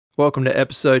Welcome to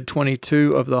episode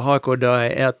 22 of the Hike or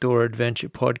Die Outdoor Adventure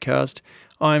Podcast.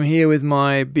 I'm here with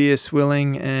my beer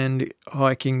swilling and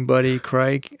hiking buddy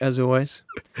Craig, as always.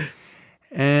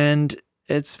 And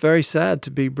it's very sad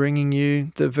to be bringing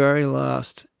you the very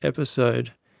last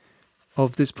episode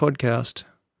of this podcast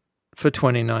for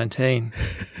 2019.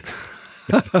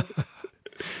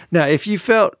 Now, if you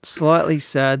felt slightly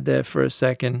sad there for a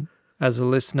second as a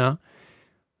listener,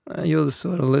 you're the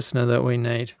sort of listener that we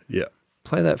need. Yeah.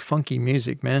 Play that funky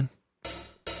music, man.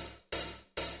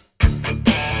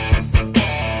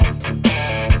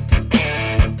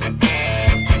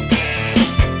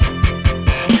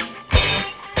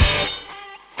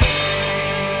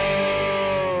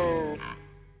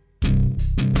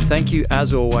 Thank you,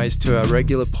 as always, to our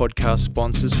regular podcast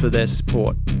sponsors for their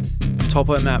support.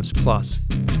 Topo Maps Plus,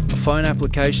 a phone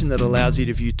application that allows you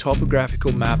to view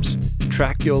topographical maps,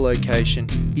 track your location,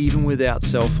 even without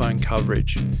cell phone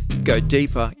coverage. Go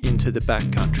deeper into the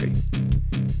backcountry.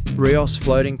 Rios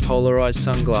floating polarized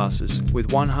sunglasses with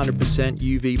 100%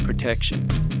 UV protection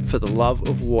for the love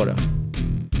of water.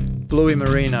 Bluey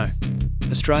Merino,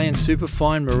 Australian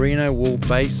superfine merino wool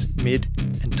base, mid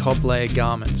and top layer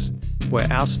garments.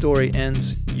 Where our story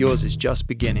ends, yours is just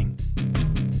beginning.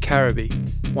 Caribbee,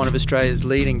 one of Australia's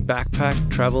leading backpack,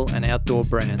 travel and outdoor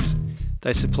brands.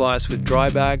 They supply us with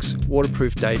dry bags,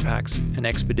 waterproof day packs and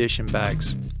expedition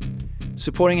bags.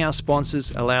 Supporting our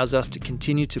sponsors allows us to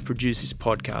continue to produce this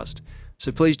podcast,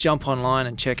 so please jump online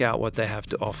and check out what they have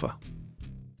to offer.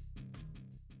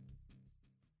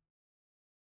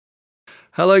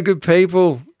 Hello, good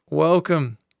people.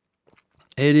 Welcome.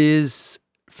 It is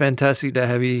fantastic to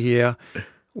have you here.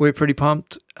 We're pretty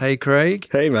pumped. Hey, Craig.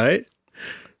 Hey, mate.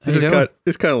 This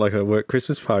is kind of like a work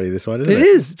Christmas party, this one, isn't it? It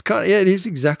is. It's kind of, it is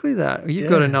exactly that.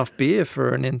 You've got enough beer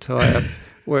for an entire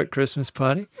work Christmas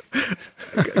party.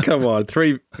 Come on,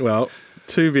 2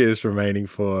 beers remaining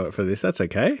for this. That's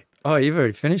okay. Oh, you've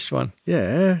already finished one.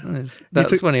 Yeah.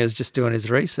 That's when he was just doing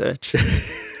his research.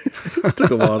 It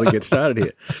took a while to get started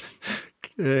here.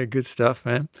 Yeah, good stuff,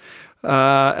 man.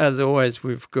 As always,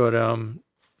 we've got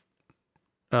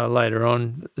later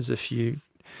on, there's a few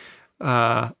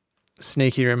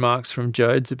sneaky remarks from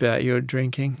Jodes about your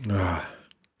drinking.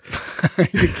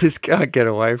 You just can't get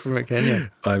away from it, can you?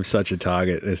 I'm such a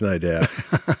target, there's no doubt.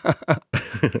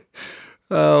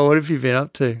 What have you been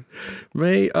up to?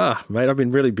 Me? Mate, I've been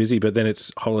really busy, but then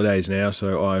it's holidays now,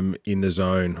 so I'm in the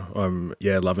zone. I'm,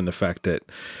 loving the fact that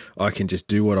I can just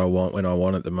do what I want when I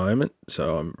want at the moment.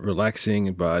 So I'm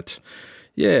relaxing, but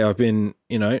I've been,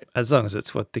 As long as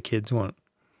it's what the kids want.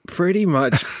 Pretty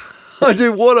much. I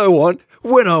do what I want,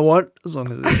 when I want, as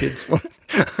long as the kids want.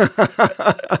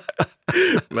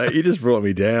 Mate, you just brought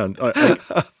me down.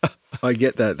 I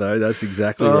get that, though. That's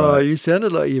exactly right. Oh, you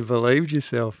sounded like you believed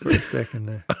yourself for a second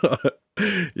there.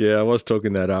 Yeah, I was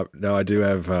talking that up. No, I do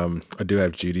have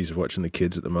duties of watching the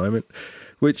kids at the moment,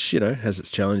 which, has its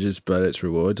challenges, but its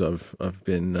rewards. I've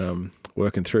been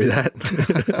working through that.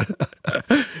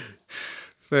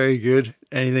 Very good.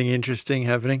 Anything interesting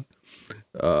happening?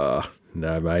 No,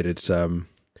 mate. It's I'm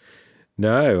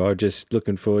just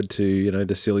looking forward to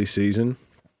the silly season.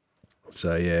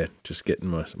 So just getting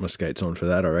my skates on for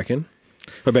that, I reckon.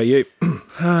 What about you?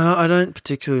 I don't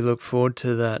particularly look forward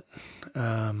to that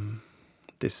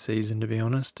this season, to be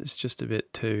honest. It's just a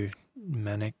bit too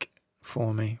manic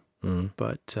for me.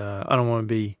 But I don't want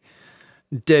to be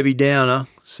Debbie Downer,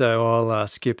 so I'll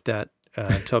skip that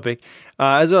topic.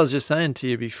 As I was just saying to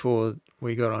you before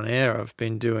we got on air, I've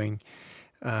been doing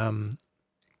a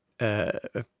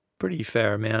pretty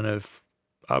fair amount of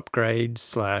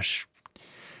upgrades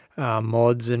 /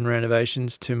 mods and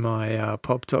renovations to my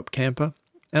pop-top camper.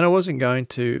 And I wasn't going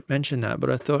to mention that, but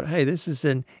I thought, hey, this is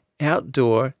an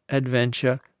outdoor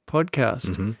adventure podcast.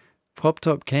 Mm-hmm.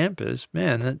 Pop-top campers,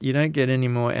 man, you don't get any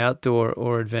more outdoor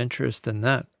or adventurous than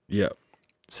that. Yeah.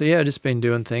 So I've just been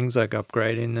doing things like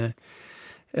upgrading the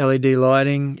LED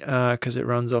lighting because it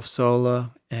runs off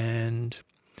solar, and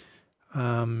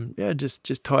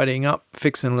just tidying up,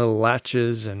 fixing little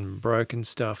latches and broken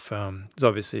stuff.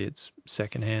 Obviously it's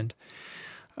secondhand,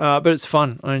 but it's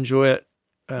fun. I enjoy it.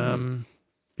 Good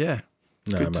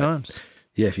times.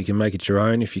 Yeah, if you can make it your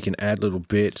own, if you can add little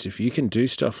bits, if you can do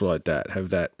stuff like that, have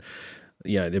that,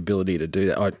 the ability to do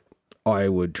that. I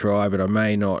would try, but I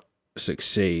may not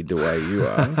succeed the way you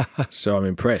are. So I'm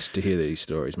impressed to hear these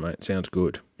stories, mate. Sounds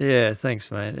good. Yeah,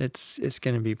 thanks, mate. It's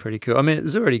going to be pretty cool. I mean,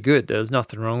 it's already good. There's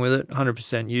nothing wrong with it.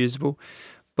 100% usable.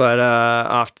 But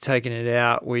after taking it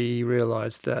out, we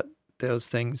realized that there was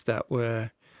things that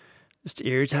were just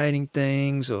irritating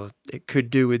things, or it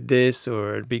could do with this,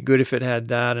 or it'd be good if it had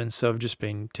that. And so I've just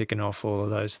been ticking off all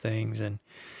of those things, and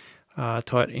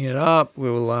tightening it up.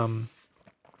 We'll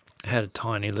had a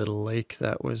tiny little leak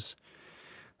that was,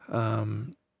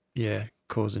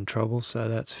 causing trouble. So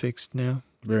that's fixed now.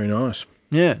 Very nice.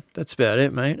 Yeah, that's about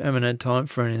it, mate. I haven't had time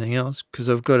for anything else because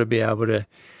I've got to be able to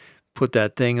put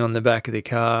that thing on the back of the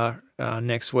car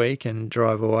next week and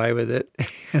drive away with it.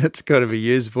 And it's got to be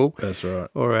usable. That's right.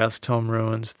 Or else Tom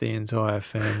ruins the entire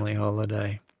family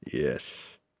holiday.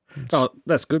 Yes. Oh,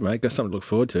 that's good, mate. Got something to look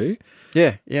forward to.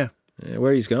 Yeah.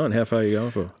 Where are you going? How far are you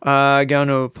going for? Going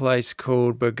to a place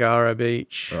called Bargara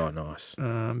Beach. Oh, nice.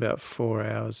 About 4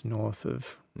 hours north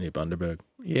of... Near Bundaberg.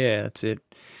 Yeah, that's it.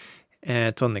 And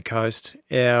it's on the coast.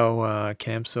 Our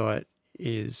campsite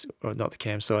is... Or not the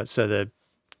campsite, so the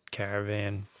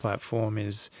caravan platform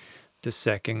is the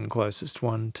second closest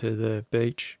one to the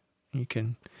beach. You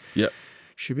can... Yep.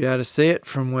 Should be able to see it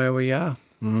from where we are.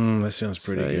 That sounds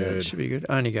pretty good. Yeah, it should be good.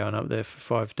 Only going up there for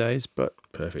 5 days, but...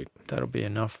 Perfect. That'll be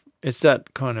enough. It's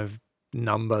that kind of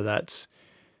number that's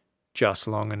just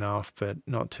long enough, but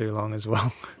not too long as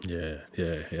well. Yeah.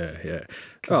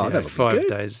 Oh, that'll 5 be good.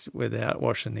 days without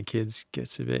washing the kids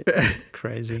gets a bit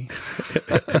crazy.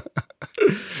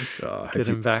 Get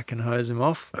them back and hose them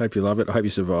off. I hope you love it. I hope you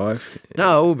survive.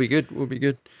 No, we'll be good. We'll be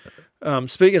good.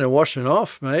 Speaking of washing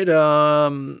off, mate,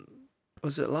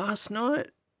 was it last night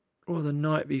or the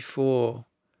night before?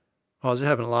 I was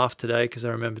having a laugh today because I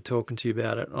remember talking to you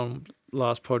about it on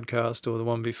last podcast or the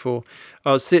one before.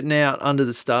 I was sitting out under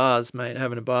the stars, mate,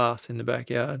 having a bath in the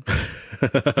backyard.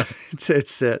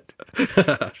 It's set.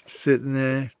 Sitting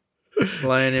there,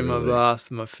 laying in my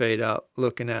bath with my feet up,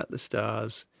 looking at the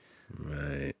stars.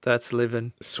 Mate. That's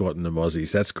living. Swatting the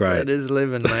mozzies. That's great. That is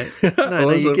living, mate. No,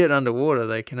 you get underwater,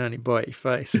 they can only bite your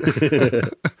face.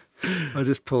 I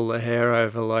just pull the hair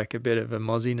over like a bit of a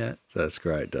mozzie net. That's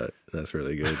great, Dave. That's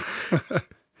really good.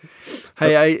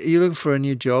 Hey, are you looking for a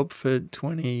new job for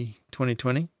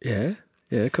 2020? Yeah,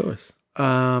 of course.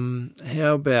 How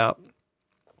about,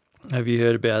 have you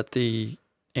heard about the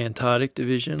Antarctic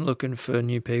division looking for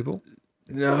new people?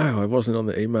 No, I wasn't on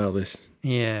the email list.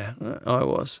 Yeah, I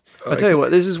was. Okay. I tell you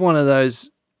what, this is one of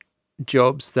those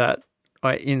jobs that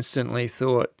I instantly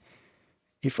thought,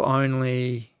 if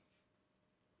only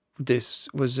this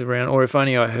was around, or if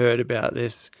only I heard about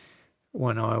this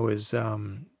when I was,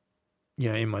 in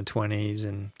my 20s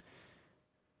and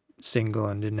single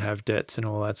and didn't have debts and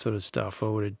all that sort of stuff, I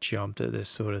would have jumped at this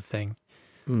sort of thing.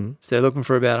 So they're looking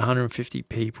for about 150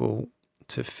 people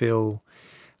to fill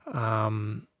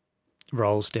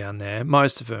roles down there.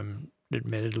 Most of them,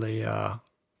 admittedly, are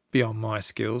beyond my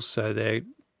skills, so they're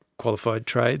qualified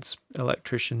trades,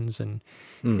 electricians and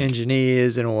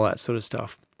engineers and all that sort of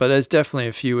stuff. But there's definitely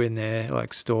a few in there,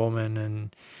 like storemen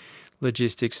and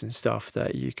logistics and stuff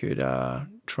that you could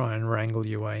try and wrangle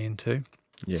your way into.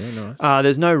 Yeah, nice.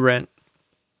 There's no rent,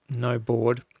 no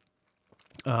board.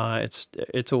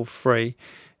 It's all free,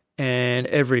 and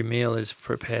every meal is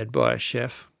prepared by a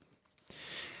chef.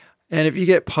 And if you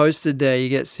get posted there, you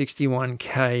get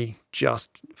 $61K just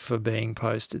for being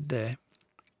posted there,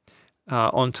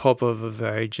 on top of a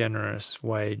very generous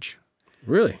wage.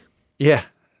 Really? Yeah,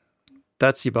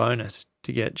 that's your bonus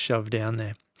to get shoved down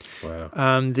there. Wow.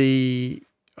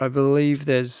 I believe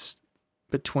there's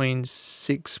between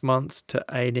 6 months to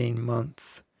 18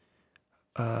 months.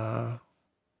 I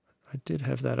did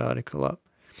have that article up.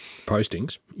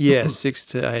 Postings? Yeah, 6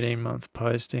 to 18 month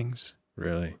postings.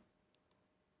 Really?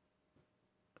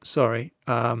 Sorry,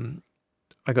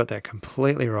 I got that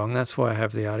completely wrong. That's why I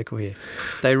have the article here.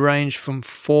 They range from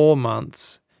 4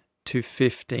 months to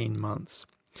 15 months.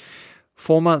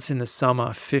 4 months in the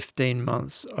summer, 15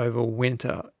 months over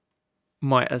winter.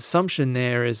 My assumption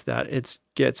there is that it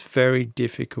gets very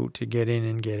difficult to get in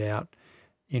and get out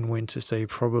in winter, so you're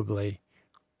probably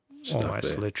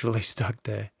almost literally stuck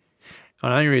there.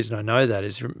 And the only reason I know that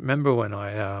is, remember when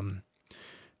I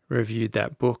reviewed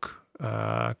that book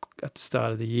at the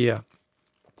start of the year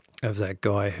of that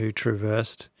guy who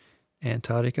traversed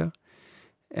Antarctica,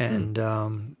 and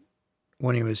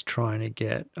when he was trying to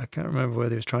get, I can't remember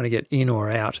whether he was trying to get in or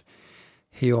out,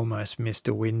 he almost missed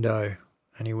a window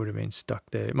and he would have been stuck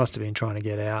there. It must have been trying to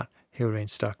get out. He would have been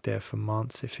stuck there for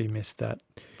months if he missed that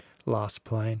last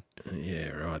plane. Yeah,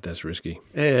 right. That's risky.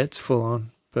 Yeah, it's full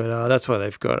on. But that's why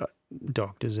they've got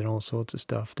doctors and all sorts of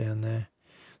stuff down there.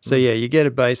 So, yeah, you get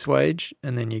a base wage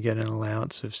and then you get an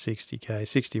allowance of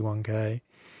 61K.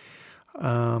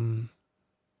 And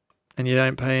you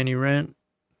don't pay any rent.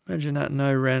 Imagine that,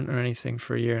 no rent or anything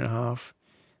for a year and a half.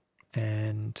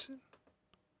 And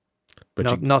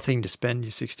nothing to spend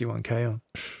your 61K on.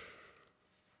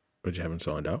 But you haven't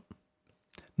signed up?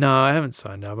 No, I haven't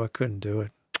signed up. I couldn't do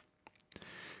it.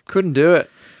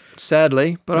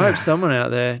 sadly. But I hope someone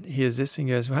out there hears this and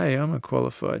goes, "Hey, I'm a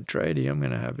qualified tradie. I'm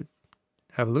going to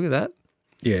have a look at that."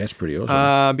 Yeah, that's pretty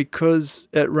awesome. Because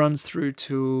it runs through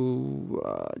to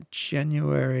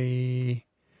January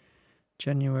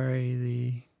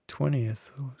the 20th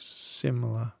or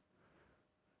similar.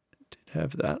 It did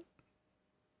have that.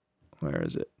 Where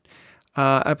is it?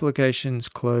 Applications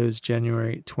close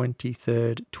January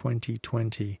 23rd,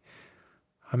 2020.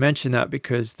 I mention that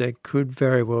because there could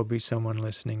very well be someone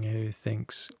listening who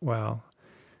thinks, wow,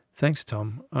 thanks,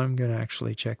 Tom. I'm going to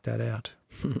actually check that out.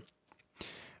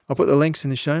 I'll put the links in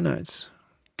the show notes.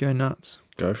 Go nuts.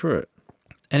 Go for it.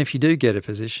 And if you do get a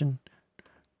position,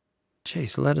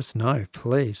 geez, let us know,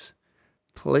 please.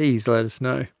 Please let us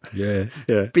know. Yeah.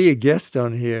 Be a guest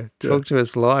on here. Talk to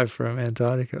us live from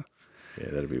Antarctica.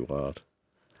 Yeah, that'd be wild.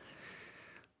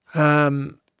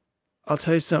 I'll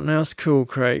tell you something else cool,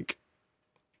 Craig.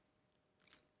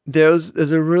 There's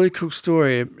a really cool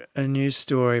story, a news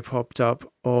story popped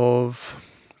up of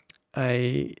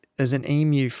there's an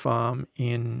emu farm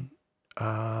in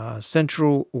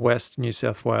central west New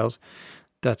South Wales.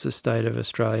 That's a state of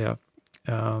Australia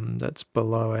that's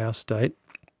below our state.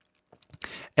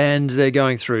 And they're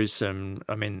going through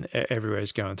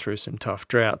everywhere's going through some tough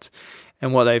droughts.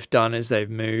 And what they've done is they've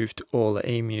moved all the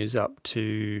emus up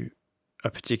to a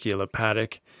particular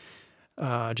paddock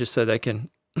just so they can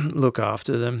look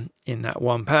after them in that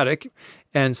one paddock.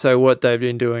 And so what they've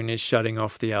been doing is shutting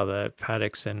off the other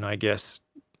paddocks, and I guess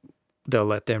they'll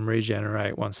let them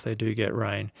regenerate once they do get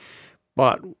rain.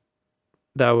 But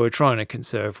they were trying to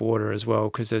conserve water as well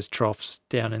because there's troughs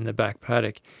down in the back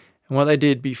paddock. And what they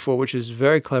did before, which is a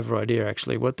very clever idea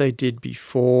actually, what they did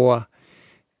before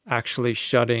actually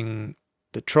shutting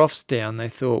the troughs down, they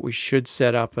thought we should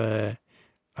set up like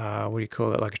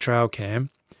a trail cam,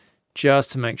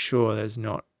 just to make sure there's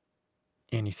not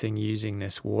anything using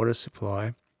this water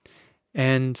supply.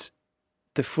 And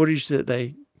the footage that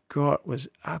they got was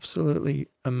absolutely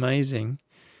amazing.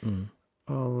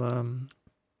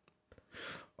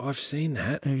 I've seen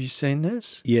that. Have you seen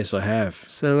this? Yes, I have.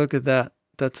 So look at that.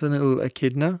 That's a little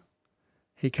echidna.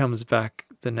 He comes back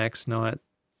the next night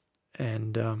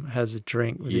and has a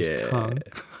drink with his tongue.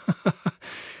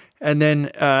 And then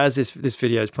as this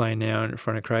video is playing now in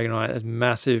front of Craig and I, a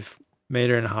massive 1.5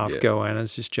 meter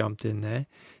goannas just jumped in there.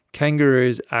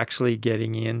 Kangaroos actually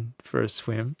getting in for a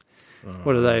swim.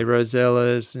 What are they?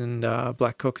 Rosellas and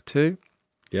black cockatoo.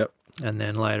 Yep. And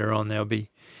then later on there'll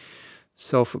be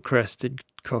sulphur-crested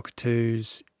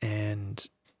cockatoos and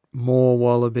more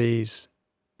wallabies.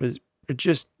 It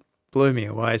just blew me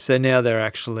away. So now they're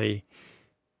actually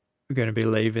going to be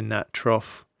leaving that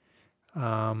trough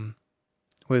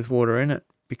with water in it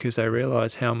because they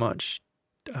realise how much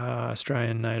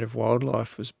Australian native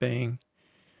wildlife was being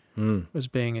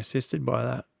assisted by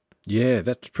that. Yeah,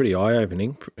 that's pretty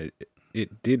eye-opening.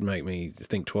 It did make me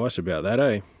think twice about that,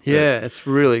 eh? Yeah, it's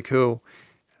really cool.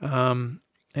 And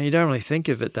you don't really think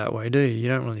of it that way, do you? You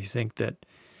don't really think that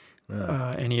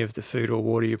any of the food or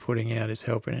water you're putting out is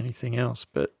helping anything else.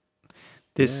 But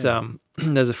this,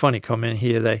 there's a funny comment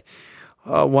here. They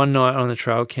one night on the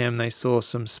trail cam, they saw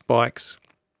some spikes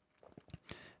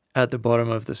at the bottom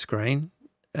of the screen,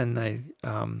 and they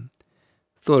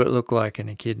thought it looked like an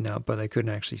echidna, but they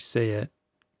couldn't actually see it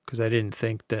because they didn't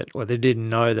think that, or they didn't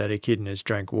know that echidnas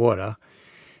drank water.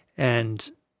 And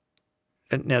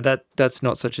now that's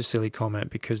not such a silly comment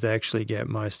because they actually get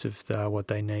most of what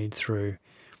they need through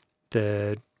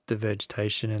the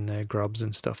vegetation and the grubs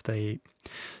and stuff they eat.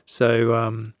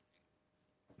 So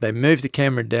they moved the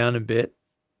camera down a bit,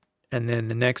 and then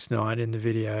the next night in the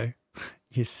video,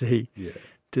 you see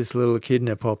this little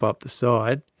echidna pop up the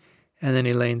side, and then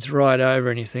he leans right over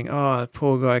and you think, oh,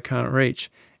 poor guy can't reach.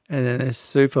 And then this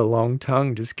super long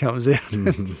tongue just comes out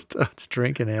and starts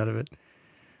drinking out of it.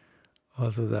 I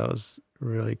thought that was a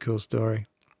really cool story.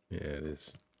 Yeah, it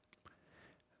is.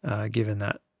 Given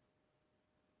that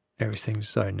everything's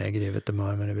so negative at the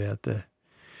moment about the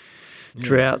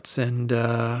droughts and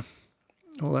all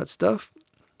that stuff.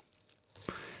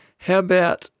 How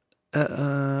about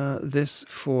this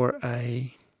for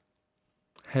a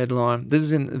headline? This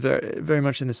is in very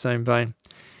much in the same vein.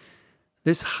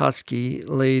 This husky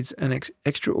leads an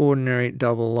extraordinary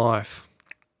double life.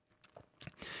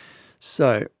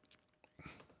 So,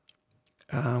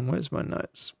 where's my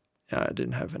notes? I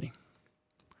didn't have any.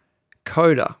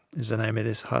 Coda is the name of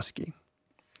this husky.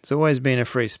 It's always been a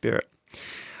free spirit.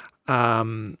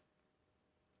 Now,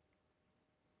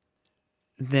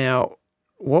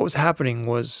 what was happening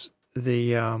was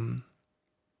the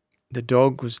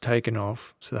dog was taken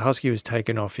off. So the husky was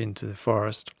taken off into the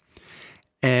forest,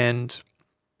 and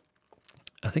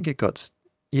I think it got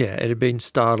Yeah, it had been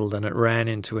startled and it ran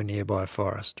into a nearby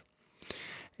forest.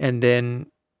 And then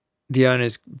the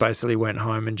owners basically went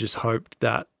home and just hoped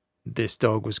that this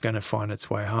dog was going to find its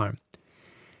way home.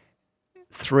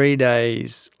 3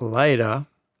 days later,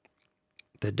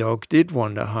 the dog did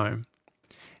wander home.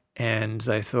 And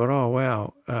they thought, oh,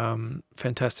 wow,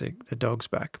 fantastic, the dog's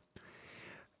back.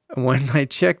 And when they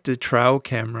checked the trail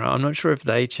camera, I'm not sure if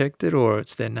they checked it or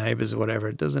it's their neighbours or whatever.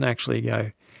 It doesn't actually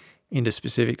go into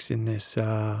specifics in this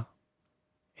article.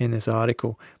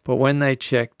 But when they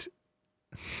checked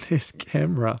this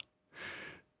camera,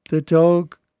 the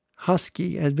dog,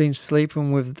 Husky, had been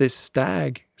sleeping with this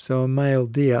stag, so a male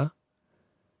deer,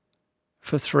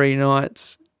 for 3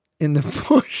 nights in the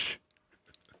bush.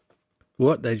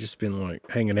 What? They just been like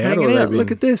hanging out? Hanging out. Look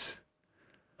at this.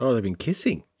 Oh, they've been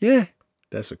kissing. Yeah.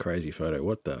 That's a crazy photo.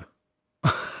 What the?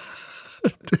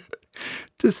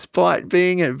 Despite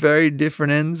being at very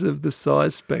different ends of the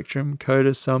size spectrum,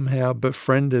 Coda somehow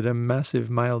befriended a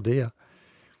massive male deer.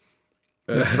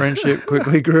 The friendship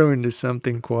quickly grew into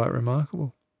something quite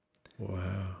remarkable.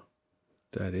 Wow.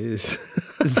 That is.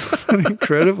 It's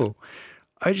incredible.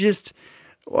 I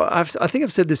think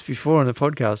I've said this before on the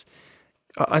podcast.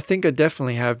 I think I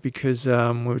definitely have because we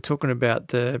were talking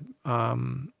about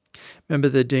remember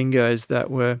the dingoes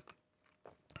that were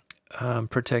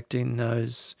protecting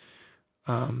those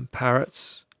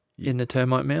parrots in the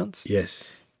termite mounds? Yes.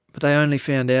 But they only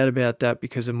found out about that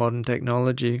because of modern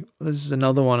technology. This is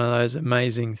another one of those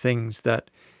amazing things that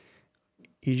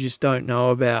you just don't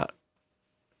know about.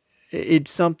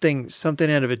 It's something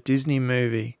out of a Disney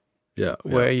movie. Yeah.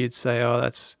 Where you'd say, oh,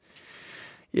 it's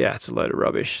a load of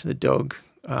rubbish. The dog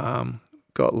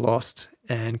got lost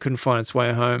and couldn't find its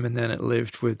way home, and then it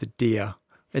lived with the deer.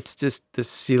 It's just the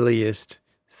silliest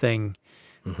thing.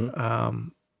 Mm-hmm.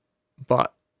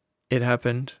 But it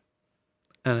happened,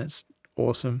 and it's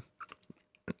awesome.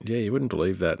 Yeah, you wouldn't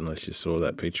believe that unless you saw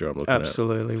that picture I'm looking at.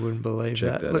 Absolutely wouldn't believe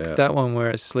Check that. that Look out. at that one where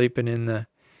it's sleeping in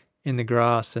the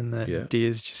grass and the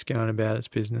deer's just going about its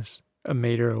business a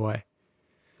meter away.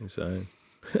 Insane.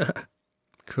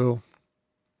 Cool.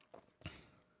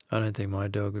 I don't think my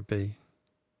dog would be.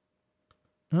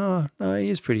 Oh, no, he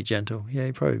is pretty gentle. Yeah,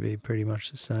 he'd probably be pretty much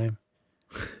the same.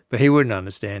 But he wouldn't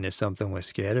understand if something was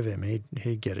scared of him.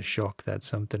 He'd get a shock that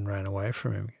something ran away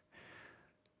from him.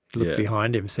 He'd look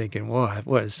behind him thinking, what,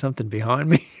 is something behind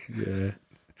me? Yeah.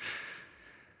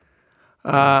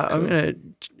 Cool. I'm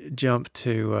going to jump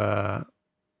to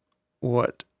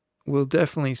what will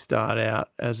definitely start out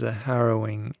as a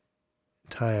harrowing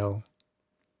tale,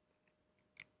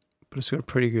 but it's got a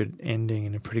pretty good ending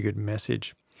and a pretty good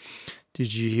message.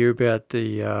 Did you hear about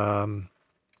that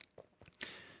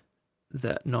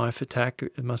knife attack?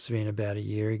 It must have been about a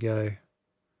year ago.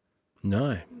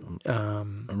 No.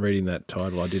 I'm reading that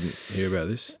title. I didn't hear about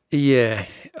this. Yeah.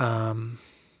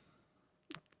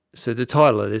 So the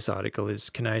title of this article is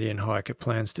Canadian Hiker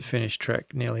Plans to Finish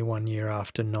Trek Nearly 1 Year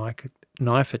After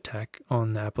Knife Attack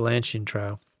on the Appalachian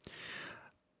Trail.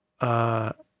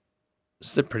 So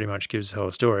that pretty much gives the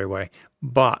whole story away.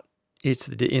 But it's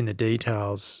in the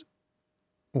details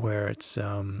where it's...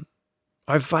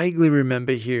 I vaguely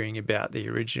remember hearing about the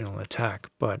original attack,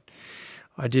 but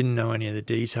I didn't know any of the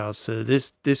details. So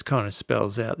this kind of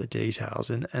spells out the details,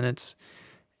 and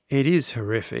it is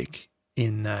horrific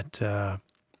in that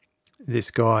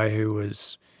this guy who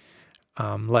was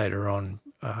later on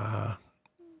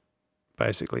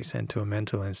basically sent to a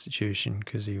mental institution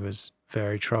because he was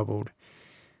very troubled.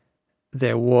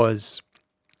 There was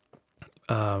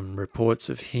reports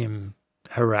of him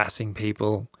harassing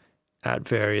people at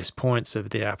various points of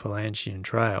the Appalachian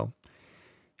Trail.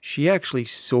 She actually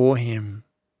saw him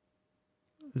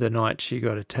the night she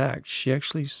got attacked. She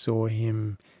actually saw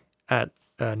him at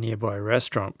a nearby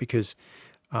restaurant because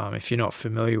if you're not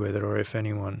familiar with it, or if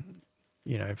anyone,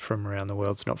 from around the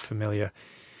world's not familiar,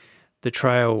 the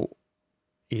trail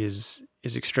is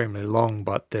extremely long,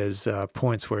 but there's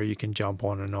points where you can jump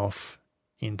on and off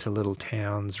into little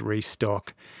towns,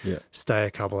 restock, stay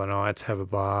a couple of nights, have a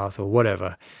bath or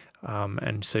whatever.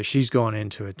 And so she's gone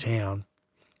into a town.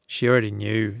 She already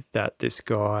knew that this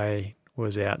guy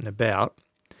was out and about,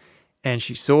 and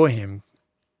she saw him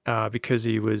because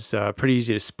he was pretty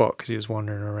easy to spot because he was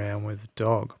wandering around with a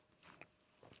dog.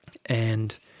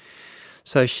 And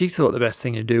so she thought the best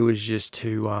thing to do was just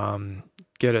to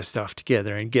get her stuff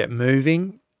together and get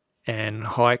moving and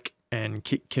hike and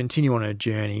continue on her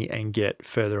journey and get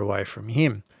further away from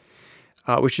him,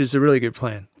 which is a really good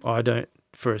plan. I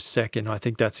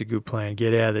think that's a good plan.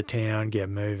 Get out of the town, get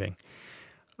moving.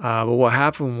 But what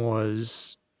happened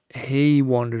was he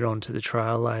wandered onto the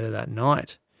trail later that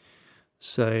night.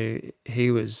 So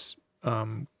he was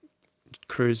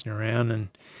cruising around and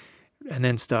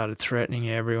then started threatening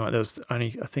everyone. There was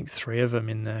only, I think, 3 of them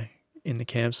in the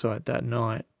campsite that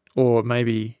night, or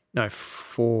maybe no,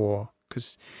 4,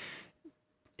 because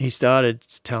he started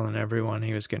telling everyone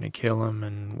he was going to kill them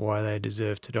and why they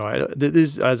deserved to die.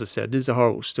 This, as I said, this is a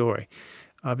horrible story,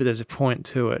 but there's a point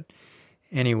to it.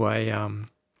 Anyway,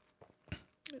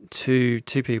 two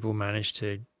people managed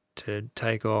to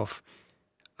take off.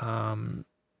 There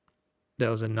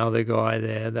was another guy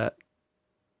there that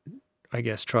I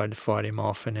guess tried to fight him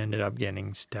off and ended up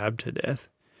getting stabbed to death.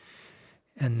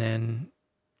 And then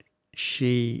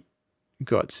she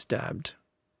got stabbed.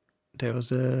 There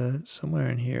was somewhere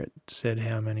in here it said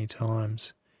how many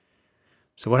times.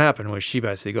 So what happened was she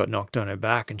basically got knocked on her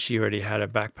back, and she already had a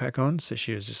backpack on, so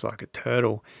she was just like a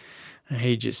turtle. And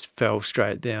he just fell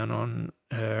straight down on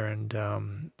her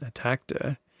and attacked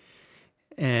her.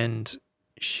 And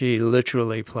she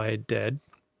literally played dead,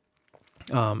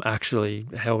 actually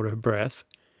held her breath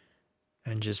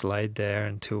and just laid there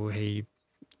until he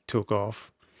took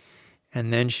off.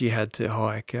 And then she had to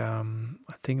hike, I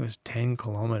think it was 10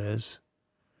 kilometers,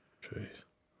 Jeez.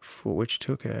 for which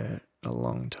took her a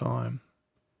long time.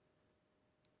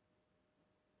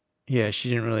 Yeah, she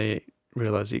didn't really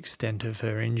realize the extent of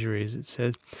her injuries, it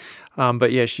said.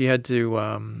 But yeah, she had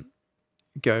to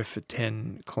go for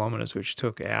 10 kilometers, which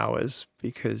took hours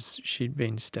because she'd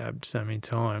been stabbed so many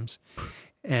times.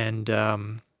 And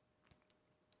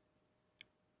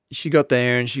she got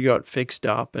there and she got fixed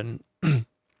up, and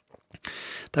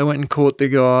they went and caught the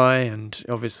guy, and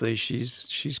obviously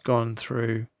she's gone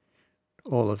through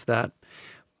all of that.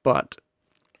 But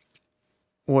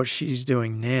what she's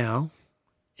doing now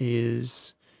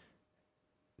is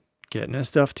getting her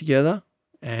stuff together,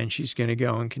 and she's going to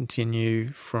go and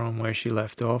continue from where she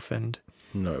left off and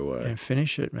No way. and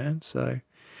finish it, man. So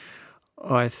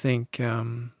I think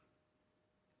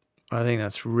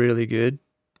that's really good.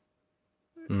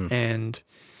 And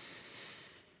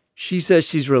she says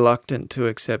she's reluctant to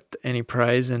accept any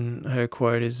praise, and her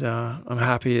quote is, "I'm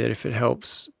happy that if it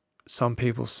helps some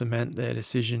people cement their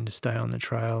decision to stay on the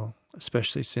trail,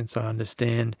 especially since I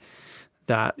understand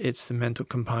that it's the mental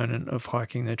component of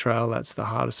hiking the trail that's the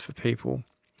hardest for people.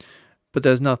 But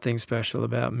there's nothing special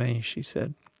about me," she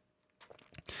said.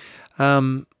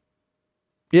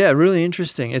 Yeah, really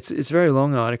interesting. It's a very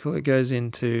long article. It goes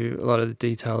into a lot of the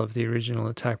detail of the original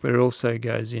attack, but it also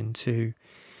goes into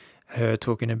her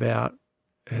talking about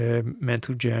her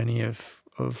mental journey of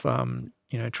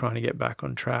trying to get back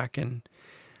on track, and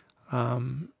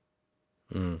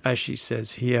as she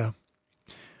says here,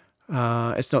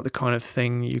 it's not the kind of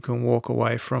thing you can walk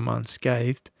away from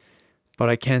unscathed, but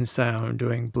I can say I'm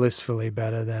doing blissfully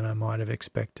better than I might have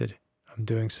expected. I'm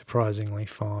doing surprisingly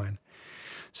fine.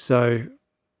 So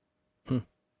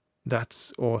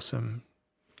that's awesome.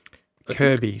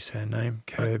 Kirby's her name,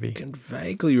 Kirby. I can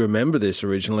vaguely remember this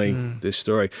originally, this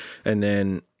story. And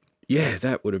then, yeah,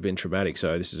 that would have been traumatic.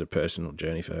 So this is a personal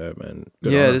journey for her, man.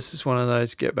 Good on her. This is one of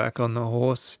those get back on the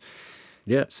horse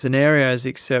Yeah. scenarios,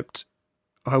 except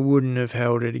I wouldn't have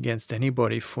held it against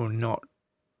anybody for not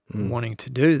wanting to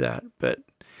do that. But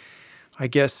I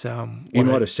guess you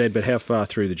might have said, but how far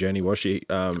through the journey was she?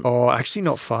 Actually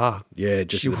not far. Yeah,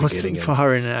 just She at the wasn't beginning.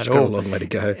 far in at She's got all. a long way to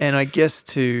go. And I guess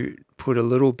to put a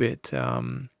little bit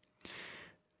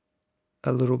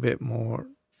more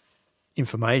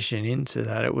information into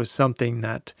that, it was something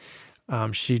that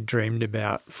she dreamed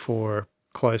about for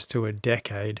close to a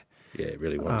decade. Yeah,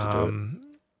 really wanted to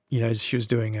do it. She was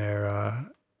doing her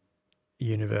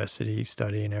university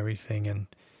study and everything,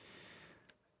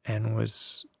 and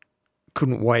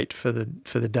couldn't wait for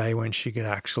the day when she could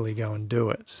actually go and do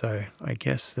it. So I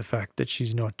guess the fact that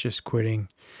she's not just quitting,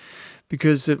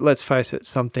 because let's face it,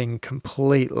 something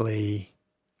completely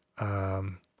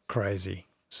crazy,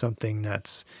 something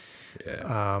that's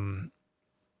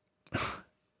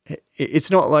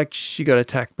it's not like she got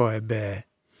attacked by a bear,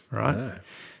 right? No.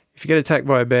 If you get attacked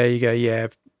by a bear, you go, yeah,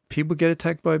 people get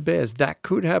attacked by bears. That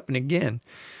could happen again.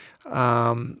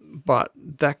 But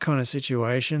that kind of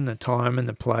situation, the time and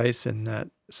the place, and that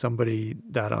somebody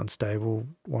that unstable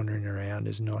wandering around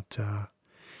is not,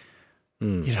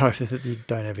 you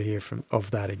don't ever hear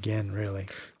of that again, really.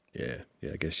 Yeah,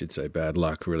 I guess you'd say bad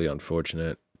luck, really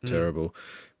unfortunate, terrible.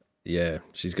 Yeah,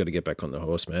 she's got to get back on the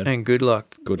horse, man. And good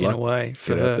luck. Good in luck. a way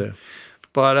for Get out her. there.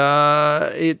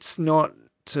 But it's not.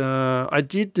 I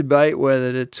did debate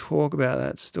whether to talk about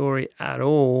that story at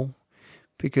all,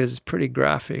 because it's pretty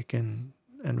graphic and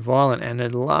violent. And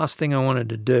the last thing I wanted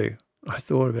to do, I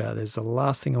thought about this, the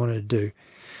last thing I wanted to do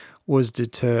was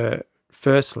deter,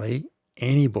 firstly,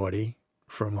 anybody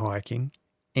from hiking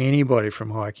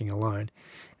alone.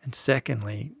 And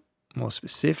secondly, more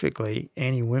specifically,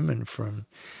 any women from,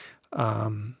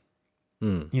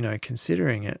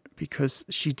 considering it, because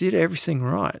she did everything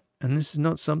right. And this is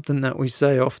not something that we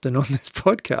say often on this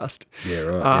podcast. Yeah,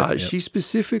 right. She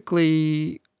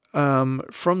specifically,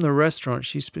 from the restaurant,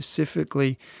 she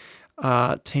specifically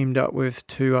teamed up with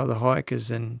 2 other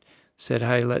hikers and said,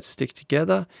 hey, let's stick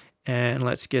together and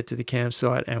let's get to the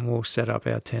campsite and we'll set up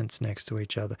our tents next to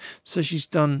each other. So she's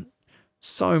done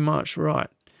so much right.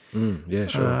 Yeah,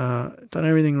 sure. Done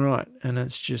everything right. And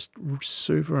it's just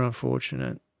super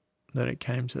unfortunate that it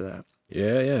came to that.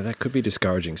 Yeah, that could be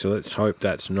discouraging. So let's hope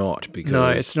that's not, because no,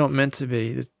 it's not meant to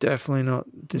be. It's definitely not.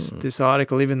 This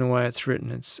article, even the way it's written,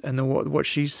 what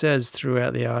she says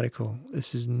throughout the article.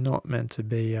 This is not meant to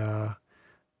be a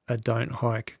don't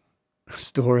hike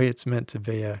story. It's meant to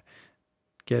be a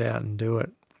get out and do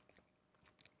it.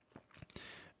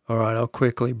 All right, I'll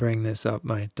quickly bring this up,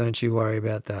 mate. Don't you worry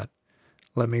about that.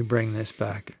 Let me bring this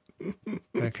back.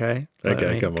 Okay?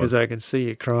 Okay, come on. Because I can see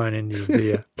you crying into your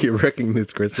beer. You're wrecking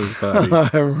this Christmas party.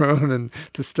 I'm ruining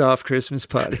the staff Christmas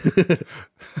party.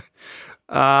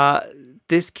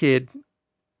 This kid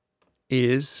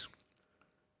is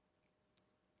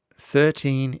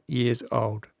 13 years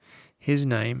old. His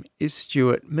name is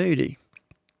Stuart Moody.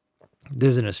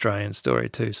 There's an Australian story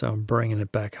too, so I'm bringing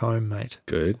it back home, mate.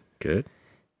 Good.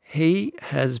 He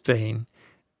has been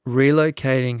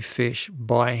relocating fish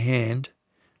by hand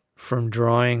from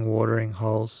drying watering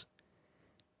holes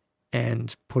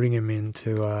and putting them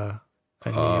into a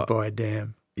nearby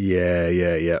dam. Yeah.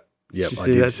 Yep. I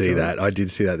did see that. I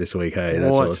did see that this week. Hey,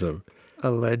 that's awesome.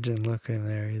 A legend. Look at him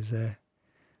there. He is there.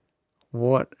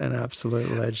 What an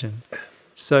absolute legend.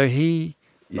 So he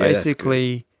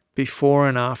basically, before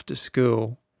and after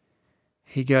school,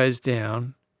 he goes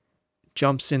down,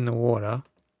 jumps in the water,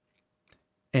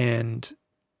 and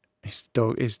his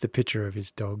dog is the picture of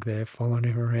his dog there following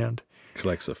him around.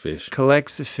 Collects the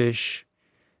fish,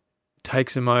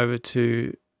 takes them over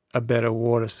to a better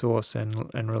water source and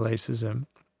releases them.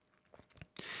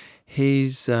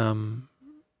 He's, how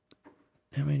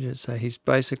many did it say? He's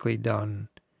basically done,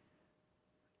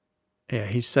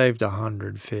 he's saved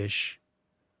 100 fish,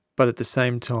 but at the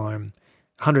same time,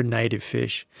 100 native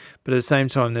fish, but at the same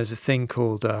time, there's a thing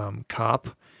called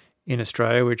carp in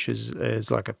Australia, which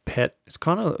is like a pet.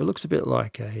 It looks a bit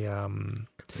like a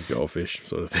goldfish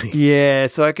sort of thing. Yeah,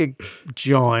 it's like a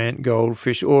giant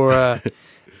goldfish or a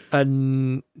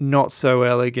not so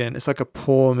elegant. It's like a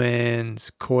poor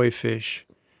man's koi fish.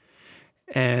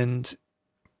 And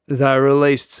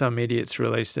some idiots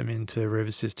released them into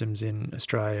river systems in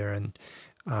Australia. And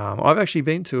I've actually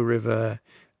been to a river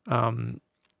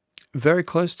very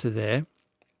close to there.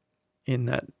 In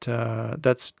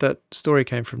that story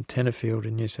came from Tenterfield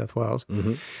in New South Wales.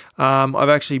 Mm-hmm. I've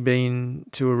actually been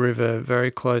to a river very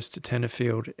close to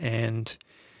Tenterfield, and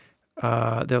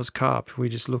there was carp. We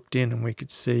just looked in and we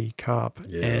could see carp.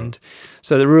 Yeah. And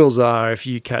so the rules are, if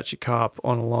you catch a carp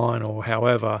on a line or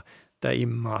however, that you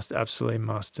absolutely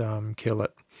must kill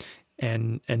it,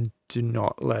 and do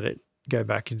not let it go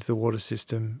back into the water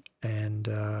system. And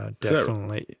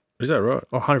definitely, is that right?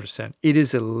 100%. It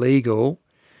is illegal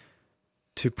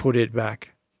to put it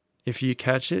back. If you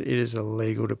catch it, it is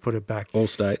illegal to put it back. All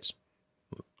states?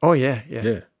 Oh, yeah.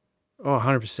 Oh,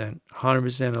 100%.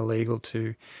 100% illegal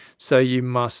to. So you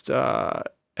must, and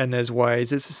there's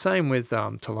ways. It's the same with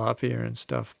tilapia and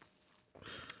stuff.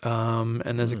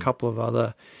 And there's a couple of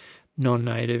other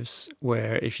non-natives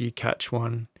where if you catch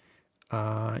one,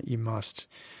 you must,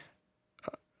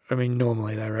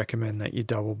 normally they recommend that you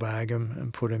double bag them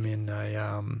and put them in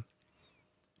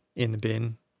the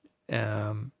bin.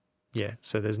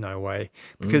 So there's no way,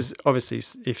 because obviously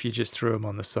if you just threw them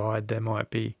on the side, they might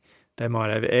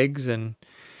have eggs and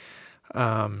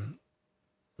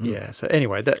so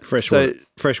anyway, that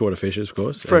freshwater fish, of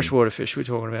course. Freshwater fish we're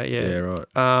talking about, yeah. Yeah,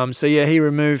 right. He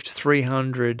removed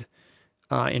 300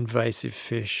 invasive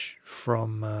fish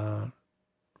from the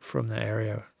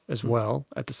area as well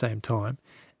at the same time.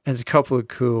 And there's a couple of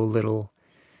cool little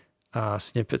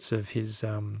snippets of his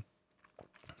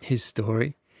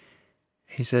story.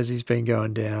 He says he's been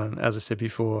going down, as I said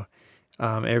before,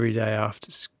 every day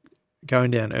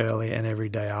going down early and every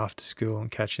day after school and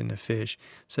catching the fish.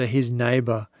 So his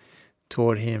neighbour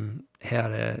taught him how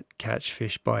to catch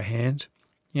fish by hand.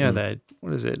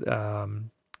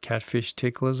 Catfish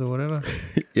ticklers or whatever.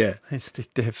 Yeah. They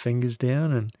stick their fingers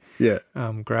down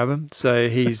and grab them. So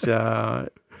he's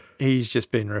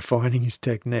just been refining his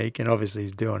technique, and obviously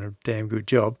he's doing a damn good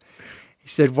job. He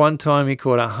said one time he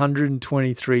caught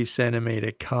 123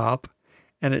 centimetre carp,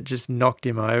 and it just knocked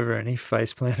him over and he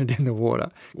face planted in the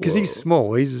water because he's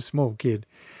small. He's a small kid.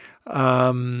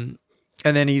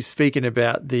 And then he's speaking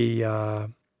about the,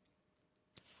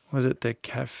 was it the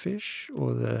catfish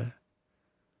or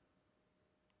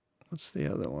what's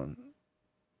the other one?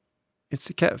 It's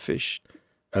the catfish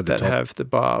At the that top, have the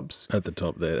barbs. at the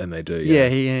top there, and they do. Yeah,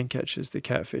 he hand catches the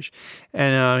catfish.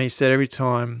 And he said every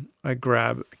time I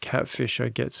grab a catfish, I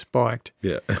get spiked.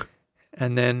 Yeah.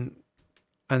 And then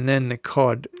the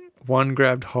cod, one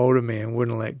grabbed hold of me and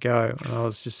wouldn't let go. And I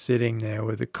was just sitting there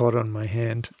with the cod on my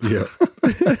hand. Yeah.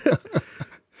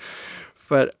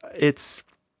 But it's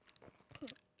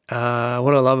what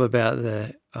I love about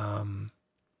the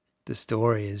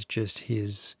story is just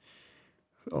his.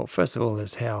 Well, first of all,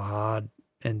 is how hard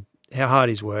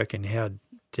he's working, how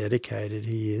dedicated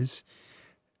he is,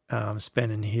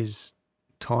 spending his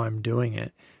time doing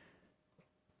it.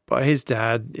 But his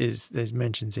dad there's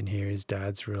mentions in here, his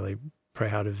dad's really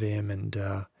proud of him,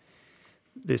 and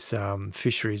this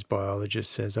fisheries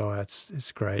biologist says,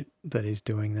 it's great that he's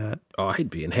doing that. Oh, he'd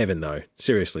be in heaven though.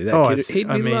 Seriously, kid, he'd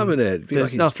be loving it. It'd be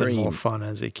there's like nothing his dream. more fun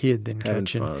as a kid than Having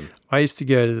catching. fun. I used to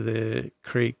go to the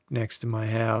creek next to my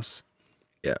house,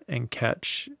 and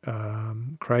catch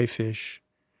crayfish,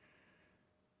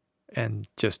 and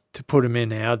just to put them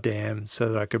in our dam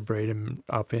so that I could breed them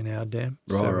up in our dam.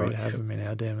 So we'd have them in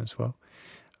our dam as well.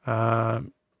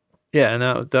 And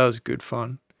that was good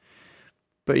fun.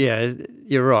 But yeah,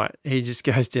 you're right. He just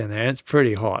goes down there, and it's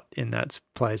pretty hot in that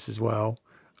place as well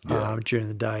during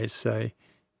the days. So you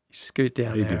scoot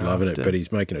down there. He'd be loving it, but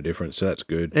he's making a difference, so that's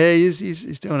good. Yeah, he's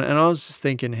doing it. And I was just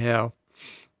thinking how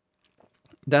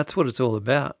that's what it's all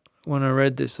about. When I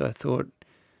read this, I thought,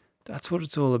 that's what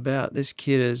it's all about. This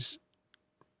kid is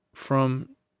from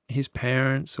his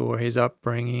parents or his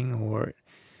upbringing or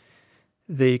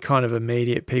the kind of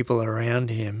immediate people around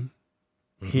him.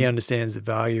 Mm-hmm. He understands the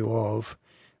value of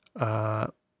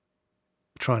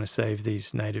trying to save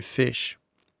these native fish.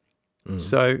 Mm.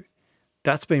 So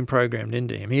that's been programmed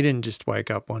into him. He didn't just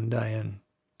wake up one day and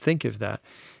think of that.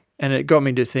 And it got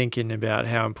me to thinking about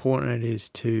how important it is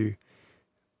to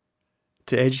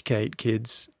educate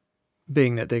kids,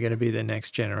 being that they're going to be the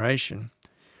next generation,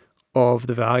 of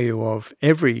the value of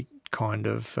every kind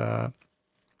of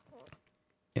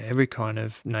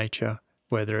nature,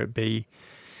 whether it be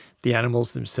the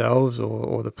animals themselves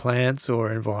or the plants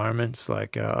or environments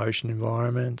like ocean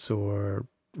environments or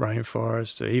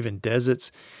rainforests or even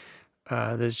deserts.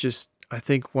 There's just, I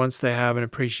think once they have an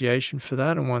appreciation for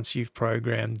that, and once you've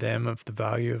programmed them of the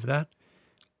value of that,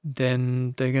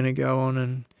 then they're going to go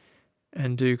on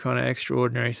and do kind of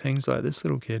extraordinary things like this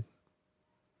little kid.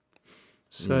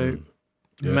 So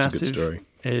that's a good story.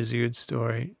 It is a good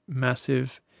story.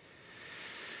 Massive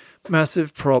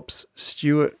props.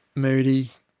 Stuart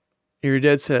Moody, you're a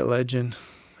dead set legend.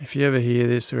 If you ever hear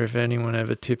this or if anyone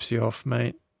ever tips you off,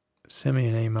 mate, send me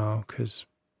an email because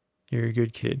you're a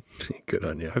good kid. Good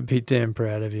on you. I'd be damn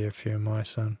proud of you if you're my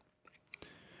son.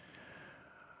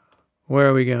 Where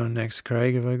are we going next,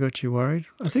 Craig? Have I got you worried?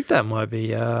 I think that might be...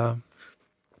 yeah,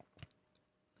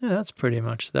 that's pretty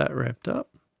much that wrapped up.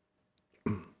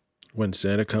 When's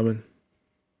Santa coming?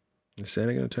 Is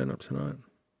Santa going to turn up tonight?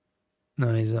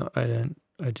 No, he's not. I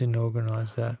didn't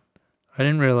organise that. I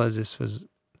didn't realise this was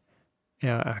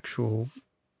our actual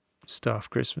staff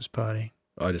Christmas party.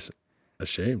 I just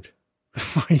assumed.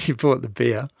 You bought the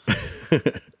beer.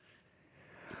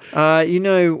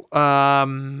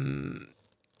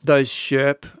 Those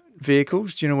Sherp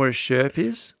vehicles. Do you know what a Sherp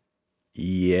is?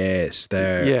 Yes,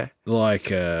 they're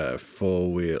like a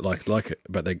 4-wheel,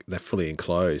 but they're fully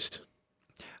enclosed,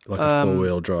 like a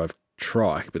 4-wheel drive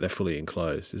trike, but they're fully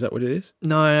enclosed. Is that what it is?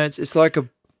 No, it's like a,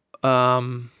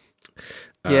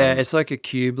 it's like a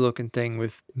cube looking thing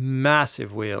with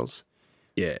massive wheels.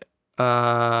 Yeah.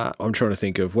 I'm trying to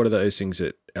think of what are those things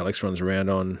that Alex runs around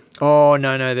on. Oh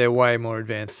no, they're way more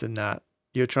advanced than that.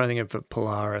 You're trying to think of a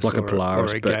Polaris, like a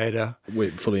Polaris, or a Gator,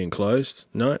 with fully enclosed.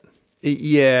 No.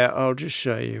 Yeah, I'll just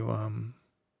show you.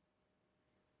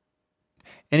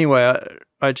 Anyway,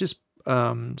 I just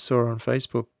saw on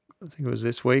Facebook, I think it was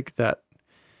this week, that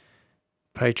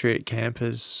Patriot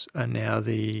campers are now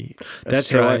the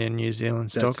Australian New Zealand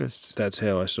stockists. That's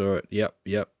how I saw it. Yep.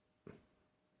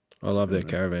 I love their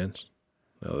caravans.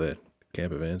 Oh, their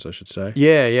camper vans, I should say.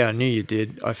 Yeah, I knew you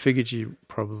did. I figured you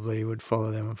probably would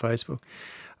follow them on Facebook.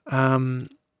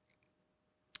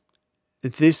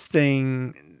 This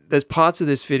thing... There's parts of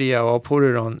this video, I'll put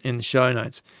it in the show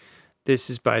notes. This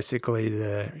is basically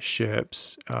the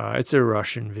Sherps. It's a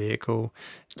Russian vehicle.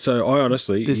 So I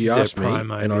honestly, this you is asked me,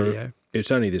 and it's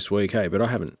only this week, hey, but I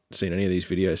haven't seen any of these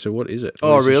videos. So what is it?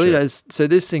 Oh, really? So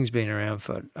this thing's been around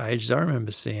for ages. I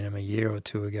remember seeing them a year or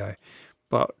two ago.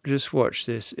 But just watch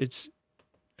this. It's,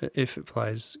 if it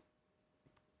plays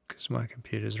because my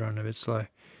computer's running a bit slow.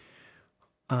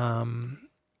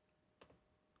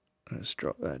 Let's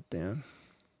drop that down.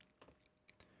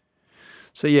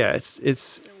 So yeah,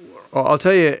 I'll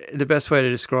tell you the best way to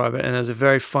describe it. And there's a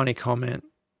very funny comment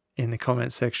in the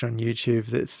comment section on YouTube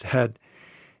that's had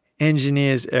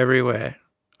engineers everywhere.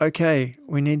 Okay,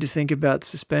 we need to think about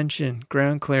suspension,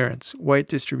 ground clearance, weight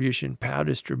distribution, power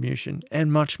distribution,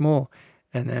 and much more.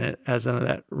 And then it has under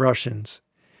that, Russians.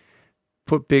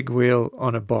 Put big wheel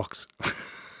on a box.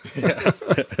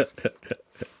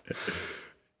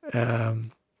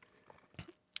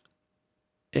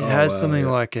 It has something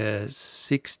like a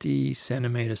 60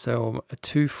 centimeter, so a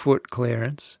 2 foot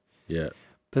clearance. Yeah.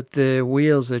 But the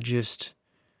wheels are just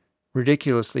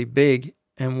ridiculously big.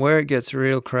 And where it gets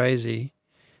real crazy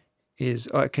is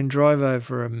I can drive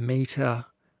over a meter.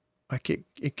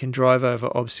 It can drive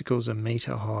over obstacles a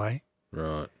meter high.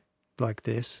 Right. Like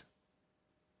this.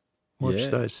 Watch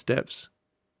those steps.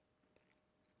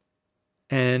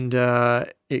 And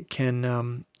it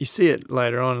can, you see it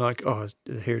later on, like, oh,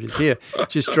 here it is here.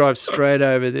 Just drive straight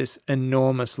over this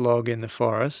enormous log in the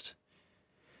forest.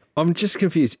 I'm just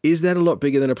confused. Is that a lot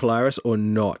bigger than a Polaris or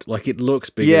not? Like, it looks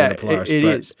bigger than a Polaris. Yeah, it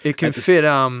is. It can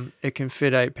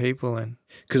fit 8 people in.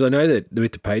 Because I know that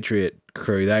with the Patriot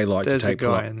crew, they like There's to take a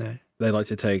guy in there. They like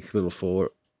to take little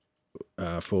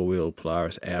four-wheel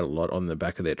Polaris out a lot on the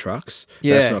back of their trucks.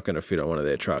 Yeah. That's not going to fit on one of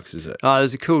their trucks, is it? Oh,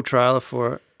 there's a cool trailer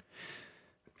for it.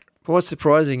 But what's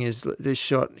surprising is this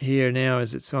shot here now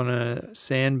is it's on a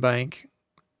sandbank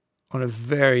on a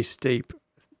very steep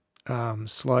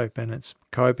slope, and it's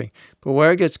coping. But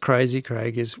where it gets crazy,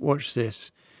 Craig, is watch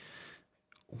this.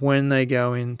 When they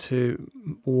go into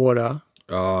water.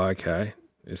 Oh, okay.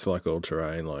 It's like all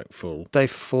terrain, like full. They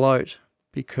float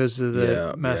because of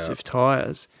the massive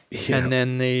tires. Yeah. And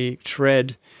then the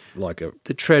tread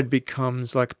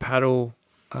becomes like paddle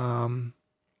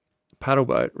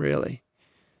boat, really.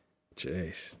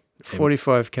 Jeez.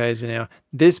 45 k's an hour.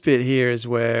 This bit here is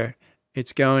where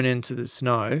it's going into the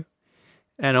snow,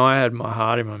 and I had my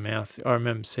heart in my mouth. I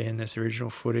remember seeing this original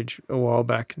footage a while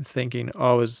back and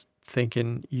I was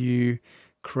thinking, you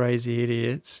crazy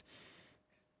idiots.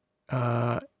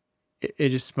 It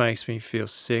just makes me feel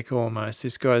sick almost.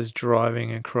 This guy's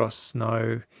driving across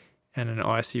snow and an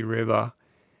icy river,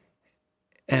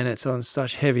 and it's on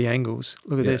such heavy angles.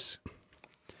 Look at this.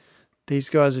 These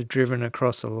guys have driven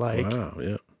across a lake. Wow,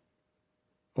 yeah.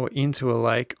 Or into a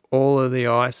lake. All of the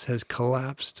ice has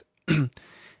collapsed,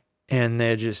 and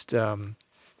they're just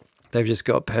they've just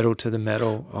got pedal to the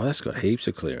metal. Oh, that's got heaps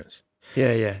of clearance.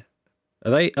 Yeah.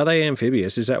 Are they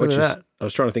amphibious? Is that what you? I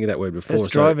was trying to think of that word before. It's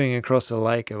driving across a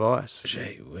lake of ice.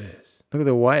 Gee whiz. Look at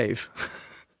the wave.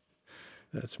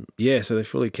 So they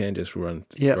fully can just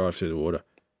drive through the water.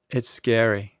 It's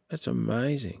scary. That's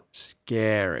amazing.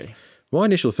 Scary. My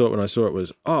initial thought when I saw it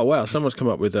was, oh wow, someone's come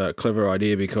up with a clever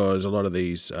idea, because a lot of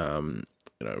these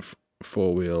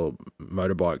four-wheel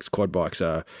motorbikes, quad bikes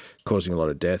are causing a lot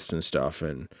of deaths and stuff,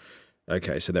 and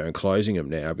okay, so they're enclosing them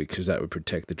now because that would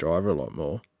protect the driver a lot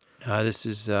more. No, this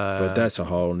is... but that's a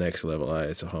whole next level, eh?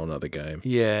 It's a whole nother game.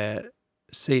 Yeah.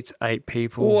 Seats 8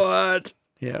 people. What?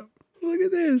 Yeah. Look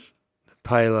at this. The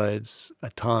payload's a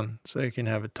ton, so you can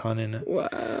have a ton in it.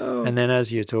 Wow. And then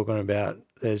as you're talking about,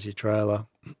 there's your trailer.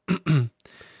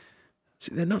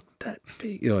 See, they're not that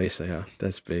big. Oh, yes, they are.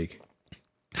 That's big.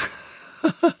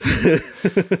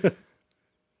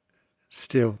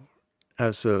 Still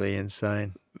absolutely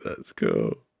insane. That's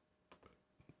cool.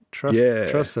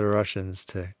 Trust the Russians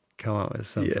to come up with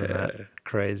something that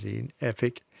crazy and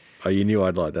epic. Oh, you knew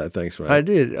I'd like that. Thanks, mate. I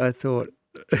did. I thought,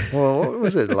 well, what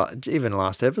was it? Even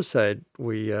last episode,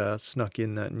 we snuck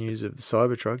in that news of the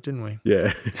Cybertruck, didn't we?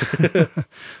 Yeah.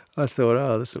 I thought,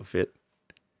 oh, this will fit.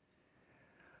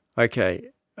 Okay.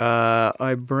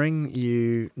 I bring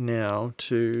you now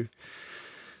to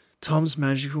Tom's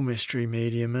Magical Mystery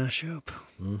Media Mashup.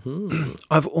 Mm-hmm.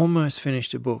 I've almost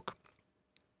finished a book.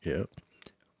 Yeah.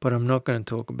 But I'm not going to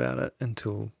talk about it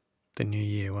until the new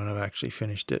year when I've actually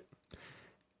finished it.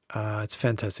 It's a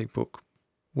fantastic book.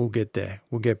 We'll get there.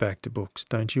 We'll get back to books.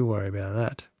 Don't you worry about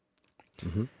that.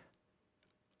 Mm-hmm.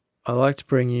 I like to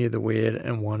bring you the weird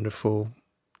and wonderful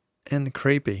and the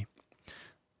creepy.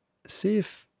 See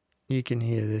if you can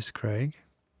hear this, Craig.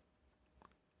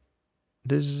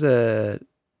 This is a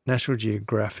National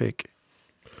Geographic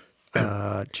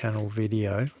channel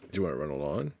video. Do you want to run a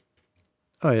line?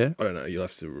 Oh, yeah? I don't know. You'll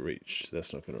have to reach.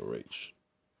 That's not going to reach.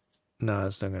 No,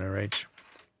 it's not going to reach.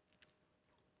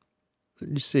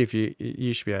 Just see if you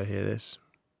should be able to hear this.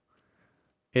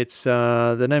 It's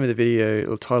the name of the video,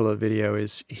 or title of the video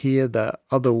is Hear the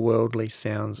Otherworldly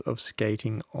Sounds of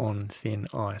Skating on Thin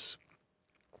Ice.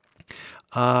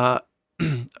 I'll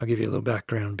give you a little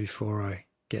background before I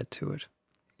get to it.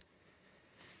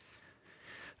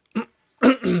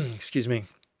 Excuse me.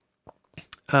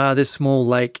 This small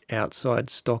lake outside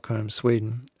Stockholm,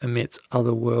 Sweden, emits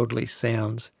otherworldly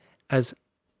sounds as...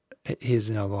 Here's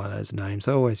another one of those names.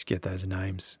 I always get those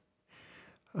names.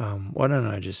 Why don't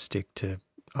I just stick to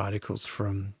articles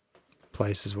from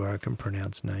places where I can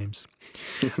pronounce names?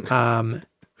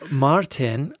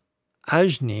 Martin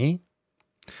Ajni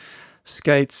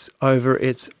skates over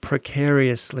its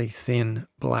precariously thin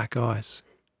black ice.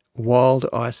 Wild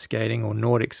ice skating or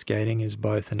Nordic skating is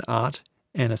both an art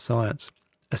and a science.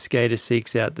 A skater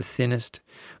seeks out the thinnest,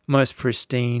 most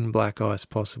pristine black ice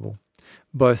possible,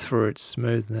 both for its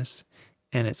smoothness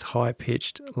and its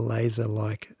high-pitched,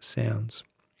 laser-like sounds.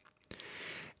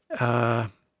 Does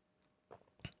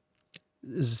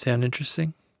it sound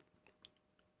interesting?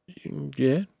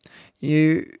 Yeah.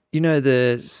 You know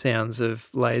the sounds of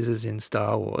lasers in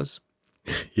Star Wars?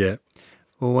 Yeah.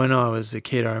 Well, when I was a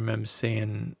kid, I remember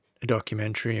seeing a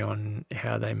documentary on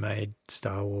how they made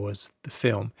Star Wars, the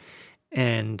film,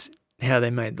 and how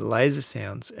they made the laser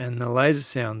sounds. And the laser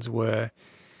sounds were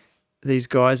these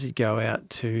guys would go out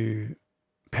to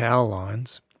power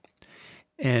lines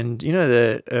and, you know,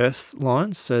 the earth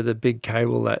lines, so the big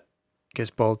cable that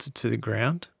gets bolted to the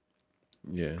ground.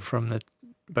 Yeah.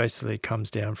 Basically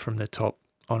comes down from the top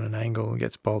on an angle and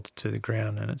gets bolted to the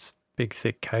ground, and it's big,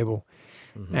 thick cable.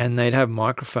 Mm-hmm. And they'd have a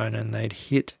microphone and they'd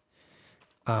hit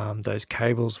those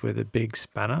cables with a big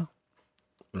spanner.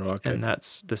 Okay. And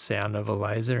that's the sound of a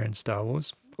laser in Star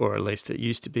Wars, or at least it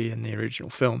used to be in the original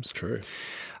films. True.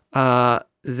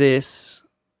 This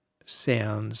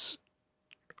sounds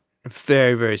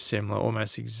very, very similar,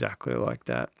 almost exactly like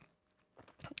that.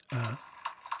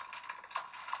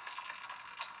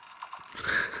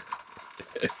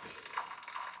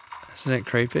 Isn't it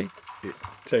creepy? Yeah.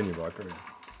 Turn your mic around.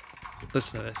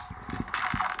 Listen to this.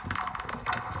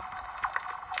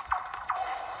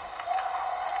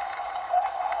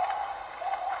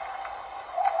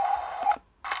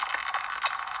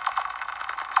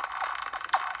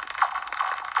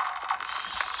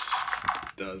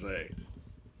 Does it?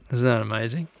 Isn't that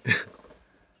amazing?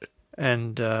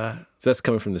 And so that's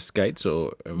coming from the skates,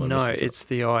 or no? It's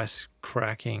the ice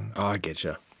cracking. Oh, I get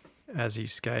you. As he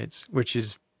skates, which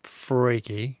is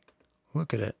freaky.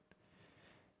 Look at it.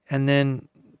 And then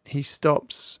he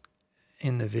stops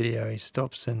in the video. He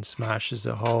stops and smashes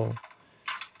a hole.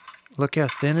 Look how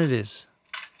thin it is.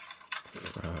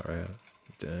 Far out.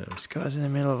 Damn. This guy's in the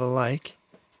middle of a lake.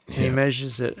 And he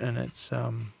measures it, and it's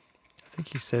I think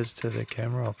he says to the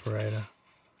camera operator,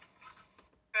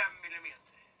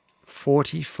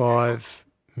 45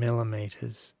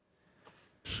 millimeters.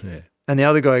 Yeah. And the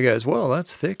other guy goes, well,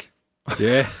 that's thick.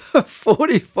 Yeah.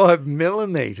 45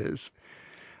 millimeters.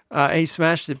 He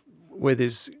smashed it with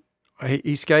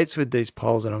he skates with these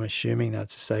poles, and I'm assuming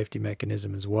that's a safety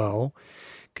mechanism as well,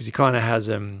 because he kind of has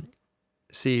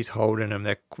see he's holding them,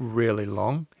 they're really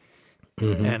long.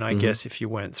 Mm-hmm, and I guess if you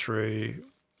went through,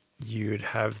 you'd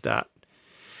have that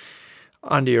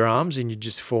under your arms and you'd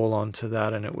just fall onto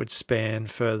that and it would span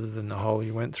further than the hole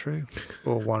you went through,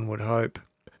 or one would hope.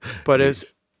 But it's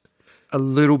a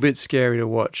little bit scary to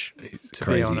watch, to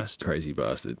be honest. Crazy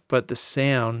bastard. But the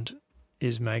sound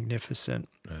is magnificent.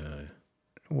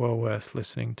 Well worth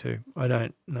listening to. I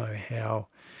don't know how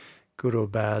good or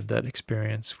bad that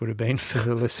experience would have been for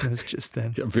the listeners just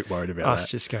then. I'm a bit worried about us that.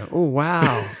 Just going, oh,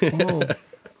 wow.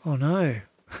 Oh no.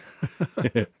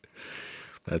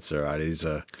 That's all right. It is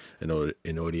an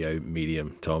audio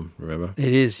medium, Tom, remember?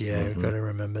 It is, yeah. We've got to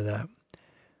remember that.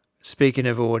 Speaking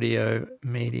of audio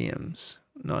mediums,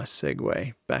 nice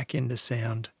segue back into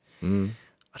sound. I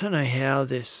don't know how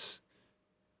this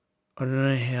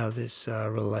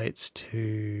relates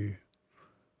to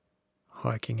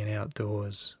hiking and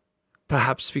outdoors.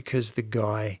 Perhaps because the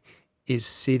guy is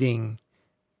sitting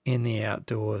in the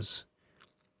outdoors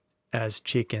as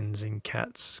chickens and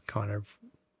cats kind of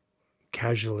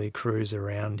casually cruise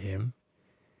around him.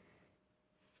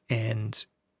 And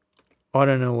I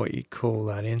don't know what you call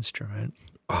that instrument.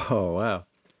 Oh, wow.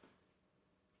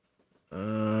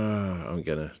 I'm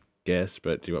going to guess,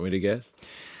 but do you want me to guess?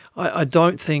 I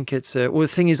don't think it's well, the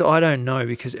thing is, I don't know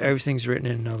because everything's written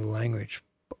in another language.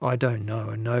 I don't know,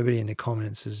 and nobody in the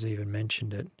comments has even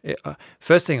mentioned it.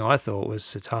 First thing I thought was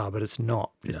sitar, but it's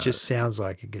not. It just sounds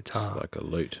like a guitar. It's like a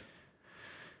lute.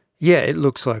 Yeah, it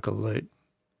looks like a lute.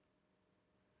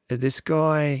 This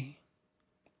guy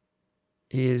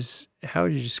is, how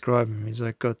would you describe him? He's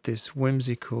like got this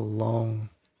whimsical long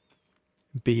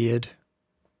beard.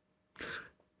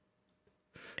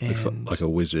 Looks And like a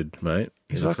wizard, mate.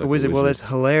 he's like a wizard. Well, there's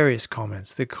hilarious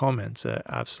comments. The comments are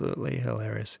absolutely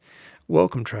hilarious.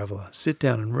 Welcome, traveller. Sit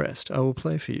down and rest. I will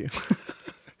play for you.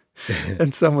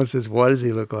 And someone says, why does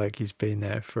he look like he's been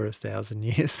there for 1,000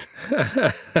 years?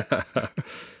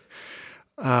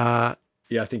 Yeah,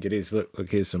 I think it is. Look,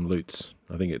 here's some loots.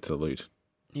 I think it's a loot.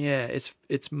 Yeah, it's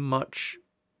much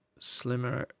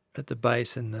slimmer at the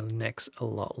base and the neck's a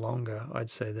lot longer. I'd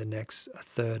say the neck's a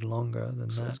third longer than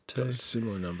So that it's too. got a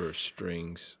similar number of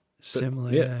strings. But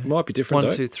Similar, yeah. yeah. Might be different 1,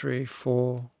 though. 2, 3,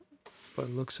 4, by the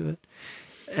looks of it.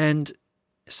 And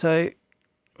so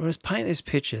when I was painting this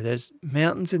picture, there's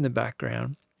mountains in the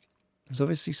background. There's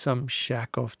obviously some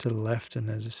shack off to the left and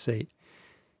there's a seat.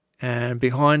 And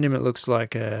behind him it looks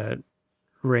like a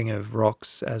ring of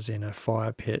rocks, as in a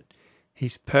fire pit.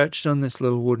 He's perched on this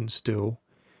little wooden stool.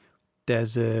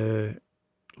 There's a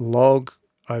log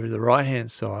over the right-hand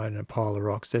side and a pile of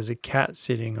rocks. There's a cat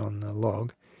sitting on the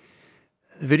log.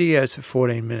 The video goes for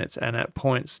 14 minutes, and at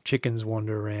points, chickens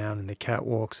wander around and the cat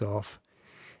walks off.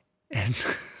 And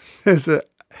there's a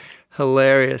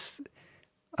hilarious,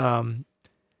 at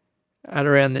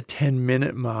around the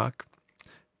 10-minute mark,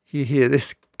 you hear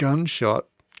this gunshot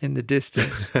in the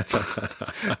distance.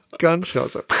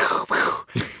 Gunshots, like,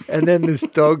 and then this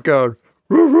dog going,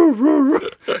 roo, roo, roo, roo.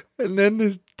 And then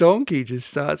this donkey just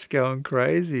starts going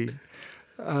crazy.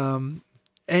 And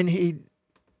he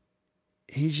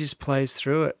just plays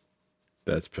through it.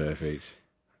 That's perfect.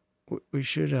 We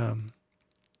should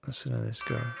listen to this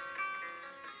go.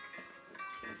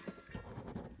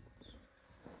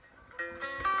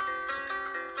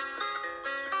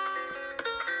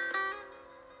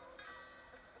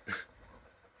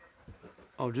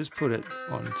 I'll just put it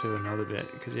onto another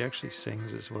bit because he actually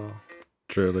sings as well.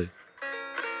 Truly.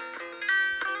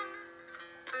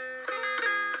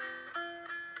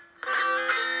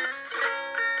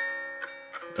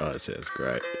 Oh, it sounds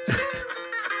great.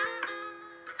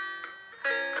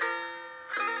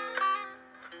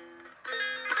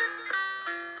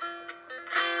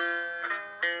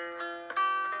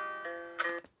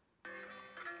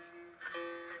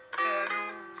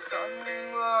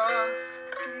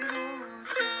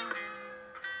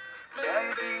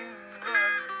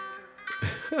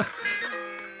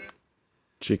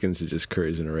 Chickens are just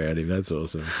cruising around him. That's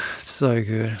awesome. So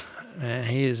good. Man,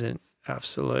 he is an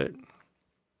absolute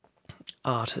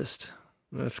artist.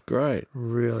 That's great.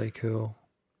 Really cool.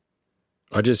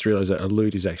 I just realised that a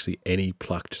lute is actually any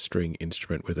plucked string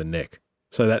instrument with a neck.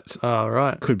 So that's Oh,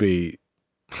 right. could be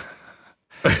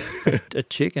A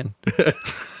chicken.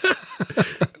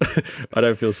 I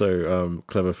don't feel so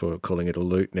clever for calling it a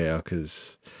lute now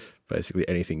because basically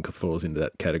anything falls into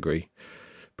that category.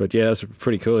 But yeah, that's a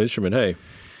pretty cool instrument, hey?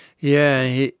 Yeah,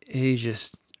 and he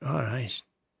just, I don't know, he's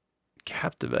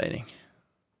captivating.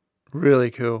 Really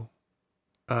cool.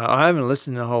 I haven't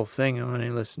listened to the whole thing. I only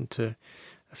listened to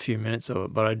a few minutes of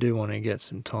it, but I do want to get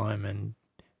some time and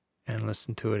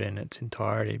listen to it in its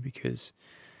entirety because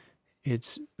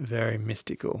it's very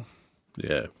mystical.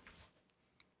 Yeah.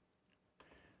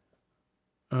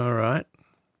 All right.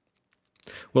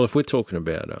 Well, if we're talking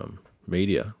about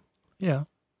media, Yeah.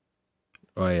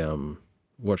 I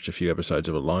watched a few episodes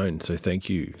of Alone, so thank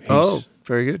you Oh,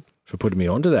 very good. for putting me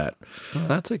onto that. Oh,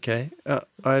 that's okay.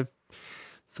 I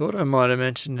thought I might have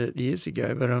mentioned it years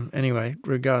ago, but anyway,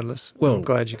 regardless, Well- I'm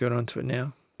glad you got onto it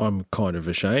now. I'm kind of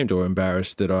ashamed or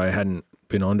embarrassed that I hadn't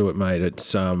been onto it, mate.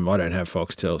 It's I don't have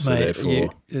Foxtel, so Mate, therefore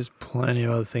there's plenty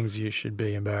of other things you should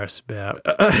be embarrassed about,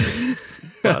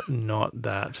 but not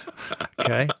that.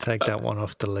 Okay, take that one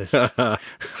off the list.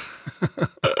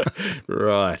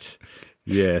 Right.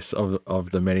 Yes,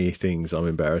 of the many things I'm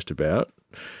embarrassed about.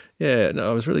 Yeah,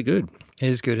 no, it was really good. It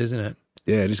is good, isn't it?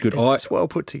 Yeah, it is good. It's well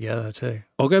put together too.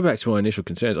 I'll go back to my initial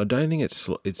concerns. I don't think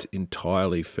it's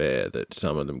entirely fair that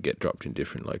some of them get dropped in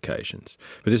different locations.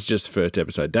 But this is just the first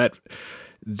episode.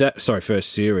 First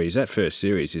series. That first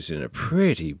series is in a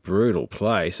pretty brutal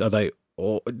place. Are they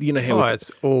all? You know how?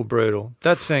 It's all brutal.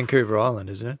 That's Vancouver Island,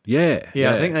 isn't it? Yeah.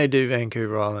 Yeah, I think they do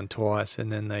Vancouver Island twice,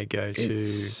 and then they go to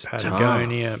It's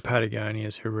Patagonia. tough. Patagonia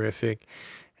is horrific,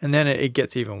 and then it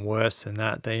gets even worse than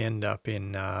that. They end up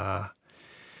in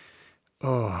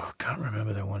I can't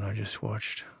remember the one I just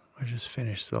watched. I just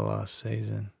finished the last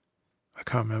season. I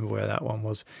can't remember where that one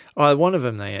was. Oh, one of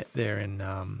them they're in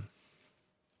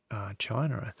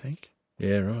China, I think.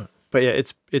 Yeah, right. But yeah,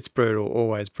 it's brutal,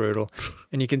 always brutal,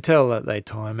 and you can tell that they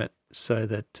time it so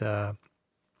that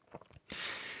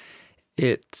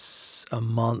it's a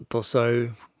month or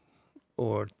so,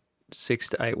 or 6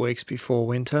 to 8 weeks before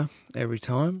winter every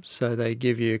time. So they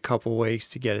give you a couple of weeks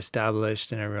to get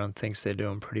established, and everyone thinks they're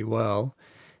doing pretty well,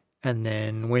 and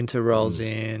then winter rolls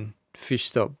in, fish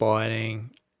stop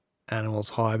biting, animals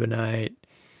hibernate,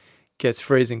 gets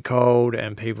freezing cold,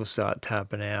 and people start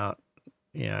tapping out,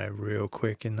 real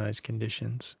quick in those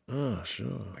conditions. Oh,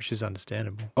 sure. Which is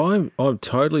understandable. I'm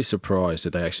totally surprised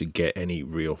that they actually get any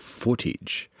real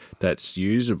footage that's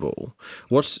usable.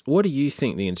 What do you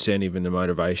think the incentive and the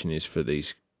motivation is for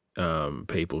these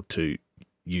people to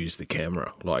use the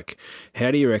camera? Like,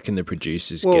 how do you reckon the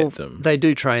producers get them? They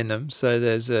do train them, so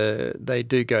they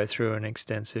do go through an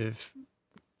extensive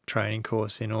training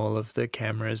course in all of the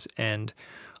cameras, and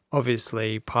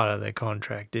obviously part of their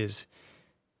contract is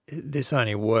this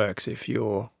only works if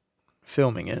you're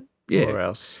filming it, or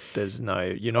else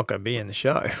you're not going to be in the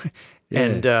show. Yeah.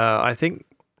 And I think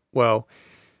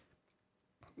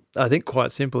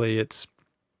quite simply it's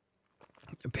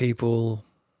people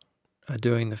are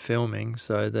doing the filming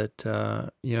so that,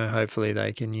 hopefully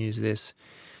they can use this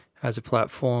as a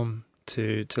platform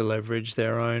to leverage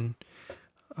their own,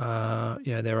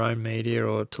 their own media,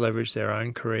 or to leverage their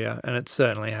own career. And it's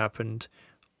certainly happened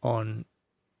on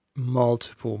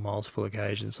multiple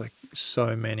occasions. Like,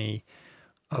 so many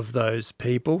of those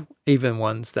people, even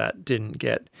ones that didn't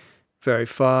get very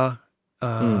far,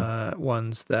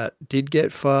 ones that did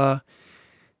get far,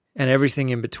 and everything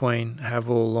in between, have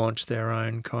all launched their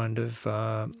own kind of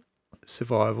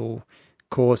survival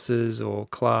courses or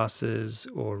classes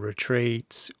or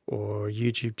retreats or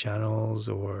YouTube channels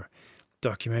or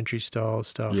documentary style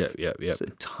stuff. Yep. So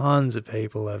tons of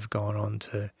people have gone on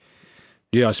to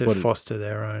foster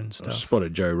their own stuff. I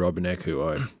spotted Joe Robinek, who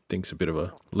I think's a bit of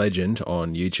a legend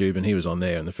on YouTube, and he was on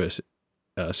there in the first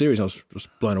series. I was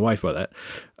blown away by that.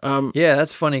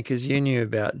 That's funny because you knew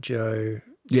about Joe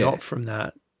not from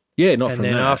that. Yeah, not from that.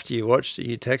 And then after you watched it,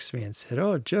 you texted me and said,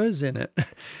 "Oh, Joe's in it."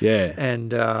 Yeah.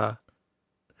 And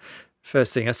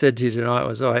first thing I said to you tonight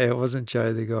was, "Oh, it wasn't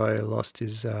Joe the guy who lost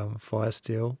his fire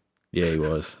steel." Yeah, he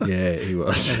was. Yeah, he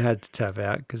was. And had to tap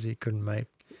out because he couldn't make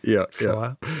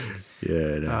fire.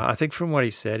 Yeah. No. I think from what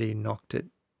he said, he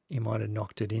might have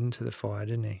knocked it into the fire,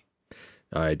 didn't he?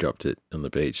 I dropped it on the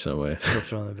beach somewhere.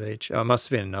 Dropped it on the beach. It must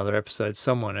have been another episode.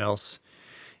 Someone else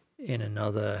in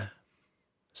another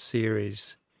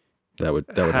series that would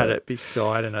had hurt. it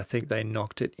beside, and I think they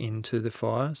knocked it into the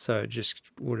fire, so it just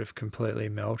would have completely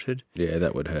melted. Yeah,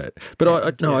 that would hurt. But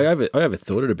I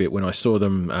overthought it a bit when I saw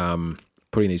them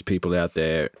putting these people out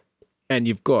there, and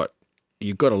you've got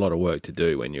a lot of work to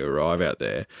do when you arrive out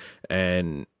there,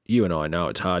 and you and I know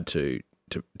it's hard to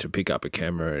pick up a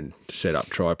camera and set up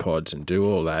tripods and do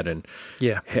all that. And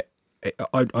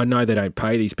I know they don't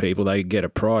pay these people. They get a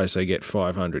prize. They get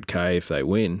 $500K if they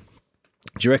win.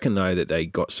 Do you reckon, though, that they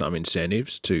got some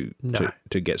incentives to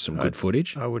get some good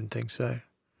footage? I wouldn't think so.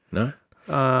 No?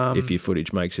 If your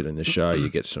footage makes it in the show, you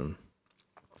get some...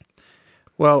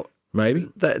 Well... Maybe?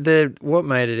 What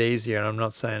made it easier, and I'm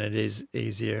not saying it is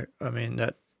easier, I mean,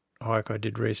 that hike I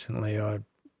did recently, I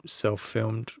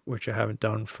self-filmed, which I haven't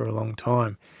done for a long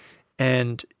time,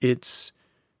 and it's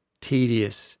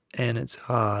tedious and it's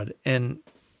hard, and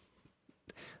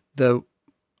the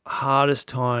hardest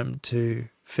time to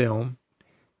film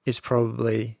is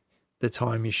probably the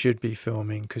time you should be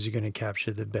filming, because you're going to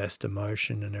capture the best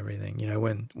emotion and everything.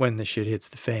 When the shit hits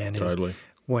the fan is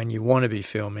when you want to be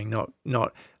filming,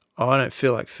 not I don't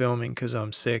feel like filming because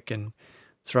I'm sick and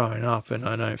throwing up and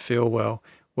I don't feel well.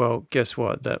 Well, guess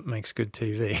what? That makes good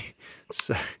TV.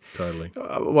 So totally.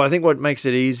 I think what makes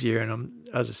it easier, and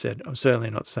as I said, I'm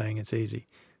certainly not saying it's easy.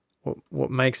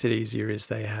 What makes it easier is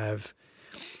they have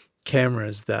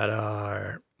cameras that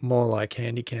are more like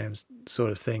handy cams,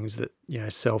 sort of things that,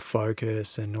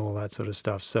 self-focus and all that sort of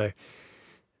stuff. So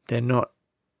they're not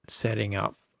setting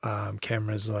up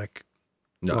cameras like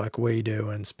we do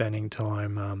and spending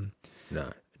time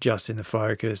adjusting the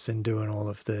focus and doing all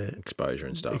of the exposure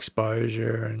and stuff,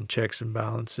 checks and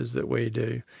balances that we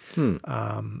do.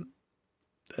 The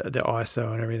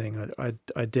ISO and everything.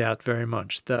 I doubt very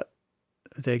much that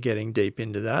they're getting deep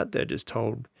into that. They're just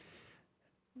told,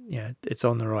 it's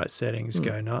on the right settings,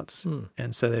 go nuts.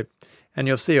 And so and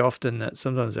you'll see often that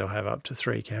sometimes they'll have up to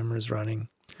 3 cameras running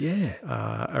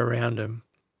around them.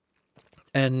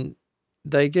 And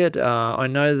they get, I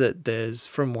know that there's,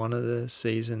 from one of the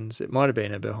seasons, it might have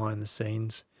been a behind the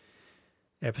scenes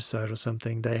episode or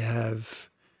something, they have,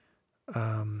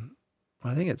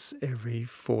 I think it's every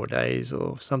 4 days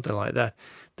or something like that,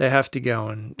 they have to go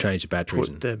and change the batteries.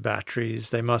 Put the batteries,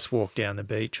 they must walk down the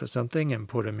beach or something and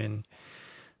put them in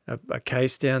a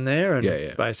case down there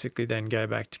and basically then go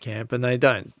back to camp. And they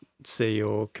don't see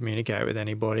or communicate with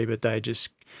anybody, but they just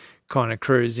kind of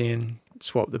cruise in,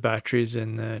 swap the batteries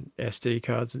and the SD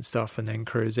cards and stuff, and then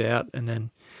cruise out, and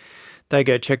then they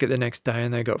go check it the next day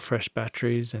and they got fresh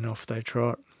batteries and off they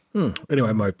trot.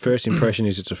 Anyway, my first impression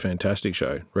is it's a fantastic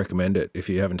show. Recommend it. If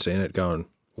you haven't seen it, go and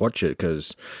watch it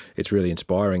because it's really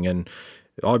inspiring. And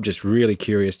I'm just really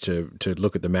curious to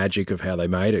look at the magic of how they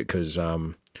made it because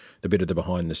the bit of the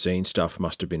behind-the-scenes stuff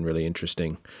must have been really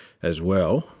interesting as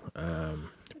well.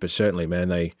 But certainly, man,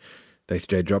 they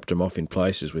dropped them off in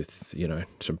places with,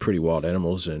 some pretty wild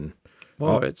animals. And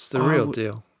it's the real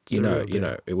deal. You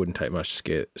know, it wouldn't take much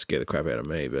to scare the crap out of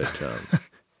me, but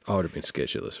I would have been scared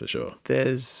shitless for sure.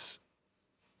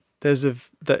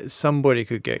 Somebody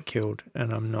could get killed,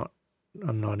 and I'm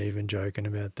not even joking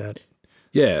about that.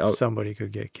 Yeah, somebody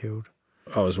could get killed.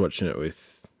 I was watching it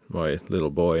with my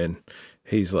little boy, and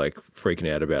he's like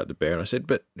freaking out about the bear. And I said,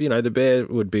 but the bear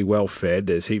would be well fed.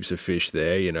 There's heaps of fish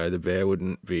there. The bear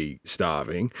wouldn't be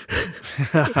starving.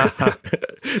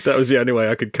 That was the only way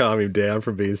I could calm him down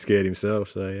from being scared himself.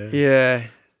 So yeah. Yeah.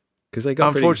 Because they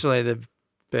got unfortunately the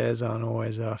bears aren't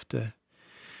always after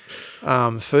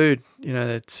food.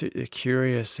 They're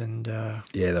curious and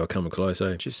yeah, they were coming close.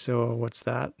 Just saw what's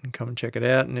that and come and check it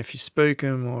out. And if you spook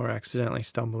them or accidentally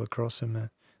stumble across them,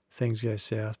 things go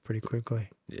south pretty quickly.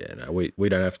 Yeah, no, we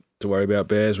don't have to worry about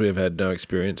bears. We've had no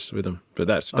experience with them, but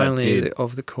that only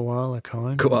of the koala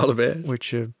kind. Koala bears,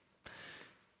 which are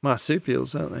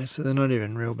marsupials, aren't they? So they're not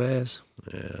even real bears.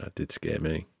 Yeah, it did scare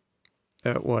me.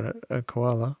 What a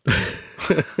koala?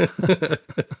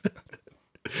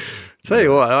 Tell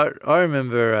you what, I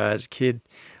remember as a kid,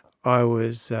 I'd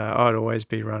always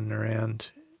be running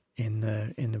around in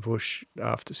the bush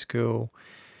after school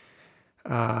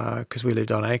because we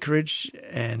lived on acreage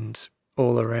and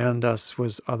all around us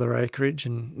was other acreage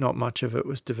and not much of it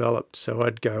was developed. So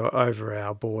I'd go over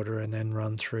our border and then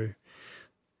run through,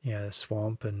 the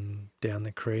swamp and down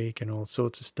the creek and all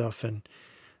sorts of stuff. And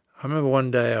I remember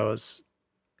one day I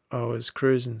was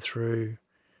cruising through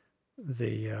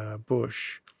the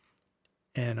bush.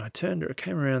 And I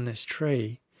came around this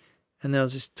tree, and there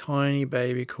was this tiny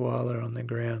baby koala on the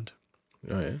ground.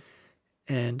 Oh, yeah?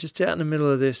 And just out in the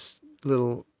middle of this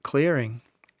little clearing,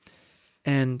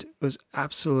 and it was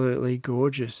absolutely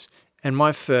gorgeous. And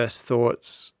my first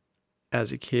thoughts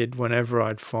as a kid, whenever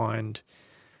I'd find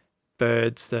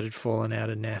birds that had fallen out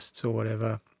of nests or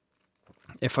whatever,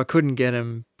 if I couldn't get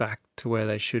them back to where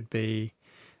they should be,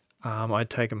 I'd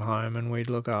take them home and we'd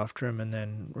look after them and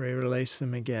then re-release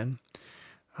them again.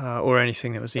 Or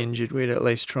anything that was injured, we'd at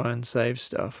least try and save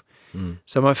stuff. Mm.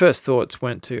 So my first thoughts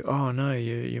went to, oh no,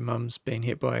 your mum's been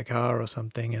hit by a car or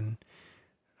something and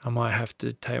I might have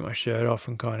to take my shirt off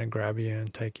and kind of grab you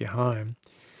and take you home.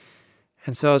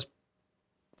 And so I was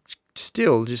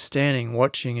still just standing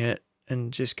watching it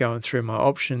and just going through my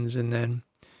options, and then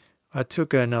I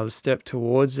took another step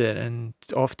towards it and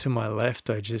off to my left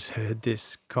I just heard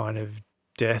this kind of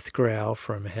death growl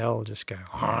from hell just go,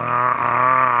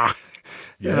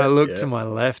 and I looked to my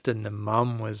left and the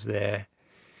mum was there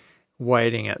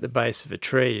waiting at the base of a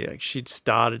tree. Like she'd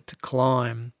started to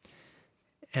climb,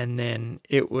 and then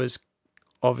it was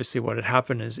obviously what had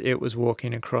happened is it was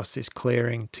walking across this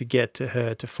clearing to get to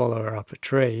her to follow her up a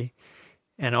tree,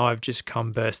 and I've just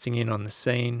come bursting in on the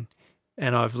scene,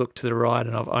 and I've looked to the right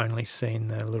and I've only seen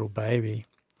the little baby.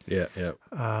 Yeah.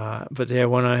 But yeah,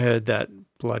 when I heard that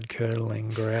blood-curdling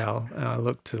growl and I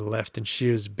looked to the left and she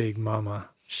was big mama.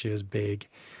 She was big.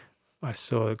 I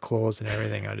saw the claws and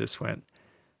everything. I just went,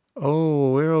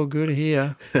 oh, we're all good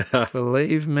here.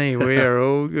 Believe me, we are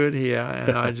all good here.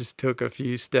 And I just took a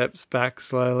few steps back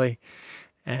slowly.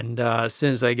 And as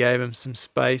soon as I gave him some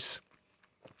space,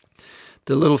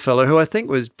 the little fellow, who I think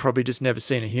was probably just never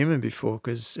seen a human before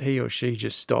because he or she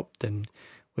just stopped and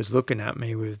was looking at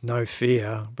me with no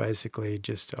fear, basically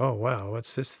just, oh, wow,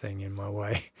 what's this thing in my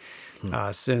way?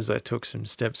 As soon as I took some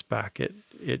steps back,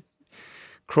 it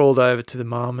crawled over to the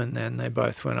mum, and then they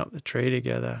both went up the tree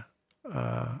together,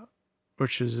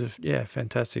 which was a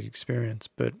fantastic experience.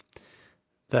 But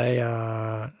they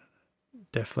are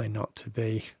definitely not to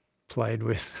be played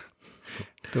with,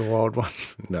 the wild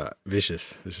ones. No,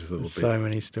 vicious little bit. So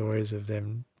many stories of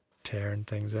them tearing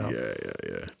things up.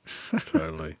 Yeah,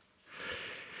 totally.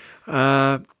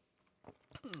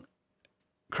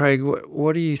 Craig,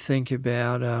 what do you think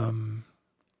about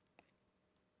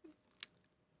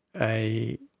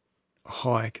a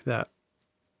hike that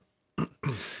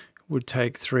would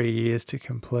take 3 years to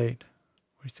complete?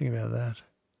 What do you think about that?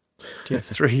 Do you have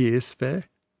 3 years spare?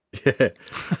 Yeah.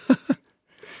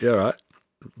 Yeah, all right.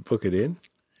 Book it in.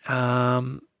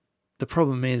 The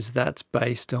problem is that's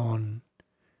based on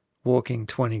walking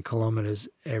 20 kilometres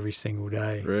every single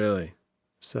day. Really?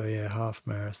 So, yeah, half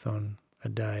marathon a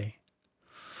day.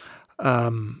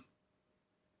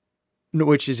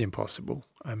 which is impossible.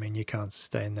 I mean, you can't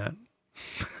sustain that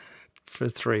for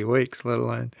 3 weeks, let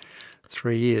alone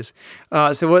 3 years.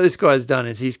 So what this guy's done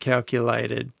is he's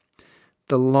calculated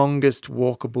the longest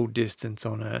walkable distance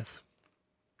on Earth.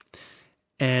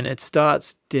 And it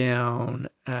starts down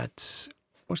at,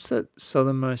 what's that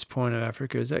southernmost point of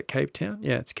Africa? Is that Cape Town?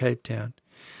 Yeah, it's Cape Town.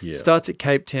 Yeah. Starts at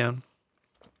Cape Town,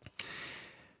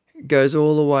 goes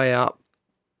all the way up,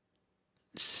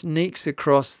 sneaks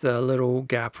across the little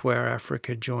gap where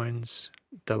Africa joins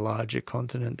the larger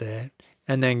continent there,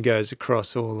 and then goes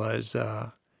across all those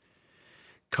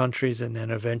countries, and then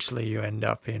eventually you end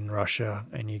up in Russia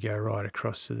and you go right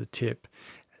across to the tip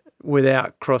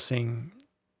without crossing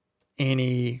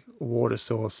any water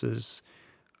sources.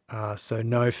 So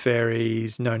no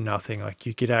ferries, no nothing. Like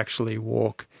you could actually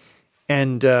walk.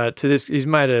 And to this, he's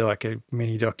made a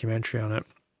mini documentary on it.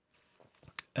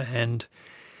 And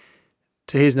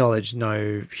to his knowledge,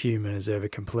 no human has ever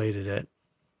completed it.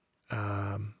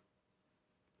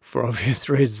 For obvious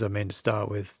reasons, I mean, to start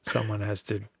with, someone has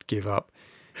to give up.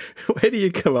 Where do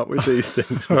you come up with these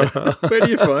things, man? Where do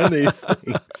you find these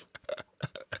things?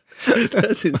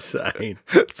 That's insane.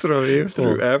 That's what I'm here for.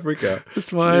 Through Africa.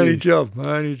 That's my only job.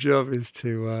 My only job is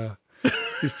to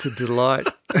delight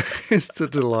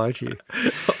you.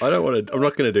 I'm not going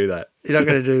to do that. You're not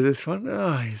going to do this one?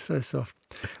 Oh, you're so soft.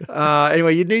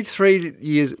 Anyway, you'd need 3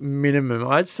 years minimum.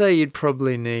 I'd say you'd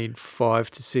probably need 5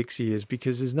 to 6 years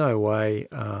because there's no way.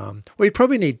 Well, you'd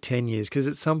probably need 10 years because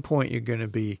at some point you're going to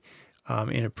be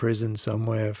in a prison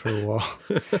somewhere for a while.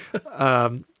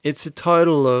 It's a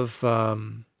total of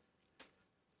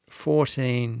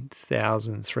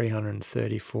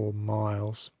 14,334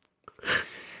 miles.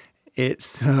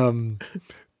 It's by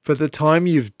the time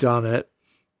you've done it,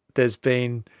 there's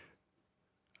been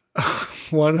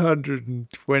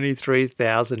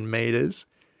 123,000 meters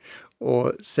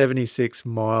or 76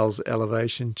 miles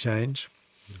elevation change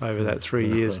over that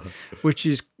 3 years, which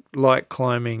is like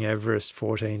climbing Everest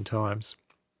 14 times.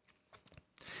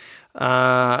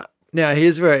 Now,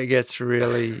 here's where it gets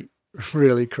really,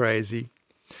 really crazy.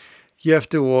 You have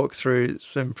to walk through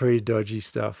some pretty dodgy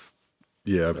stuff.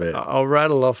 Yeah, I bet. I'll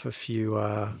rattle off a few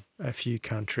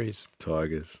countries.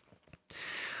 Tigers.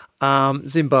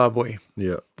 Zimbabwe.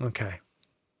 Yeah. Okay.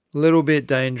 A little bit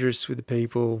dangerous with the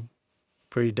people,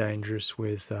 pretty dangerous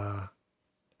with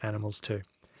animals too.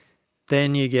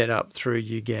 Then you get up through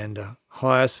Uganda,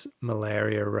 highest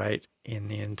malaria rate in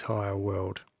the entire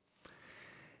world.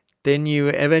 Then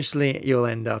you'll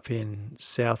end up in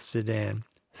South Sudan,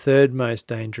 third most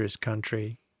dangerous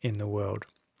country in the world.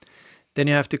 Then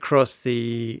you have to cross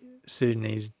the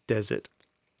Sudanese desert.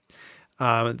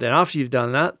 Then after you've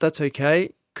done that, that's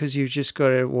okay because you've just got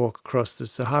to walk across the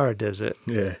Sahara Desert.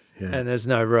 Yeah. And there's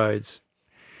no roads.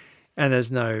 And there's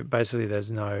nothing.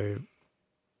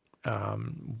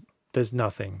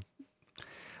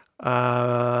 Then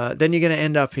you're going to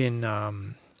end up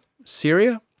in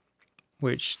Syria,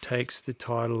 which takes the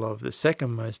title of the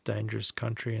second most dangerous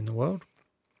country in the world.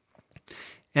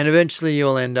 And eventually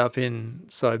you'll end up in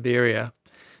Siberia.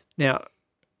 Now,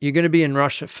 you're going to be in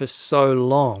Russia for so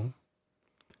long,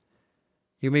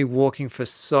 you'll be walking for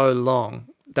so long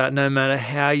that no matter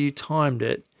how you timed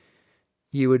it,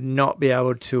 you would not be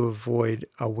able to avoid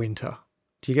a winter.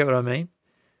 Do you get what I mean?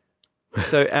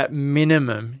 So at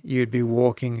minimum, you'd be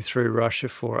walking through Russia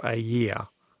for a year.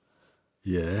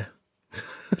 Yeah.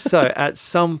 So at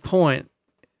some point,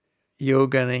 you're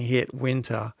going to hit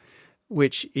winter,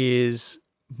 which is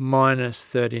minus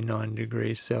 39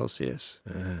 degrees Celsius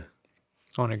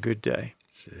on a good day.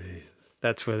 Jeez.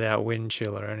 That's without wind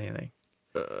chill or anything.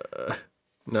 No.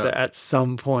 So at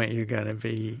some point, you're going to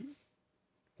be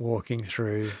walking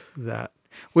through that,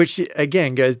 which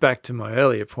again goes back to my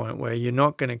earlier point where you're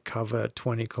not going to cover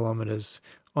 20 kilometers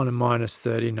on a minus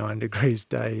 39 degrees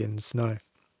day in snow.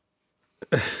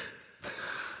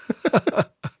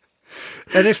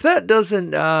 And if that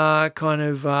doesn't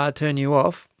turn you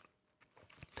off,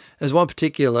 there's one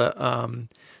particular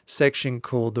section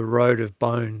called the Road of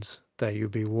Bones that you'll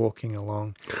be walking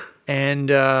along.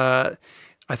 And I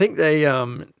think they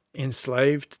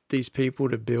enslaved these people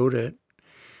to build it.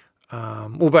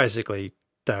 Basically,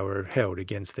 they were held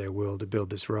against their will to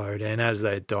build this road. And as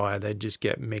they die, they'd just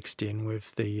get mixed in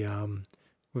with the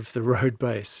road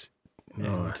base. Nice.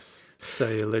 And so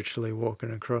you're literally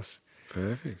walking across.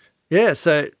 Perfect. Yeah,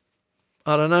 so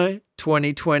I don't know,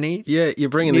 2020. Yeah, you're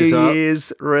bringing New this up. New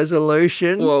Year's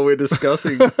resolution. While we're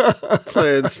discussing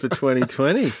plans for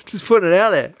 2020. Just putting it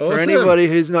out there. For Awesome. anybody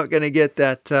who's not going to get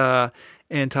that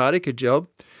Antarctica job,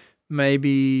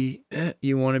 maybe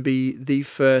you want to be the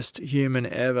first human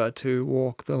ever to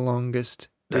walk the longest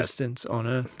distance on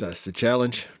Earth. That's the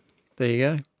challenge. There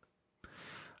you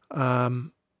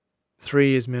go. 3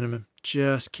 years minimum.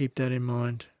 Just keep that in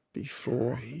mind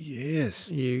before 3 years.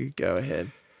 you go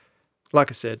ahead. Like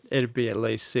I said, it'd be at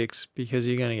least 6 because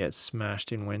you're going to get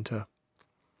smashed in winter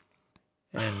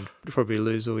and probably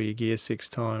lose all your gear 6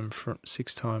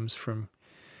 times from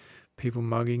people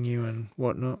mugging you and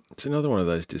whatnot. It's another one of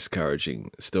those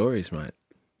discouraging stories, mate.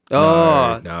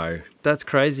 Oh, No. that's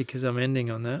crazy because I'm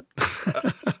ending on that.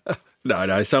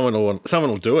 No. Someone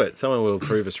will do it. Someone will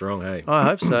prove us wrong, hey? I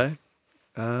hope so.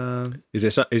 Is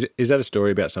that a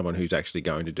story about someone who's actually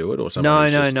going to do it, or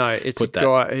someone? No. It's a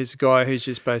guy who's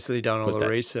just basically done all the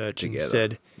research and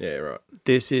said, "Yeah, right.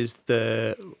 This is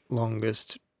the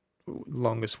longest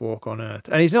walk on Earth."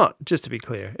 And he's not. Just to be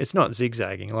clear, it's not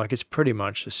zigzagging. Like it's pretty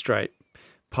much a straight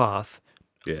path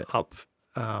up.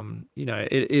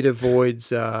 It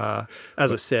avoids, as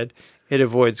I said, it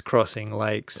avoids crossing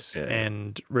lakes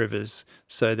and rivers.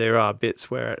 So there are bits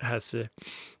where it has to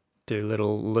do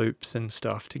little loops and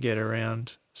stuff to get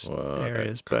around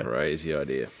areas. But crazy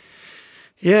idea.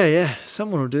 Yeah.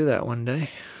 Someone will do that one day.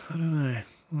 I don't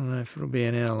know if it'll be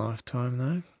in our lifetime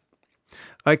though.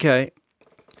 Okay.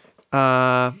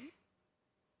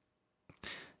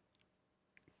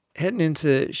 Heading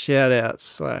into shout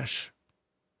outs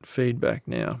 / feedback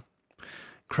now.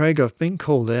 Craig, I've been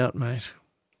called out, mate.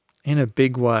 In a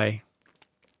big way.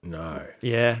 No.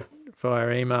 Yeah,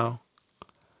 via email.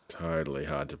 Totally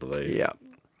hard to believe. Yeah.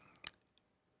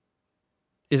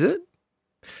 Is it?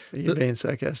 Are you being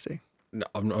sarcastic? No,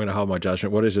 I'm not going to hold my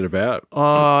judgment. What is it about?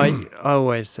 I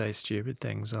always say stupid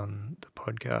things on the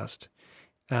podcast.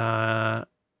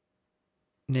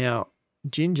 Now,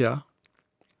 Ginger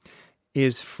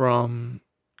is from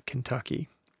Kentucky,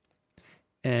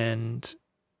 and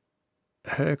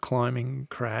her climbing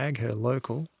crag, her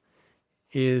local,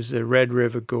 is a Red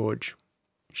River Gorge.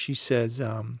 She says,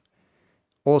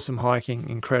 awesome hiking,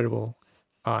 incredible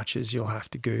arches. You'll have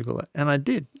to Google it. And I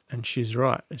did, and she's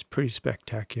right. It's a pretty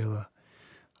spectacular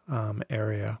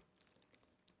area.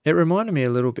 It reminded me a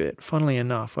little bit, funnily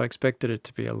enough. I expected it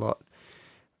to be a lot.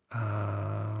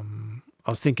 I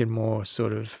was thinking more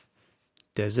sort of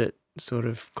desert sort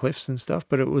of cliffs and stuff,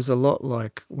 but it was a lot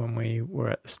like when we were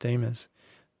at the steamers.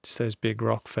 Just those big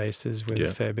rock faces with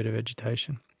a fair bit of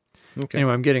vegetation. Okay.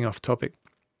 Anyway, I'm getting off topic.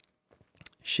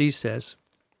 She says,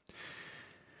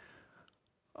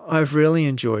 I've really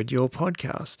enjoyed your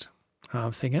podcast. And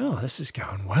I'm thinking, this is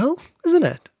going well, isn't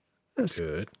it? That's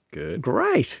good.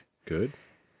 Great. Good.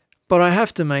 But I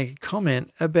have to make a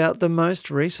comment about the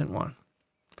most recent one.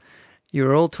 You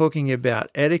were all talking about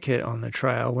etiquette on the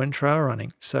trail when trail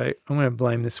running. So I'm going to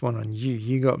blame this one on you.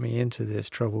 You got me into this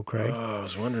trouble, Craig. Oh, I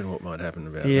was wondering what might happen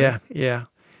about that. Yeah.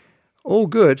 All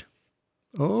good.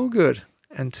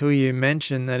 Until you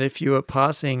mentioned that if you were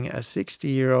passing a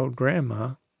 60-year-old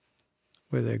grandma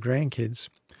with her grandkids,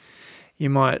 you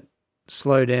might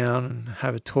slow down and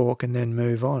have a talk and then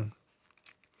move on.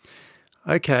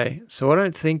 Okay, so I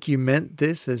don't think you meant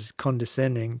this as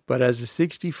condescending, but as a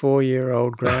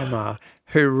 64-year-old grandma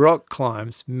who rock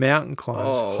climbs, mountain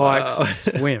climbs, hikes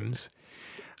and swims,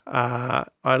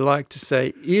 I'd like to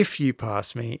say, if you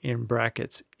pass me, in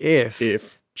brackets,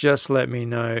 if just let me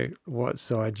know what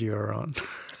side you're on.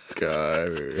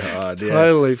 Go hard,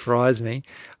 Totally fries me.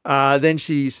 Then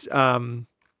she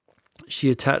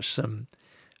attached some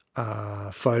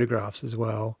photographs as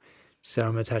well. So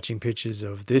I'm attaching pictures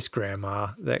of this grandma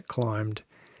that climbed,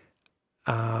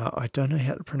 I don't know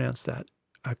how to pronounce that,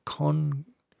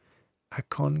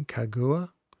 Aconcagua,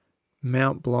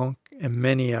 Mount Blanc, and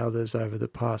many others over the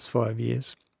past 5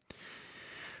 years.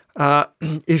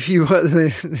 If you were,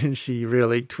 then she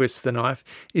really twists the knife.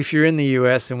 If you're in the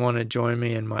US and want to join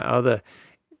me and my other,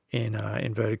 in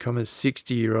inverted commas,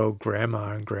 60-year-old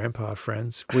grandma and grandpa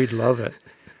friends, we'd love it.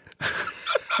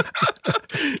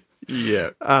 Yeah.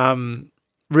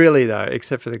 Really though,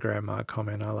 except for the grandma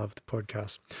comment, I love the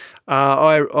podcast.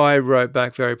 I wrote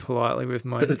back very politely with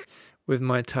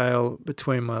my tail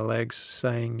between my legs,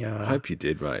 saying, I hope you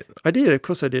did, mate. I did, of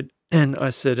course I did. And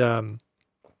I said,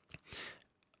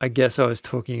 I guess I was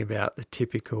talking about the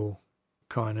typical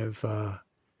kind of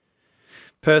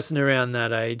person around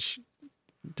that age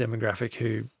demographic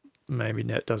who maybe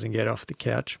doesn't get off the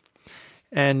couch.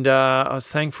 And I was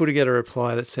thankful to get a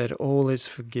reply that said, all is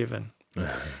forgiven.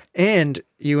 And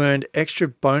you earned extra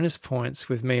bonus points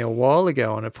with me a while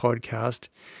ago on a podcast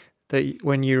that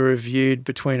when you reviewed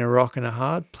Between a Rock and a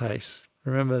Hard Place.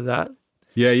 Remember that?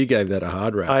 Yeah, you gave that a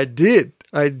hard rap. I did.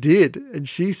 And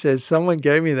she says, someone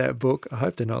gave me that book. I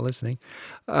hope they're not listening.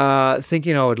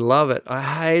 Thinking I would love it. I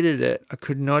hated it. I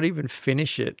could not even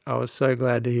finish it. I was so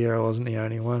glad to hear I wasn't the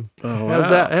only one. Oh,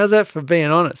 wow. How's that for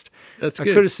being honest? That's I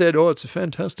good. could have said, oh, it's a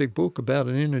fantastic book about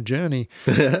an inner journey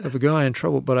of a guy in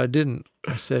trouble, but I didn't.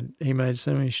 I said he made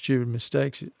so many stupid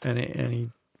mistakes, and he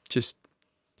just,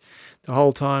 the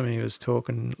whole time he was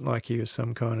talking like he was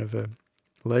some kind of a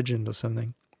legend or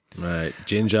something. Mate,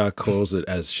 Ginger calls it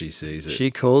as she sees it. She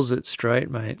calls it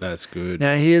straight, mate. That's good.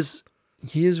 Now here's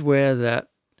where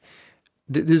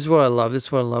this is what I love. This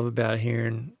is what I love about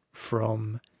hearing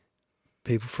from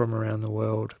people from around the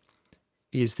world,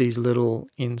 is these little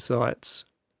insights.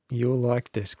 You'll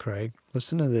like this, Craig.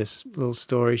 Listen to this little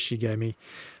story she gave me.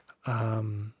 I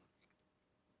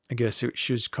guess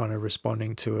she was kind of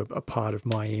responding to a part of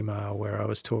my email where I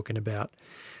was talking about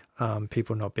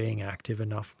people not being active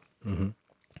enough. Mm-hmm.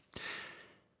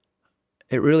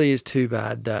 It really is too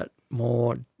bad that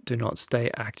more do not stay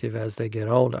active as they get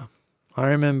older. I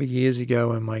remember years ago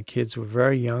when my kids were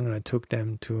very young and I took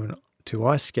them to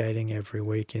ice skating every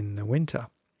week in the winter.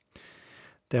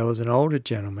 There was an older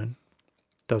gentleman,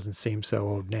 doesn't seem so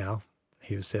old now,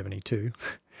 he was 72,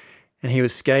 and he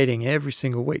was skating every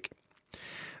single week.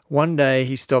 One day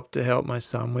he stopped to help my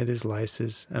son with his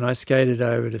laces and I skated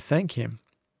over to thank him.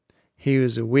 He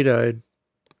was a widowed,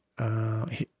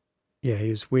 he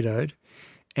was widowed,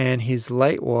 and his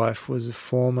late wife was a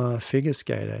former figure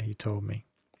skater, he told me.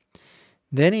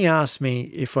 Then he asked me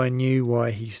if I knew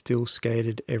why he still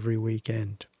skated every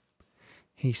weekend.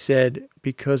 He said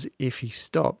because if he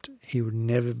stopped, he would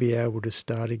never be able to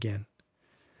start again.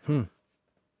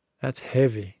 That's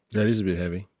heavy. That is a bit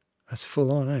heavy. That's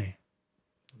full on, eh?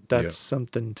 That's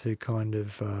something to kind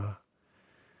of...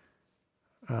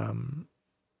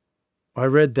 I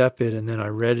read that bit and then I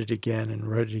read it again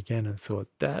and thought,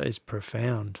 that is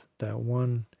profound. That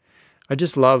one, I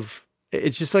just love,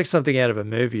 it's just like something out of a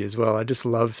movie as well. I just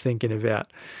love thinking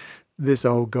about this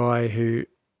old guy who,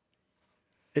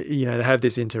 they have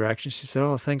this interaction. She said,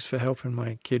 oh, thanks for helping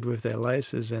my kid with their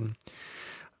laces. And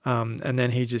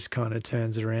then he just kind of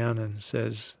turns around and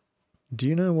says, do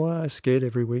you know why I skate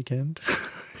every weekend?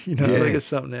 Like it's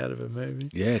something out of a movie.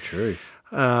 Yeah, true.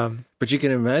 But you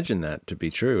can imagine that to be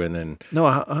true, and then... No,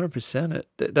 100%.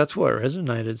 That's why it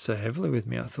resonated so heavily with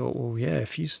me. I thought, well, yeah,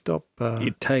 if you stop...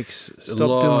 it takes a stop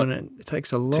lot doing it. It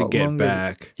takes a lot to get longer.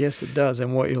 back. Yes, it does.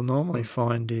 And what you'll normally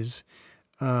find is,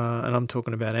 and I'm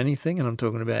talking about anything, and I'm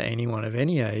talking about anyone of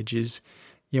any age, is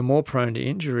you're more prone to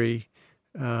injury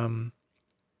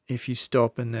if you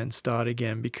stop and then start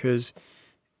again, because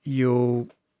you'll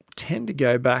tend to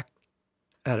go back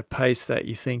at a pace that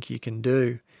you think you can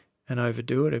do and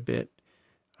overdo it a bit.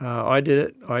 I did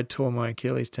it. I tore my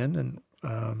Achilles tendon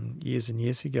years and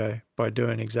years ago by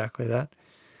doing exactly that,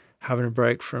 having a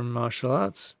break from martial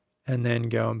arts and then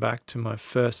going back to my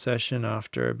first session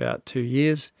after about 2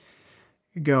 years,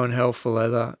 going hell for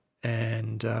leather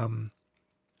and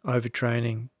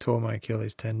overtraining, tore my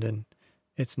Achilles tendon.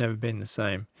 It's never been the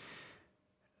same.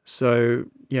 So,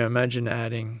 imagine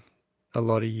adding a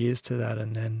lot of years to that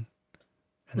and then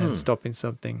stopping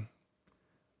something.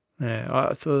 Yeah,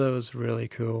 I thought that was really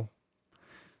cool.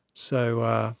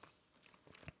 So,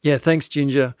 thanks,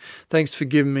 Ginger. Thanks for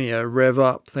giving me a rev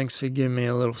up. Thanks for giving me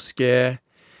a little scare.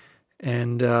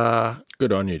 And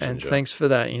good on you, Ginger. And thanks for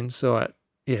that insight.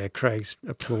 Yeah, Craig's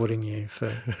applauding you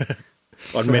for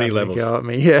on for many having a levels. go at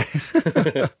me. Yeah.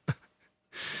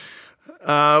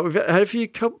 We've had a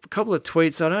couple of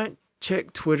tweets. I don't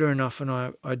check Twitter enough, and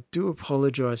I do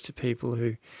apologize to people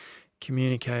who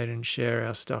communicate and share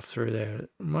our stuff through there.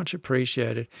 Much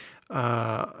appreciated.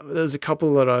 There's a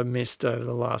couple that I missed over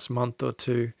the last month or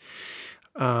two.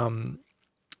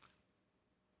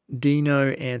 Dino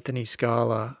Anthony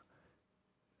Scala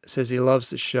says he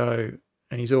loves the show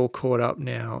and he's all caught up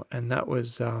now. And that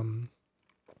was, and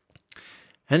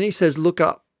he says, look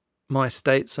up my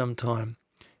state sometime.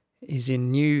 He's in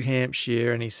New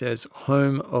Hampshire and he says,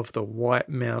 home of the White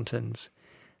Mountains.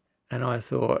 And I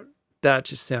thought, that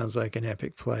just sounds like an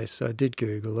epic place. So I did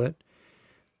Google it.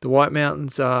 The White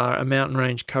Mountains are a mountain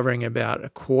range covering about a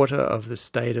quarter of the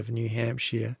state of New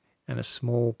Hampshire and a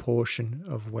small portion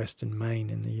of western Maine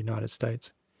in the United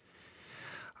States.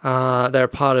 They're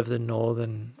part of the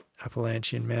northern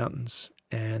Appalachian Mountains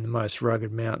and the most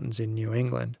rugged mountains in New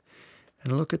England.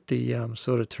 And look at the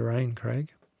sort of terrain,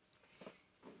 Craig.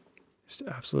 It's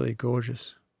absolutely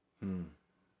gorgeous,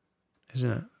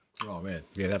 isn't it? Oh, man.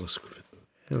 Yeah, that looks...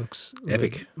 It looks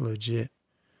epic. Legit.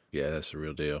 Yeah, that's the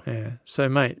real deal. Yeah. So,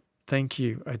 mate, thank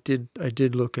you. I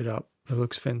did look it up. It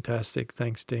looks fantastic.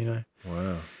 Thanks, Dino.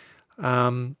 Wow.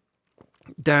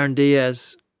 Darren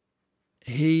Diaz,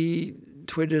 he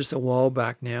tweeted us a while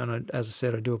back now, and as I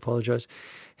said, I do apologise.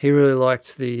 He really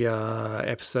liked the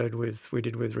episode we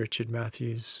did with Richard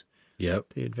Matthews,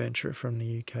 Yep. the adventurer from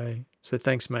the UK. So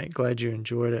thanks, mate. Glad you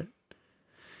enjoyed it.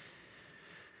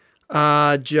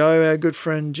 Joe, our good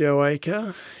friend Joe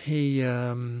Aker, he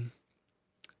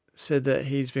said that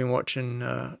he's been watching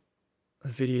the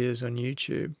videos on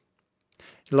YouTube.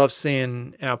 He loves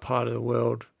seeing our part of the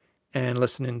world and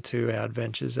listening to our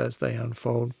adventures as they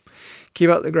unfold. Keep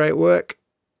up the great work,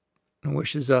 and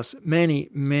wishes us many,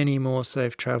 many more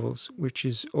safe travels, which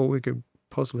is all we could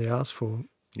possibly ask for.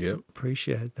 Yep.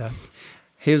 Appreciate that.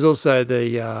 He was also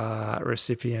the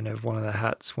recipient of one of the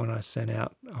hats when I sent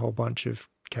out a whole bunch of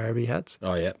Caribou hats.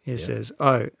 Oh, yeah. He says,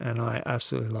 and I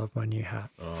absolutely love my new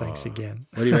hat. Thanks again.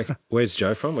 What do you reckon? Where's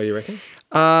Joe from? What do you reckon?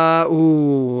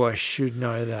 I should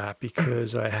know that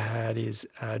because I had his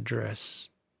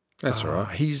address. That's all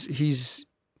right. He's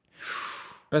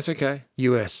That's okay.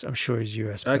 US. I'm sure he's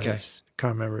US based. Okay.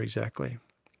 Can't remember exactly.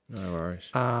 No worries.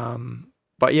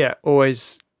 But yeah,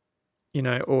 always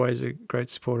a great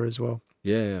supporter as well.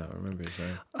 Yeah, I remember his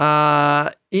name.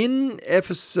 In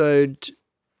episode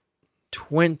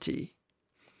 20,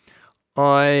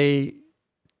 I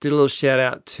did a little shout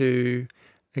out to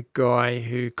a guy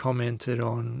who commented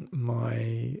on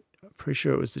I'm pretty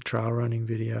sure it was the trail running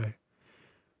video.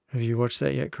 Have you watched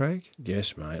that yet, Craig?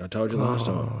 Yes, mate. I told you last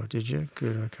time. Oh, did you?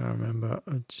 Good. I can't remember.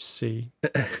 I just see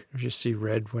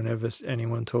red whenever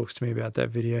anyone talks to me about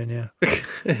that video now. I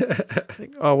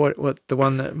think, what the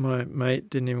one that my mate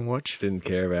didn't even watch? Didn't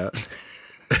care about.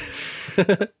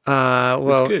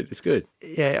 Well, It's good.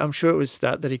 Yeah, I'm sure it was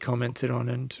that he commented on,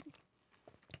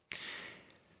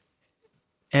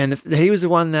 and he was the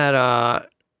one that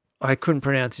I couldn't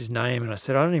pronounce his name, and I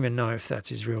said, I don't even know if that's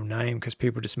his real name because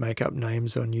people just make up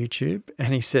names on YouTube.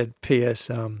 And he said, P.S.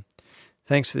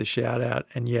 Thanks for the shout out,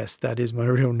 and yes, that is my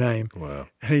real name. Wow.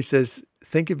 And he says,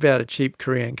 think about a cheap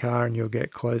Korean car and you'll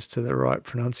get close to the right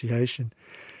pronunciation.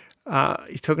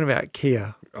 He's talking about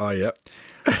Kia. Oh, yep.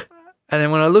 And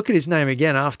then when I look at his name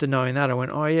again after knowing that, I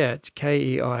went, oh yeah, it's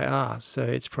K-E-I-R. So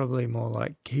it's probably more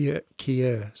like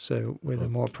Kia, so with a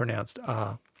more pronounced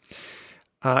R.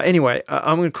 Anyway,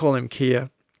 I'm going to call him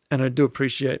Kia, and I do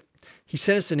appreciate. He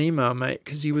sent us an email, mate,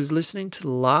 because he was listening to the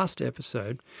last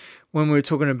episode when we were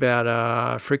talking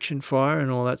about friction fire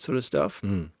and all that sort of stuff.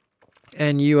 Mm.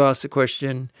 And you asked a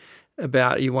question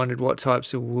about, you wondered what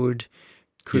types of wood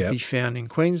could be found in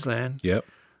Queensland. Yep.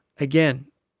 Again,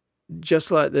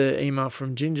 just like the email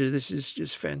from Ginger, this is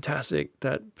just fantastic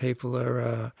that people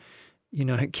are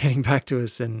getting back to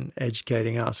us and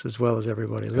educating us as well as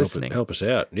everybody listening. Help us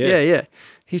out. Yeah. Yeah.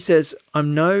 He says,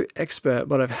 I'm no expert,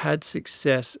 but I've had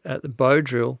success at the bow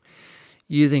drill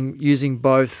using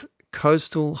both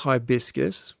coastal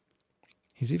hibiscus.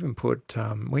 He's even put,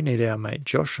 we need our mate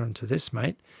Josh onto this,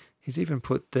 mate. He's even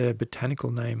put the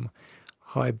botanical name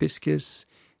Hibiscus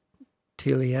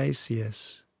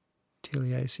tiliaceus,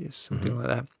 something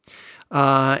like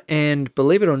that. And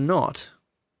believe it or not,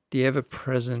 the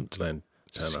ever-present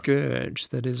scourge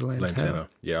that is lantana.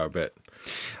 Yeah, I bet.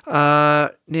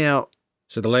 Now,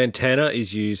 so the lantana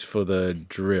is used for the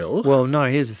drill. Well, no,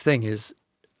 here's the thing is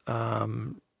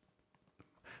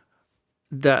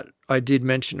that I did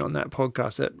mention on that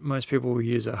podcast that most people will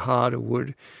use a harder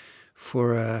wood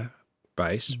for a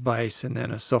base and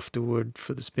then a softer wood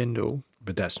for the spindle.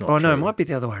 But that's not true. no, it might be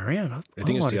the other way around. I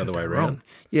think it's the other way around. Wrong.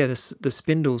 Yeah, the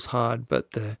spindle's hard,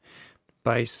 but the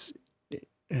base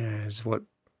is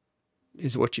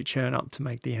what you churn up to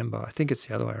make the ember. I think it's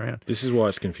the other way around. This is why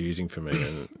it's confusing for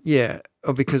me. Yeah,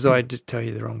 because I just tell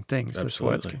you the wrong things. That's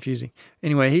why it's confusing.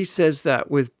 Anyway, he says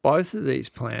that with both of these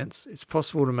plants, it's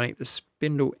possible to make the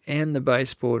spindle and the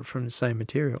baseboard from the same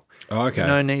material. Oh, okay.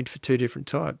 No need for two different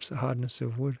types of hardness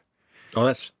of wood. Oh,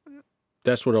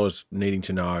 that's what I was needing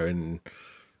to know, and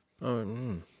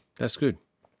that's good.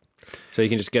 So you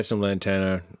can just get some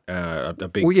lantana, a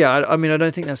big. Well, yeah. I mean, I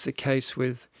don't think that's the case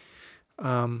with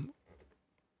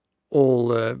all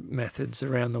the methods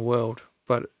around the world,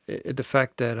 but the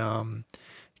fact that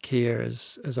Kia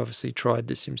has obviously tried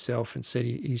this himself and said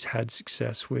he's had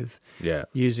success with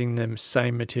using the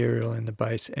same material in the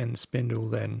base and the spindle,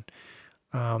 then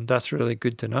that's really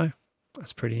good to know.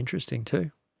 That's pretty interesting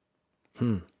too.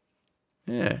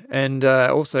 Yeah, and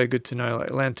also good to know,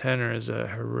 like lantana is a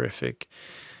horrific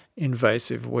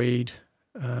invasive weed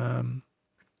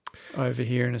over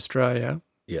here in Australia.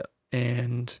 Yeah.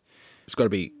 And it's got to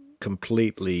be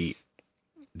completely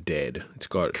dead. It's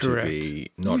got to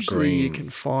be not usually green. You can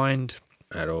find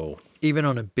at all. Even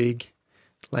on a big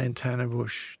lantana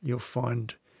bush, you'll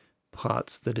find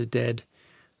parts that are dead.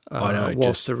 I know,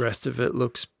 whilst just the rest of it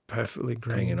looks perfectly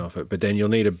green. hanging off it. But then you'll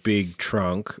need a big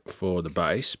trunk for the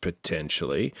base,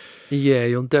 potentially. Yeah,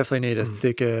 you'll definitely need a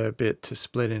thicker bit to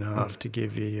split in half to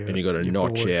give you your... And you got to your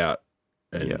notch board. out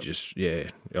and Yep. just, yeah.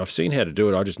 I've seen how to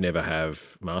do it. I just never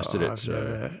have mastered it.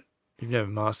 You've never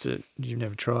mastered it. You've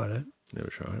never tried it. Never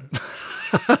tried it.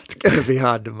 It's going to be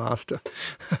hard to master.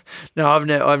 No, I've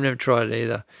never tried it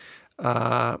either.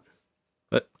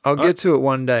 I'll get to it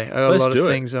one day. I got a lot of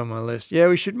things on my list. Yeah,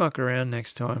 we should muck around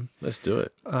next time. Let's do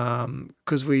it.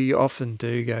 Because we often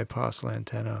do go past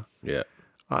Lantana. Yeah.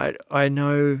 I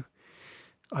know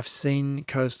I've seen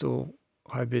coastal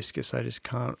hibiscus. I just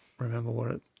can't remember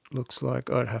what it looks like.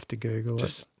 I'd have to Google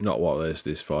Just not while there's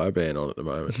this fire ban on at the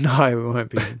moment. No, we won't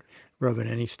be rubbing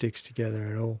any sticks together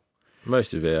at all.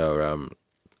 Most of our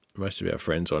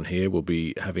friends on here will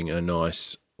be having a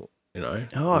nice, white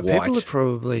people are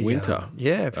probably winter.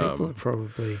 People are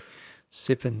probably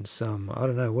sipping some. I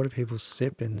don't know. What do people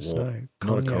sip in the snow?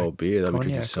 Not a cold beer. They'll be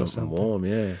drinking cognac or something warm.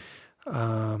 Yeah.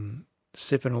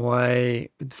 Sipping away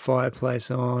with the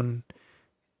fireplace on,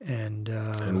 and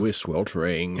we're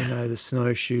sweltering. the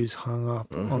snowshoes hung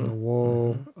up on the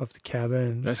wall of the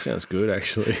cabin. That sounds good,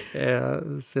 actually. Yeah,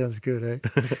 that sounds good,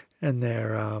 eh? And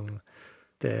their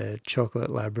chocolate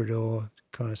Labrador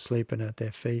kind of sleeping at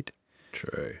their feet.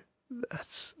 True.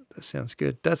 That sounds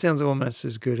good. That sounds almost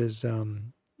as good as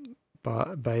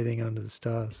bathing under the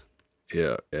stars.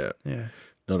 Yeah. Yeah.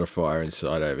 Not a fire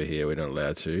inside over here. We're not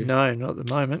allowed to. No, not at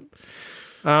the moment.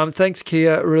 Thanks,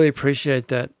 Kia. Really appreciate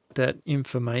that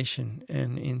information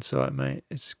and insight, mate.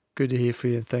 It's good to hear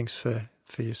from you, and thanks for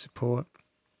your support.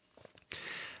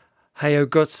 Hey, I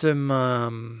got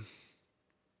some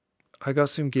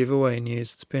giveaway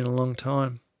news. It's been a long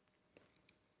time.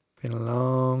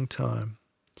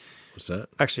 What's that?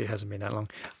 Actually, it hasn't been that long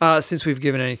since we've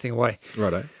given anything away.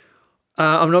 Righto.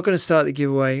 I'm not going to start the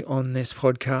giveaway on this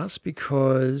podcast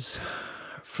because,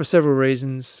 for several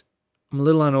reasons, I'm a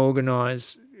little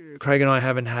unorganised. Craig and I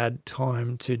haven't had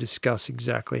time to discuss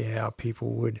exactly how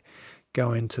people would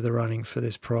go into the running for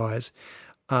this prize.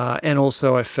 And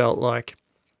also I felt like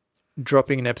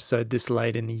dropping an episode this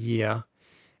late in the year,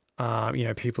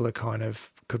 people are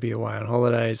could be away on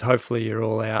holidays. Hopefully you're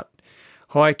all out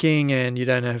hiking and you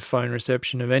don't have phone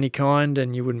reception of any kind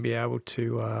and you wouldn't be able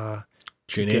to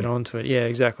get onto it. Yeah,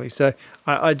 exactly. So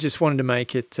I just wanted to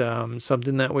make it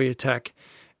something that we attack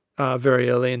very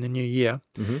early in the new year.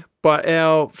 Mm-hmm. But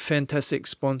our fantastic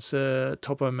sponsor,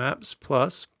 Topo Maps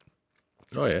Plus.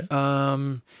 Oh, yeah.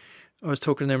 I was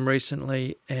talking to them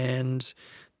recently and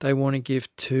they want to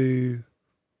give two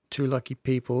lucky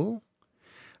people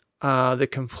the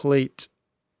complete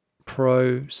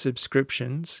pro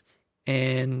subscriptions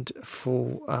and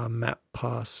full Map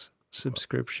Pass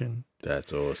subscription.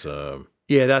 That's awesome.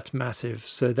 Yeah, that's massive.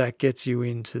 So that gets you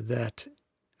into that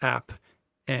app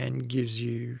and gives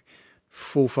you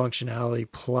full functionality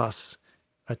plus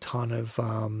a ton of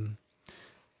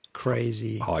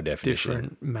crazy high definition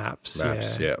different maps.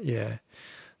 Yeah.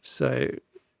 So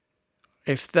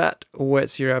if that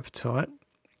whets your appetite,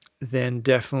 then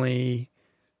definitely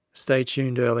stay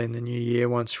tuned early in the new year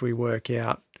once we work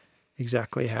out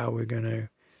exactly how we're going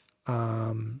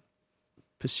to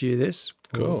pursue this.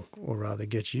 Cool. Or rather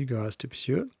get you guys to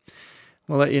pursue it.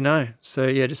 We'll let you know. So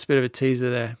yeah, just a bit of a teaser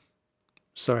there.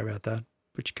 Sorry about that,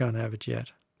 but you can't have it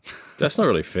yet. That's not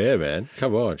really fair, man.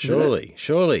 Come on, surely.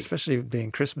 Especially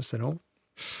being Christmas and all.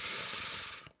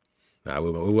 No,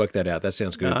 we'll work that out. That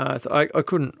sounds good. I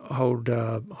couldn't hold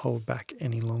back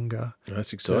any longer.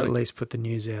 That's exciting. To at least put the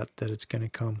news out that it's going to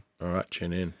come. All right,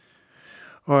 tune in.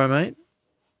 All right, mate.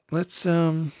 Let's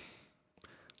start.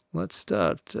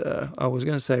 I was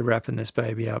going to say wrapping this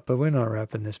baby up, but we're not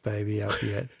wrapping this baby up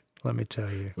yet. Let me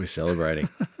tell you. We're celebrating.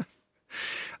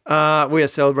 We are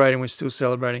celebrating. We're still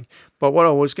celebrating. But what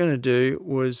I was going to do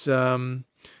was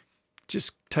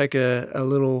just take a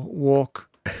little walk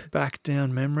back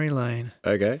down memory lane.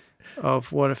 Okay.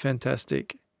 Of what a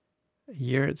fantastic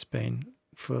year it's been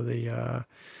for the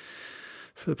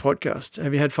podcast.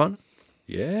 Have you had fun?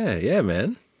 Yeah,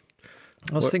 man.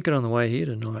 I was thinking on the way here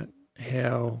tonight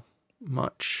how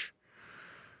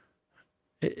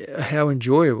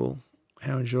enjoyable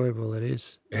it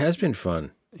is. It has been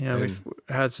fun. We've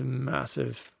had some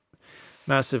massive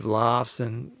laughs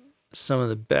and some of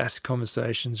the best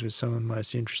conversations with some of the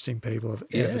most interesting people I've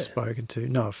ever spoken to.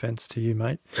 No offense to you,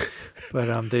 mate,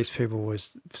 but these people were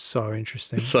so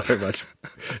interesting. So much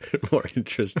more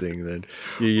interesting than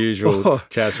your usual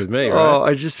chats with me, right? Oh,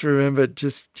 I just remembered,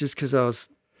 just because I was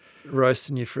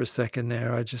roasting you for a second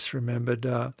there, I just remembered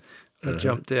I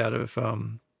jumped out of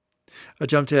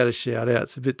shout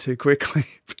outs a bit too quickly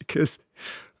because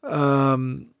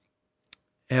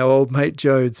our old mate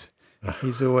Jodes.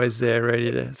 He's always there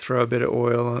ready to throw a bit of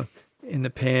oil in the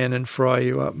pan and fry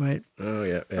you up, mate. Oh,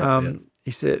 yeah.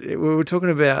 He said, we were talking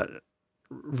about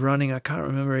running. I can't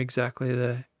remember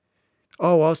exactly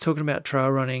I was talking about trail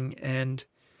running, and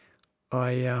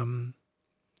I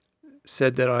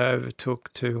said that I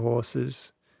overtook 2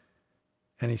 horses,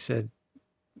 and he said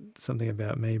something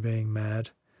about me being mad.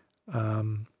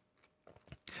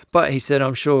 But he said,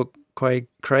 I'm sure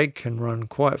Craig can run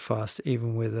quite fast,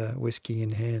 even with a whiskey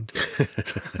in hand.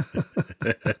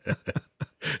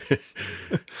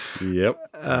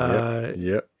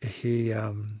 Yep. He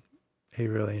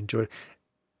really enjoyed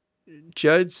it.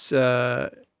 Jodes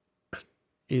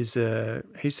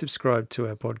he subscribed to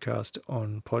our podcast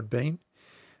on Podbean,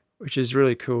 which is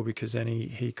really cool because then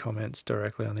he comments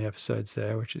directly on the episodes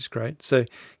there, which is great. So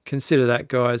consider that,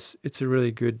 guys. It's a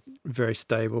really good, very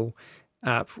stable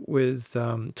app with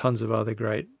tons of other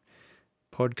great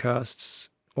podcasts,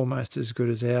 almost as good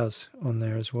as ours, on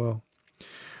there as well.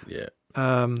 Yeah.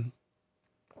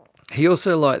 He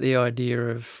also liked the idea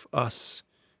of us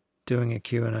doing a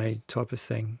Q&A type of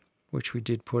thing, which we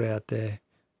did put out there.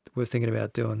 We're thinking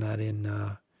about doing that in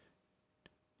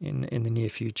the near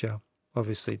future,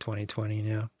 obviously 2020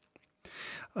 now.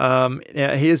 Now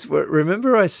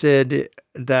remember I said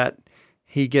that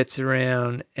he gets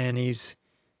around and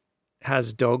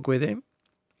has dog with him?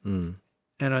 Mm.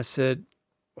 And I said,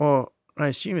 well, I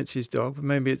assume it's his dog, but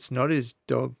maybe it's not his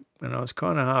dog. And I was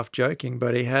kind of half joking,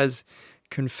 but he has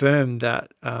confirmed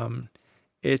that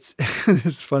it's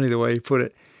it's funny the way he put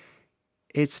it.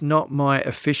 It's not my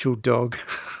official dog.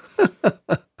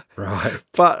 Right.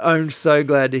 But I'm so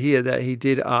glad to hear that he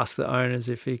did ask the owners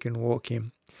if he can walk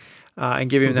him and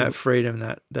give him that freedom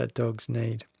that dogs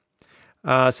need.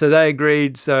 So they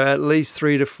agreed. So at least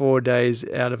 3 to 4 days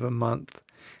out of a month,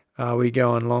 we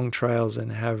go on long trails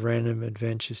and have random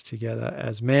adventures together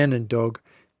as man and dog,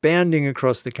 bounding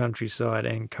across the countryside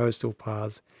and coastal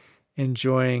paths,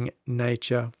 enjoying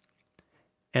nature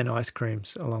and ice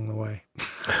creams along the way.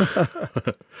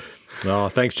 Oh,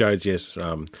 thanks, Jodes. Yes,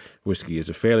 whiskey is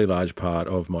a fairly large part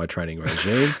of my training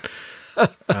regime.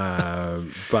 But,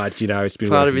 it's been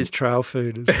part of his trail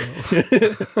food as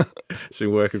well. It's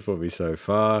been working for me so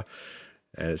far.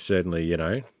 And it's certainly,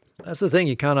 That's the thing.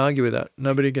 You can't argue with that.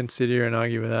 Nobody can sit here and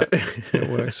argue with that. It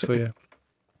works for you.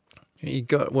 You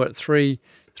got, what, three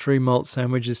malt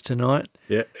sandwiches tonight?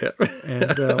 Yeah.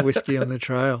 And whiskey on the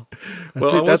trail.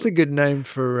 That's a good name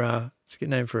for it's a good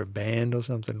name for a band or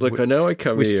something. Look, I know I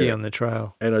come whiskey here on the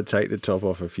trail, and I take the top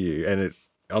off a few, and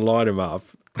I light them up.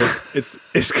 But it's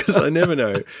because I never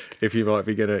know if you might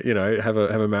be gonna, have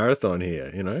a marathon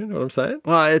here. You know what I'm saying?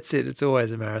 Well, that's it. It's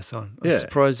always a marathon. I'm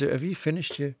surprised. Have you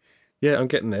finished your? Yeah, I'm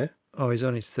getting there. Oh, he's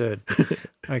on his 3rd.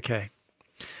 Okay.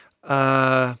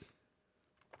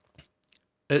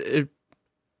 It'd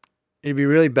be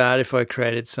really bad if I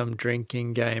created some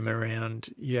drinking game around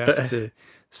you have to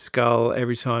skull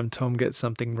every time Tom gets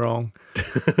something wrong.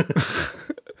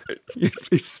 You'd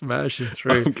be smashing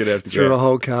through a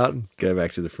whole carton. Go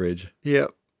back to the fridge.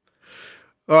 Yep.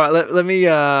 All right, let me,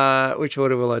 which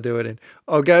order will I do it in?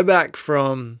 I'll go back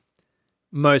from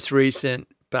most recent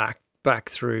back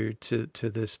through to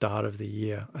the start of the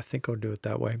year. I think I'll do it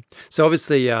that way. So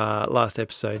obviously last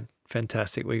episode,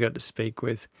 fantastic. We got to speak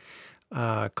with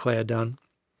Claire Dunn.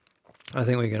 I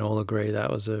think we can all agree that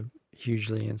was a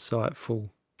hugely insightful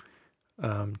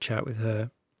chat with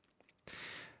her.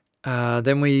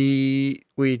 Then we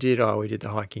did the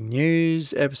hiking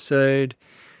news episode.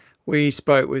 We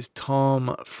spoke with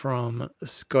Tom from the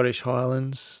Scottish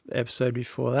Highlands, the episode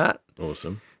before that.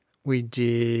 Awesome.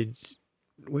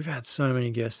 We've had so many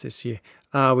guests this year.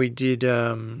 We did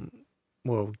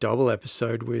double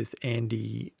episode with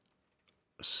Andy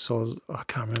I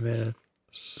can't remember.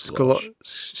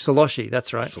 Soloshi,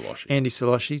 that's right. Andy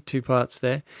Soloshi, 2 parts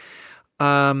there.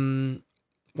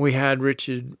 We had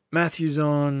Richard Matthews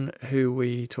on, who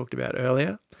we talked about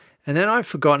earlier. And then I've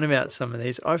forgotten about some of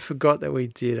these. I forgot that we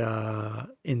did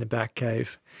In the Back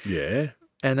Cave. Yeah.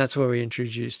 And that's where we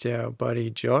introduced our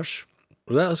buddy Josh.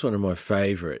 Well, that was one of my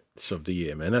favourites of the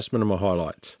year, man. That's one of my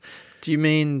highlights. Do you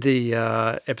mean the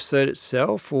episode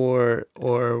itself or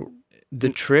the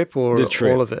trip or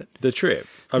all of it? The trip.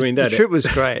 I mean, the trip was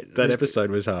great. That episode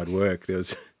was hard work.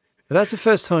 That's the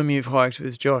first time you've hiked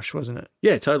with Josh, wasn't it?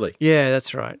 Yeah, totally. Yeah,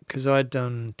 that's right. Because I'd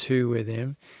done 2 with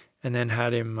him, and then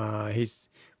had him.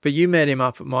 But you met him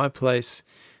up at my place,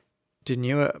 didn't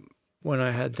you? When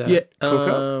I had that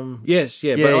cook-up? Yes,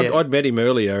 yeah. But I'd met him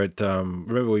earlier at.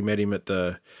 Remember, we met him at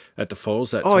the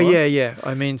falls that time. Oh yeah.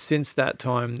 I mean, since that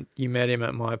time, you met him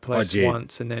at my place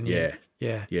once, and then yeah.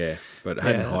 But I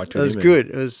hadn't hiked with him. It was good.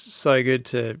 It was so good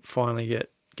to finally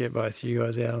get get both you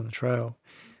guys out on the trail.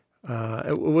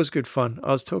 It was good fun.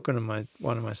 I was talking to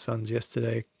one of my sons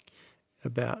yesterday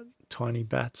about tiny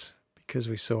bats because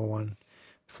we saw one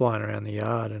flying around the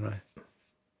yard, and I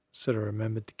sort of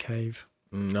remembered the cave.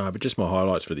 No, but just my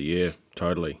highlights for the year,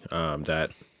 totally.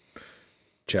 That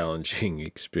challenging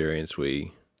experience,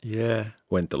 we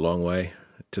went the long way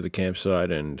to the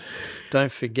campsite, and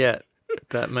don't forget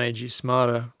that made you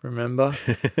smarter. Remember,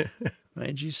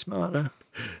 made you smarter.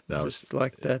 Just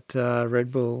like that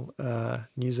Red Bull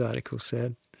news article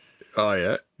said. Oh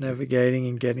yeah, navigating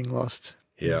and getting lost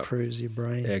improves your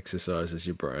brain. Exercises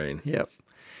your brain. Yep.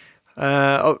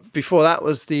 Before that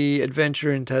was the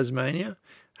adventure in Tasmania.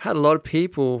 Had a lot of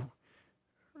people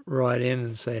write in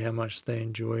and say how much they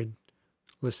enjoyed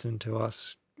listening to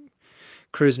us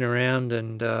cruising around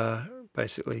and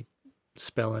basically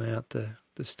spelling out the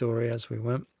story as we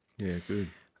went. Yeah, good.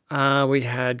 We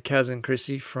had Kaz and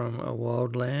Chrissy from A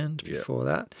Wild Land before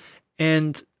that.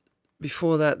 And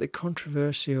before that, the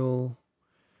controversial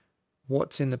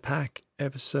What's in the Pack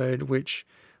episode, which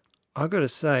I got to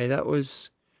say, that was,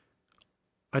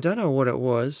 I don't know what it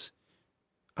was.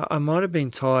 I might have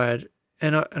been tired,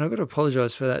 and I got to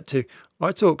apologise for that too.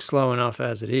 I talk slow enough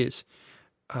as it is.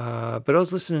 But I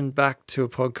was listening back to a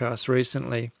podcast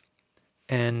recently,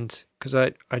 and because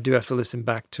I do have to listen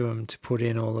back to them to put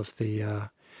in all of the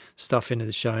stuff into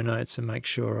the show notes and make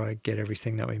sure I get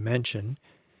everything that we mentioned.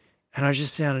 And I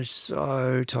just sounded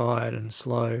so tired and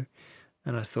slow.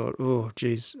 And I thought, oh,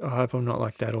 geez, I hope I'm not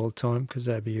like that all the time because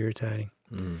that'd be irritating.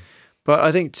 But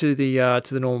I think to the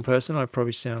normal person, I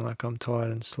probably sound like I'm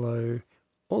tired and slow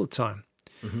all the time.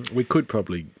 Mm-hmm. We could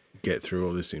probably get through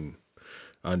all this in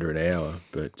under an hour,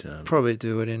 but probably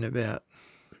do it in about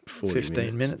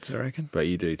 15 minutes, I reckon. But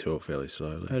you do talk fairly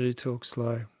slowly. I do talk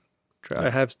slow.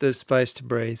 There's space to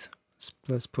breathe.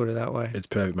 Let's put it that way. It's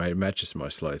perfect, mate. It matches my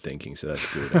slow thinking, so that's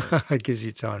good. It gives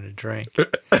you time to drink.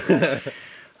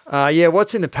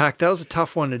 What's in the pack? That was a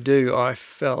tough one to do. I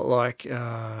felt like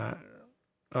I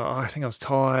think I was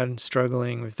tired and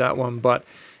struggling with that one. But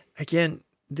again,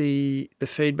 the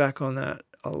feedback on that,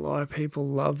 a lot of people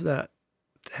love that,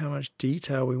 how much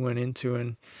detail we went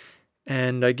into,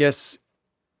 and I guess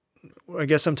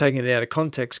I'm taking it out of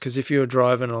context because if you're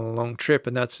driving on a long trip,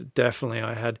 and that's definitely,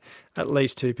 I had at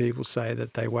least 2 people say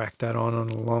that they whacked that on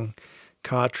a long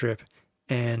car trip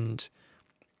and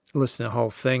listen to the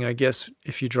whole thing. I guess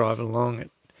if you drive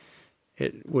along,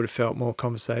 it would have felt more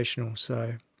conversational.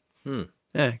 So,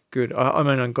 yeah, good. I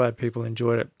mean, I'm glad people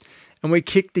enjoyed it. And we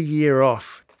kicked the year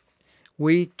off.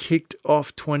 We kicked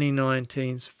off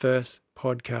 2019's first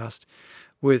podcast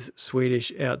with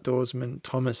Swedish outdoorsman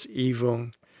Thomas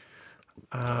Evung.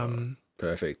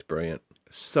 Perfect, brilliant.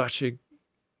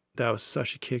 That was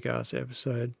such a kick-ass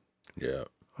episode. Yeah,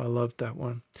 I loved that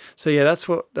one. So yeah, that's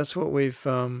what we've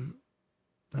done,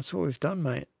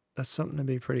 mate. That's something to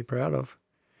be pretty proud of.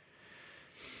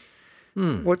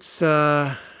 What's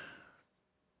I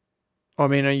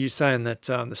mean, are you saying that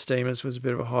the Steamers was a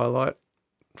bit of a highlight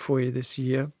for you this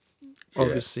year? Yeah.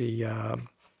 Obviously,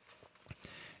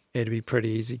 it'd be pretty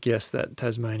easy to guess that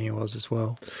Tasmania was as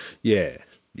well. Yeah,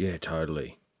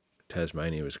 totally.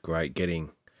 Tasmania was great. Getting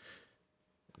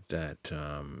that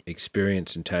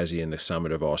experience in Tassie and the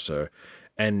summit of Osso.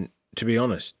 And to be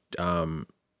honest,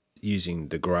 using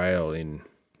the Grail in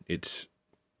its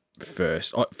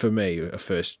first, for me, a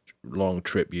first long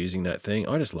trip using that thing,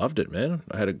 I just loved it, man.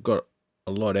 Got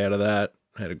a lot out of that.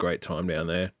 Had a great time down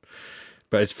there.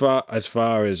 But as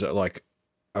far as like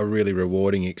a really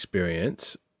rewarding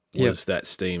experience was that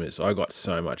Steamers. I got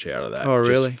so much out of that. Oh,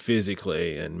 really? Just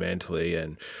physically and mentally,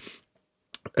 and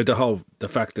the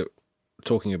fact that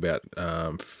talking about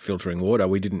filtering water,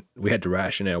 we had to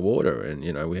ration our water, and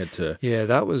we had to. Yeah,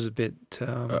 that was a bit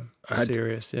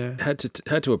serious. Had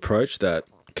to approach that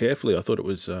carefully. I thought it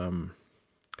was the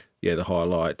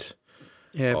highlight.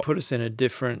 Yeah, it put us in a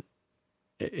different.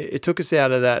 It took us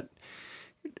out of that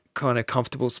kind of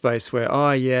comfortable space where,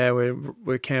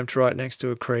 we're camped right next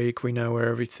to a creek. We know where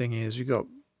everything is. We got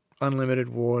unlimited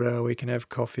water. We can have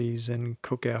coffees and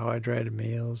cook our hydrated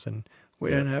meals, and we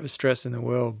don't have a stress in the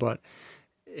world. But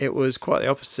it was quite the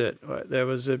opposite. There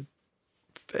was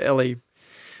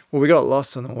we got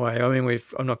lost on the way. I mean,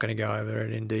 I'm not going to go over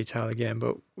it in detail again,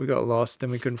 but we got lost.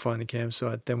 Then we couldn't find the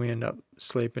campsite. Then we ended up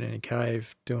sleeping in a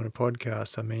cave doing a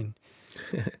podcast. I mean,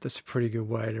 that's a pretty good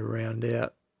way to round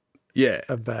out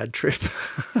a bad trip.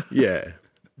 Yeah,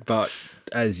 but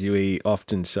as we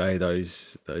often say,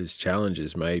 those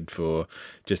challenges made for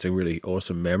just a really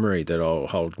awesome memory that I'll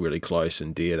hold really close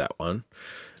and dear, that one.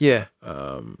 Yeah.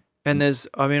 And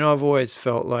I've always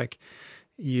felt like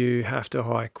you have to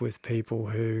hike with people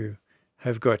who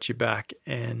have got your back,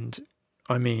 and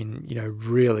I mean,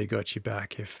 really got your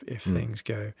back if things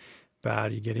go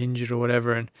bad, you get injured or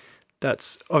whatever. And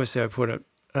that's obviously, I put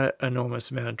a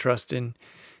enormous amount of trust in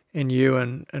you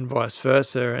and vice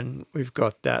versa, and we've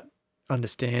got that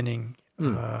understanding.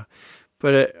 But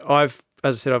as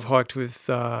I said, I've hiked with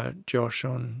Josh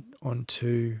on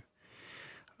two.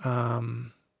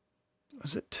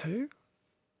 Was it two?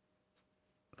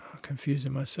 I'm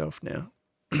confusing myself now.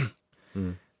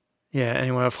 Yeah,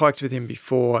 anyway, I've hiked with him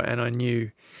before, and I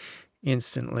knew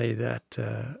instantly that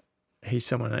he's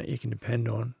someone that you can depend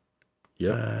on.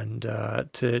 Yeah. And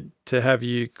to have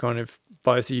you kind of,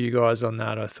 both of you guys on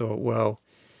that, I thought, well,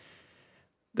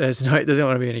 there's not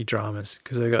going to be any dramas,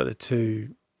 because I got the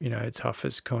two,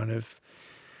 toughest kind of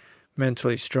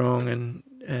mentally strong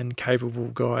and capable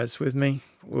guys with me.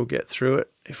 We'll get through it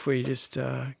if we just,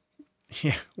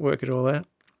 work it all out.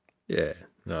 Yeah.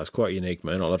 No, it's quite unique,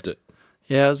 man. I loved it.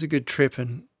 Yeah, it was a good trip,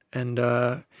 and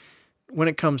when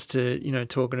it comes to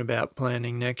talking about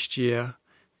planning next year,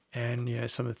 and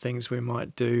some of the things we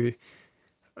might do,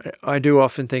 I do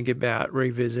often think about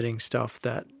revisiting stuff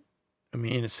that, I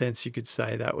mean, in a sense, you could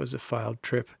say that was a failed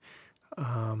trip,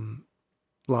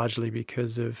 largely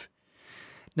because of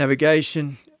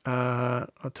navigation.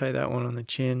 I'll take that one on the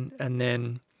chin, and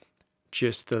then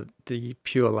just the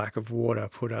pure lack of water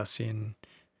put us in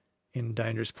a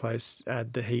dangerous place.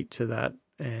 Add the heat to that,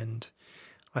 and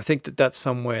I think that's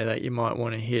somewhere that you might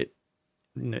want to hit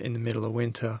in the middle of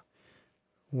winter,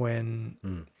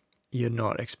 when you're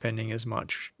not expending as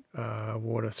much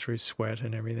water through sweat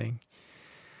and everything.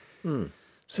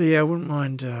 So yeah, I wouldn't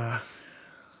mind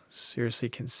seriously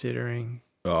considering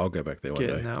I'll go back there one day.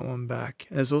 Getting that one back.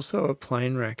 There's also a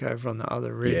plane wreck over on the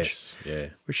other ridge. Yes, yeah.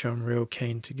 Which I'm real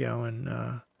keen to go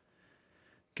and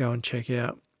check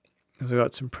out. I've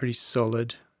got some pretty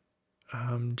solid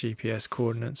GPS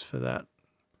coordinates for that,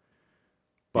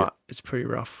 but it's pretty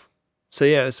rough. So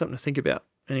yeah, there's something to think about.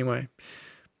 Anyway,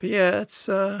 but yeah, it's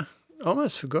I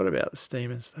almost forgot about the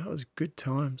steamers. That was good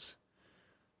times.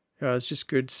 Yeah, it was just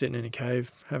good sitting in a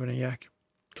cave having a yak.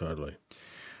 Totally.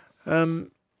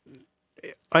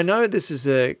 I know this is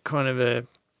a kind of a,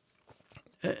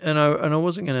 and I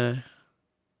wasn't going to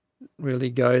really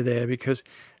go there, because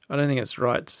I don't think it's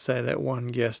right to say that one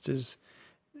guest is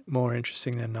more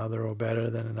interesting than another or better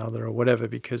than another or whatever,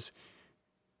 because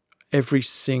every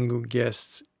single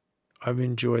guest, I've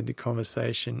enjoyed the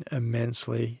conversation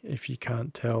immensely, if you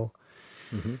can't tell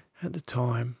at the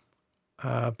time.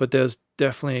 But there's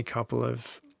definitely a couple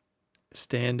of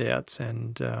standouts,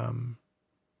 and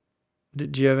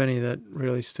did you have any that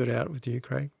really stood out with you,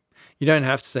 Craig? You don't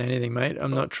have to say anything, mate.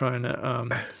 I'm not trying to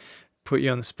put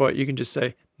you on the spot. You can just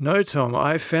say, no, Tom,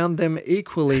 I found them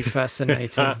equally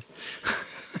fascinating.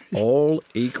 All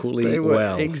equally they were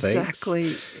well.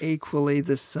 Exactly equally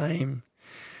the same.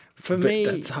 For but me,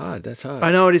 that's hard.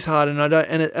 I know it is hard, and I don't.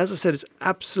 And as I said, it's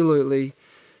absolutely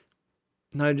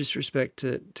no disrespect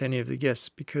to any of the guests,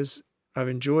 because I've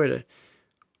enjoyed it.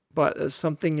 But there's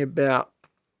something about,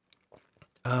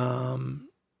 the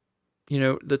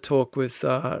talk with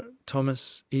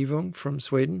Thomas Evung from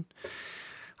Sweden,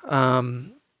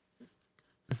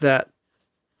 that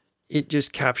it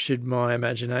just captured my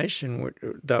imagination.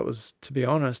 That was, to be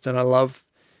honest, and I love.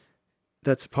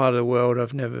 That's a part of the world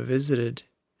I've never visited,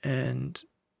 and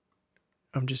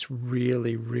I'm just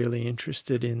really, really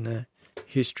interested in the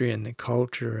history and the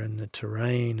culture and the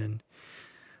terrain and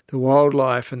the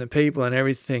wildlife and the people and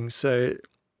everything. So,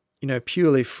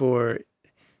 purely for,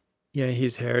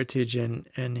 his heritage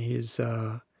and his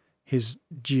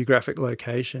geographic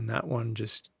location, that one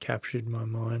just captured my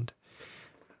mind.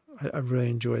 I really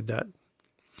enjoyed that.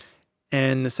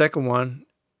 And the second one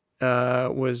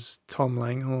was Tom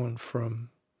Langhorne from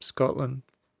Scotland.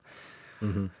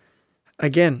 Mm-hmm.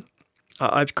 Again,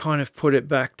 I've kind of put it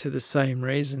back to the same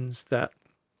reasons that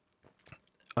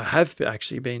I have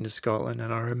actually been to Scotland,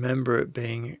 and I remember it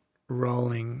being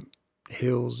rolling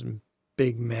hills and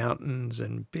big mountains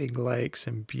and big lakes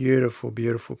and beautiful,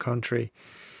 beautiful country.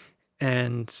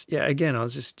 And yeah, again, I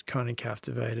was just kind of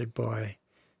captivated by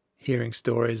hearing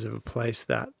stories of a place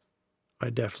that I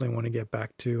definitely want to get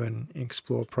back to and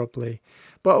explore properly.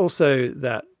 But also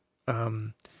that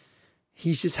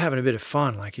he's just having a bit of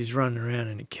fun, like he's running around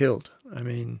in a kilt. I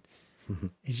mean,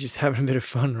 he's just having a bit of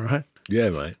fun, right? Yeah,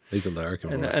 mate. He's on the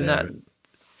American and that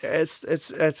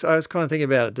it's. I was kind of thinking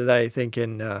about it today,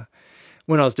 thinking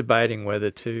when I was debating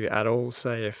whether to at all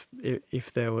say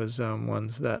if there was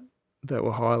ones that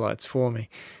were highlights for me.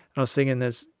 And I was thinking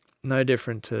there's no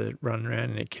different to running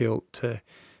around in a kilt to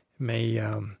me,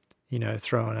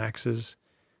 throwing axes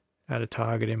at a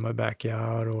target in my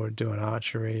backyard or doing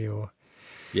archery or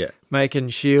Yeah. making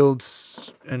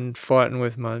shields and fighting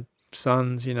with my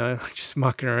sons, you know, just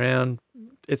mucking around.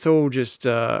 It's all just,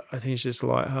 I think it's just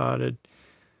lighthearted,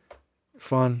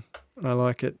 fun. I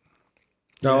like it.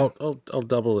 No,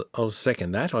 I'll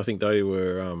second that. I think they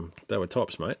were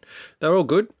tops, mate. They were all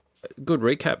good. Good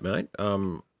recap, mate.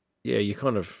 Yeah, you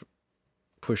kind of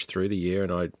pushed through the year,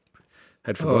 and I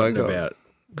had forgotten about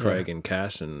Craig and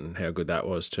Cass and how good that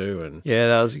was too. And yeah,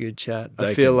 that was a good chat.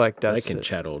 I feel like they can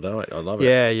chat all night. I love it.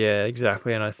 Yeah,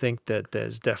 exactly. And I think that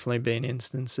there's definitely been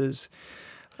instances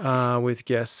with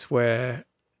guests where,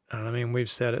 I mean, we've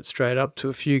said it straight up to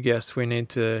a few guests, we need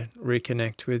to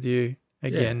reconnect with you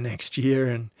again next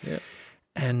year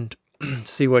and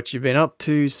see what you've been up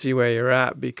to, see where you're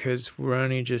at, because we're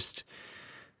only just,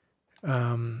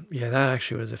 that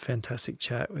actually was a fantastic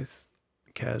chat with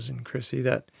Kaz and Chrissy,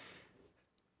 that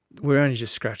we're only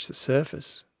just scratched the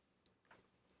surface,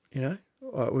 you know?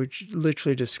 We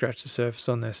literally just scratched the surface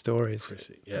on their stories.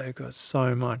 Chrissy, They've got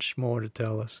so much more to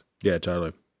tell us. Yeah,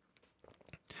 totally.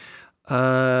 Is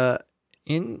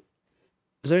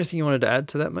there anything you wanted to add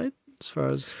to that, mate, as far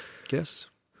as guests?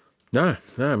 No,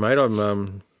 mate.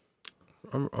 I'm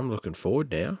looking forward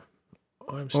now.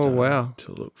 I'm starting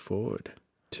to look forward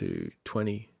to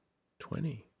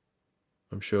 2020.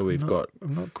 I'm sure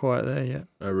I'm not quite there yet.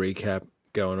 A recap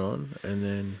going on, and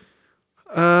then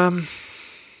I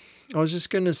was just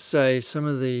going to say some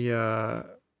of the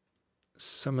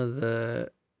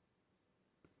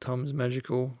Tom's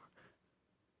Magical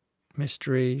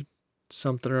Mystery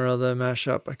something or other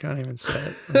mashup. I can't even say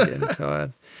it. I'm getting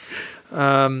tired.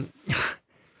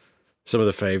 Some of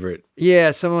the favorite.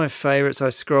 Yeah, some of my favorites. I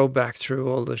scrolled back through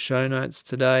all the show notes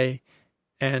today,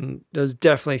 and there's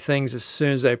definitely things as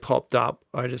soon as they popped up,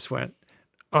 I just went,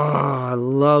 oh, I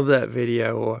love that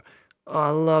video, or oh,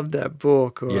 I love that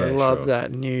book, or I love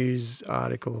that news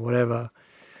article, or whatever.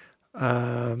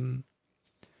 And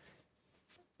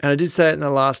I did say it in the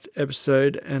last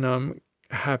episode, and I'm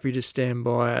happy to stand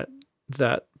by it,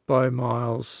 that Bo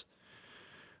Mile,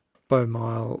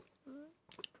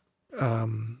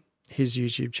 his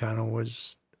YouTube channel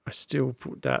was, I still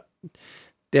put that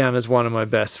down as one of my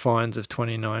best finds of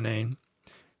 2019.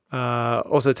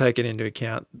 Also taking into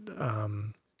account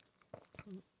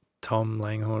Tom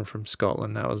Langhorne from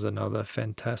Scotland. That was another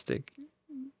fantastic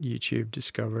YouTube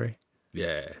discovery.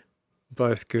 Yeah.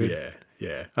 Both good.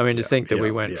 Yeah. I mean, to think that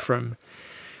we went from,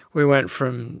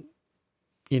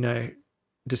 you know,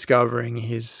 discovering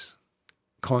his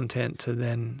content to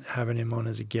then having him on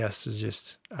as a guest is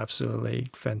just absolutely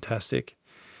fantastic.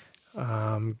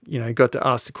 You know, got to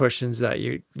ask the questions that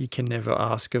you can never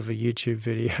ask of a YouTube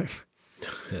video.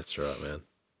 That's right,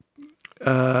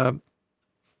 man.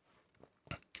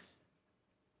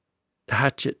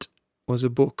 Hatchet was a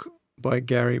book by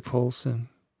Gary Paulson,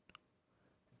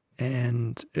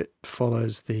 and it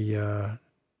follows the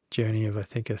journey of, I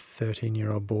think, a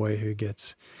 13-year-old boy who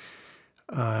gets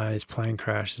his plane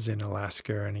crashes in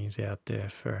Alaska, and he's out there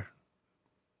for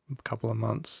a couple of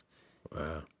months.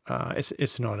 Wow.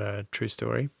 It's not a true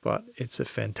story, but it's a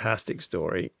fantastic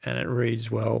story, and it reads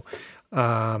well.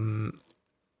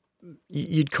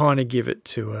 You'd kind of give it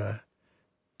to a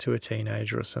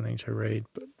teenager or something to read,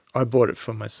 but I bought it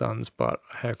for my sons, but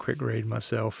I had a quick read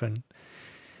myself, and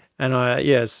I,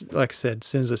 like I said, as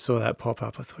soon as I saw that pop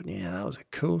up, I thought, yeah, that was a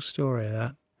cool story.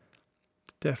 That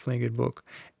it's definitely a good book.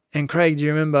 And Craig, do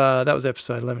you remember, that was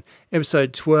episode 11,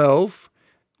 episode 12,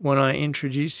 when I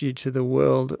introduced you to the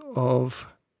world of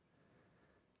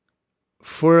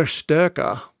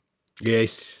Furusterka?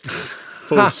 Yes.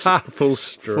 Full strength.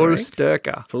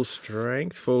 Furusterka. Full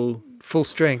strength. Full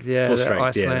strength, yeah. Full the strength,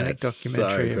 Icelandic so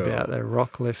documentary cool. about the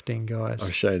rock lifting guys.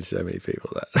 I've shown so many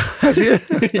people that.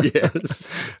 Yes.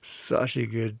 Such a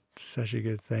good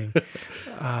thing.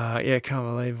 Yeah, can't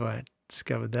believe I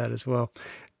discovered that as well.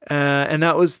 And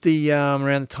that was the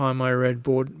around the time I read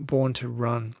Born to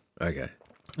Run. Okay.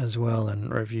 As well,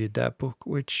 and reviewed that book,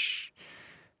 which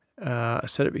I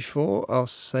said it before, I'll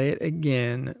say it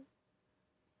again.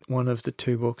 One of the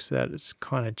two books that has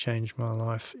kind of changed my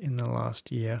life in the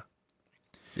last year.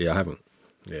 Yeah, I haven't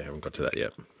got to that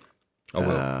yet. I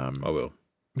will.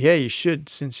 Yeah, you should,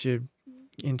 since you're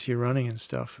into your running and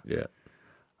stuff. Yeah.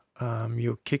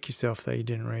 You'll kick yourself that you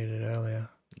didn't read it earlier.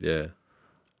 Yeah.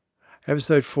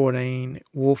 Episode 14,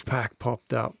 Wolfpack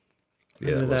popped up.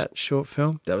 Remember that short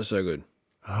film? That was so good.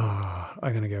 Oh,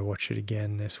 I'm going to go watch it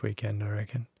again this weekend, I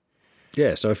reckon.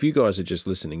 Yeah, so if you guys are just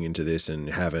listening into this and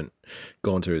haven't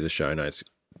gone through the show notes,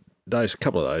 those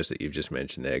couple of those that you've just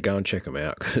mentioned there, go and check them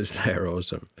out because they're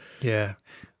awesome. Yeah,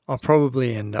 I'll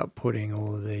probably end up putting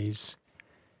all of these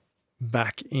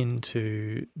back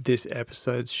into this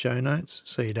episode's show notes,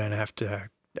 so you don't have to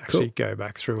actually go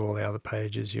back through all the other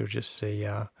pages, you'll just see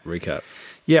Recap.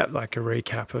 like a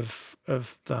recap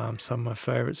of some of my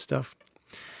favorite stuff.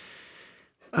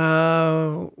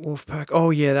 Wolfpack. Oh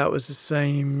yeah, that was the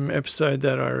same episode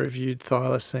that I reviewed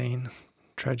Thylacine,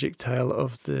 Tragic Tale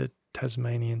of the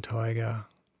Tasmanian Tiger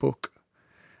book.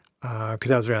 Because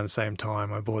that was around the same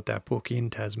time I bought that book in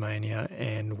Tasmania,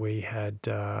 and we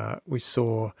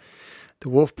saw the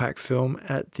Wolfpack film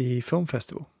at the film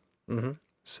festival. Mm-hmm.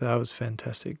 So that was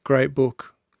fantastic. Great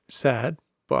book. Sad,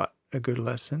 but a good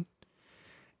lesson.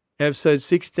 Episode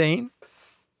 16,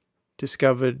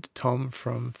 discovered Tom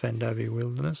from Fandavi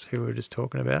Wilderness, who we were just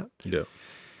talking about. Yeah.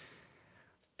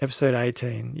 Episode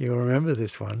 18, you'll remember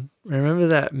this one. Remember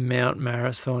that Mount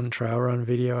Marathon trail run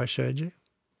video I showed you?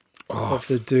 Of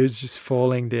the dudes just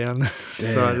falling down the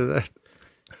side of that.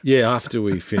 Yeah, after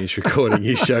we finished recording,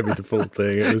 you showed me the full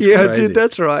thing. It was crazy. I did.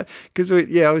 That's right. Because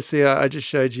obviously I just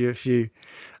showed you a few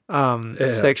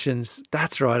sections.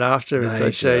 That's right. Afterwards,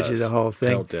 I showed you the whole thing.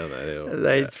 Fell down that hill.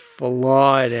 They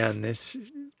fly down this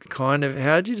kind of,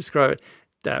 how do you describe it?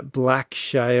 That black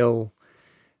shale.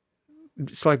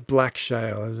 It's like black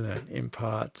shale, isn't it, in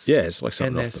parts? Yeah, it's like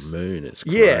something off the moon. It's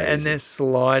crazy. Yeah, and they're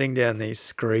sliding down these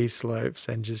scree slopes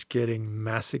and just getting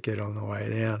massacred on the way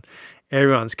down.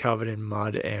 Everyone's covered in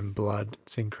mud and blood.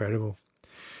 It's incredible.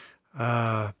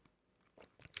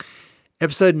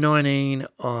 Episode 19,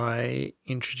 I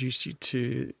introduced you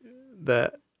to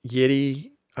the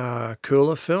Yeti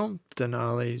cooler film,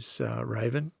 Denali's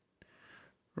Raven.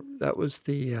 That was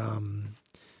the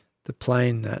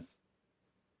plane that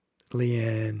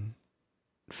Leanne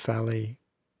Falley,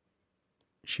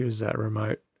 she was that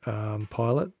remote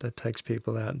pilot that takes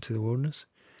people out into the wilderness.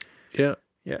 Yeah.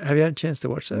 Yeah. Have you had a chance to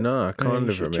watch that? No, I kind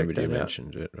of remembered you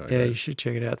mentioned it. Right, yeah, you should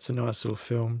check it out. It's a nice little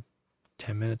film,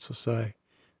 10 minutes or so.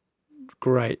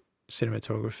 Great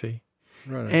cinematography.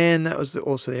 Right. And that was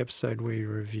also the episode we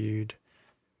reviewed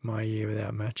My Year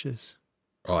Without Matches.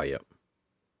 Oh, yeah.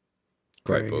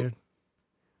 Great book. Good.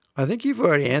 I think you've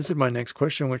already answered my next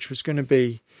question, which was going to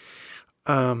be,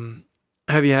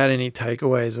 have you had any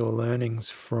takeaways or learnings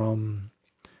from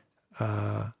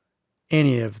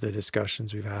any of the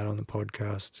discussions we've had on the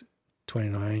podcast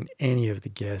 2019, any of the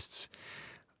guests,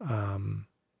 or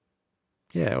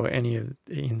any of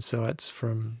the insights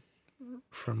from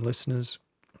listeners?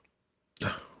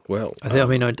 Well,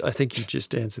 I think you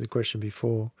just answered the question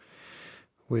before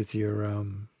with your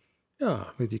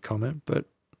comment, but.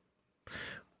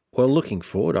 Well, looking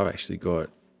forward, I've actually got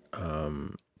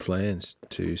plans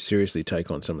to seriously take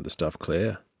on some of the stuff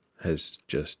Claire has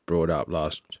just brought up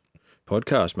last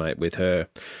podcast, mate, with her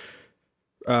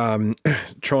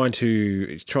trying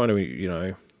to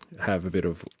have a bit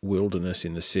of wilderness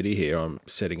in the city here. I'm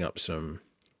setting up some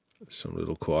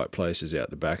little quiet places out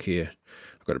the back here.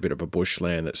 I've got a bit of a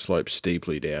bushland that slopes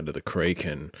steeply down to the creek,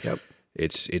 and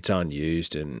it's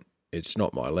unused, and it's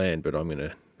not my land, but I'm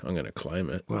gonna claim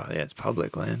it. Well, yeah, it's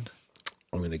public land.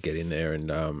 I'm going to get in there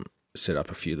and set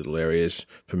up a few little areas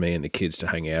for me and the kids to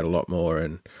hang out a lot more,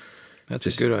 and that's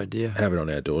a good idea. Have it on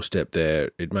our doorstep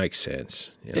there. It makes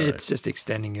sense. It's just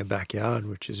extending your backyard,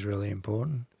 which is really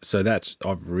important. So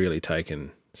I've really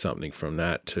taken something from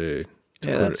that to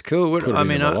that's cool.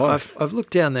 I've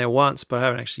looked down there once, but I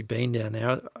haven't actually been down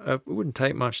there. It wouldn't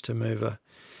take much to move a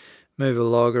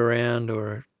log around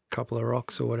or a couple of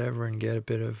rocks or whatever and get a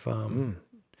bit of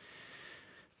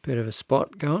a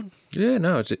spot going. Yeah,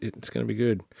 no, it's going to be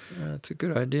good. It's a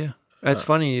good idea. It's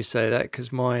funny you say that,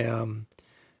 because my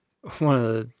one of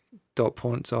the dot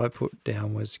points I put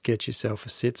down was get yourself a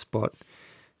sit spot.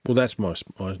 Well, that's my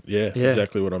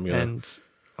exactly what I'm going. And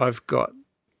I've got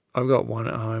one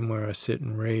at home where I sit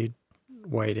and read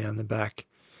way down the back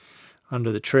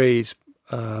under the trees,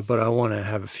 but I want to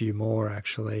have a few more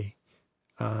actually.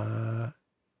 I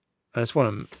just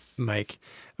want to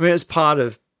it's part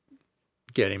of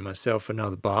getting myself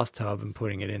another bathtub and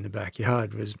putting it in the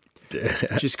backyard was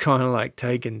just kind of like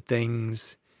taking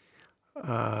things.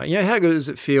 How good does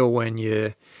it feel when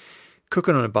you're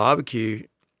cooking on a barbecue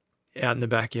out in the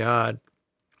backyard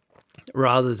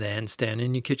rather than standing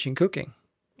in your kitchen cooking?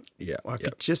 Yeah.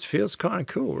 It just feels kind of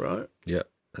cool, right? Yeah.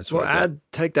 That's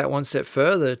take that one step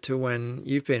further to when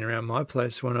you've been around my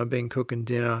place when I've been cooking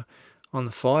dinner on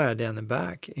the fire down the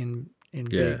back in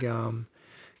big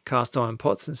cast iron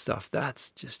pots and stuff. That's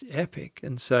just epic.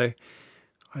 And so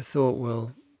I thought,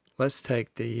 well, let's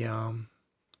take the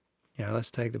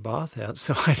bath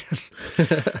outside.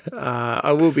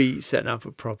 I will be setting up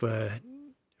a proper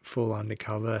full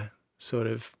undercover sort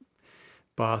of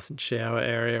bath and shower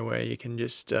area where you can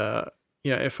just,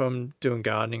 if I'm doing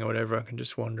gardening or whatever, I can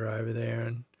just wander over there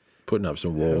and Putting up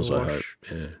some walls, I hope.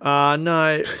 Yeah.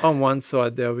 No, on one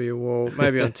side there'll be a wall,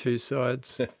 maybe on two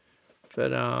sides.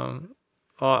 But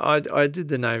I did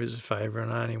the neighbours a favour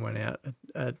and I only went out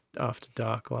at after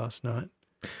dark last night.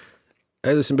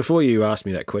 Hey, listen, before you asked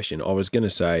me that question, I was going to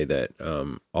say that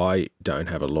I don't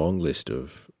have a long list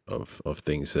of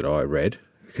things that I read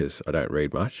because I don't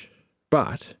read much.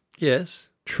 But yes,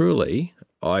 truly,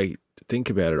 I think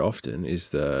about it often, is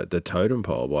the Totem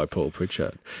Pole by Paul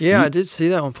Pritchard. Yeah, I did see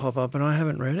that one pop up and I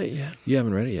haven't read it yet. You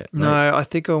haven't read it yet? Mate? No, I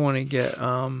think I want to get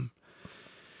a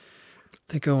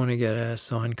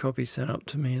signed copy sent up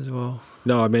to me as well.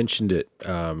 No, I mentioned it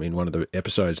in one of the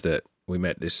episodes that we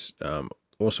met this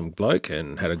awesome bloke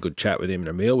and had a good chat with him and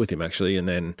a meal with him, actually. And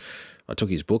then I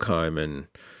took his book home and,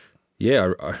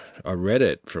 yeah, I read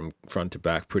it from front to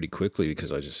back pretty quickly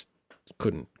because I just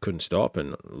couldn't stop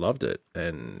and loved it.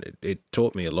 And it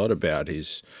taught me a lot about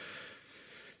his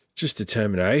just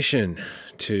determination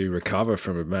to recover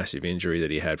from a massive injury that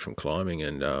he had from climbing.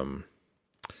 And, now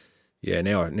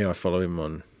I follow him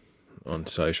on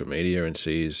social media and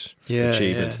see his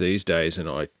achievements these days.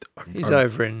 And he's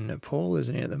over in Nepal,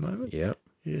 isn't he, at the moment? Yeah.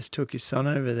 He just took his son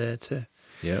over there to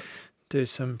do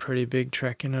some pretty big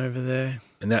trekking over there.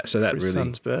 And that for his really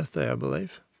son's birthday, I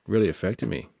believe. Really affected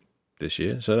me this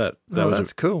year. So that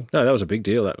was cool. No, that was a big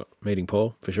deal, that meeting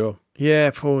Paul, for sure. Yeah,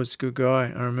 Paul was a good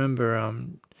guy. I remember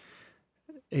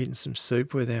eating some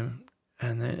soup with him,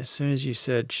 and then as soon as you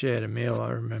said shared a meal,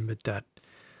 I remembered that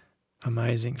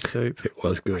amazing soup. It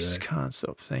was good. I just can't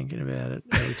stop thinking about it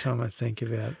every time I think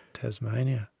about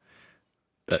Tasmania.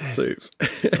 That soup.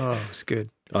 Oh, it was good.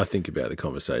 I think about the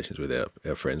conversations with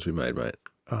our friends we made, mate.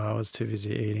 Oh, I was too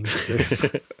busy eating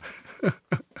soup.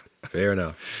 Fair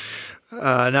enough.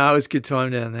 No, it was a good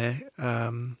time down there.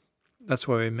 That's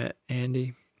where we met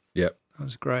Andy. Yep. That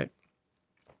was great.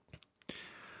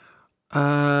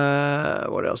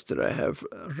 What else did I have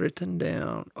written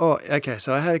down? Oh, okay.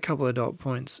 So I had a couple of dot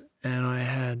points, and I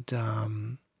had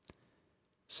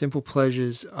simple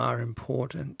pleasures are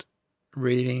important.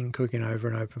 Reading, cooking over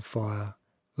an open fire,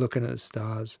 looking at the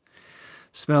stars,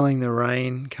 smelling the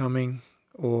rain coming,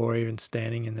 or even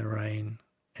standing in the rain.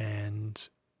 And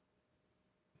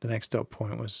the next dot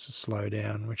point was to slow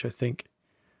down, which I think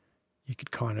you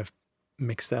could kind of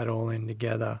mix that all in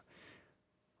together.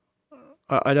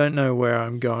 I don't know where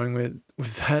I'm going with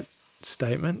that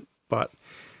statement, but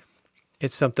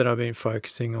it's something I've been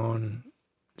focusing on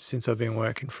since I've been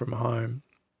working from home.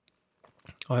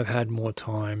 I've had more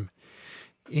time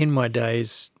in my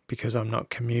days because I'm not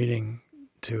commuting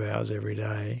 2 hours every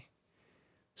day.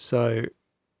 So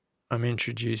I'm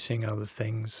introducing other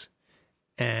things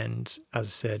and, as I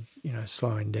said,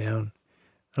 slowing down.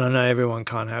 And I know everyone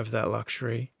can't have that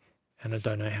luxury, and I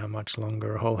don't know how much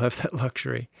longer I'll have that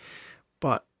luxury.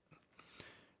 But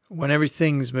when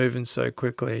everything's moving so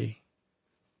quickly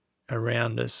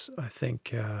around us, I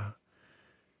think, and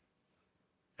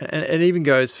it even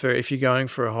goes for if you're going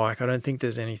for a hike, I don't think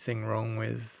there's anything wrong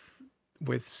with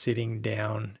sitting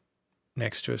down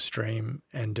next to a stream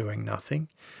and doing nothing.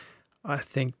 I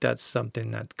think that's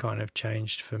something that kind of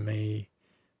changed for me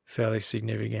fairly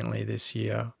significantly this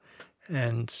year.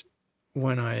 And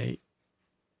when I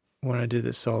did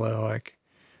the solo hike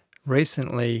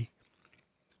recently,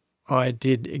 I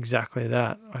did exactly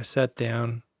that. I sat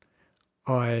down,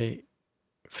 I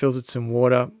filtered some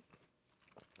water,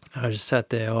 and I just sat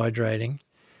there hydrating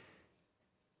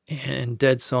in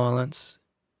dead silence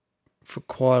for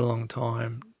quite a long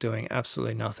time, doing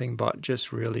absolutely nothing but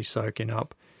just really soaking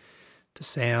up the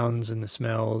sounds and the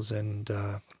smells and,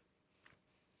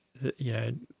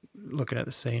 looking at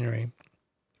the scenery.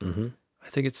 Mm-hmm. I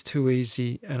think it's too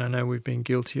easy, and I know we've been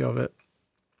guilty of it,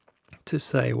 to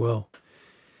say, well,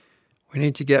 we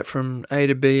need to get from A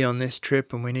to B on this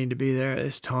trip and we need to be there at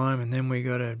this time, and then we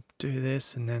got to do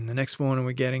this, and then the next morning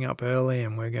we're getting up early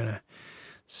and we're going to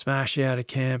smash out of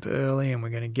camp early and we're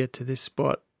going to get to this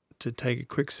spot to take a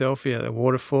quick selfie at the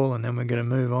waterfall, and then we're going to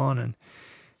move on.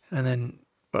 And then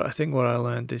but I think what I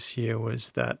learned this year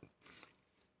was that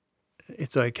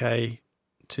it's okay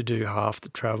to do half the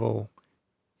travel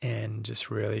and just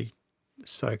really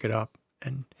soak it up.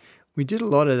 And we did a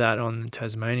lot of that on the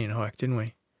Tasmanian hike, didn't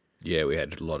we? Yeah, we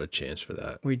had a lot of chance for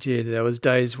that. We did. There was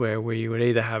days where we would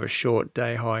either have a short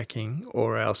day hiking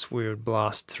or else we would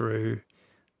blast through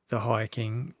the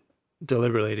hiking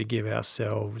deliberately to give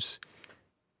ourselves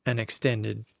an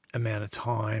extended amount of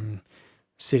time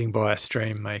sitting by a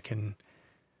stream making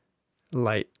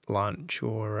late lunch,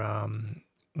 or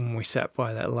when we sat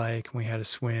by that lake and we had a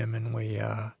swim and we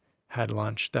had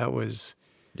lunch. That was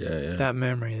that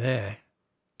memory there.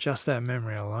 Just that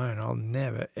memory alone, I'll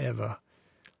never, ever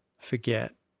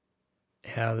forget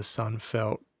how the sun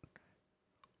felt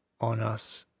on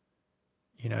us,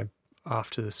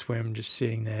 after the swim, just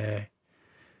sitting there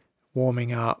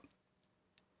warming up.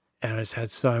 And I just had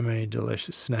so many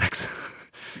delicious snacks.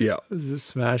 Yeah. I was just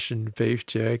smashing beef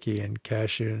jerky and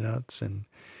cashew nuts and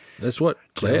That's what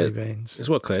jelly beans. It's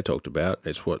what Claire talked about.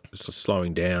 It's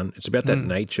slowing down. It's about that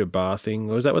nature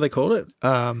bathing. Or is that what they call it?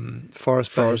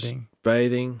 Forest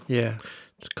bathing. Yeah.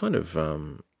 It's kind of,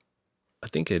 I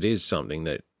think it is something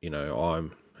that,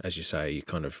 as you say, you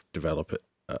kind of develop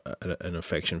an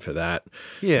affection for that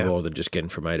more than just getting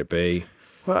from A to B.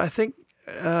 Well, I think,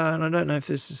 and I don't know if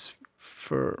this is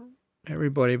for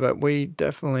everybody, but we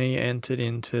definitely entered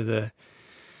into the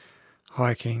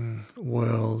hiking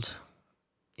world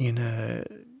in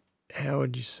how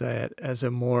would you say it, as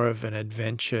a more of an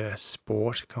adventure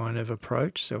sport kind of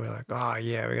approach. So we're like, oh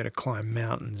yeah, we're going to climb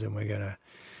mountains and we're going to,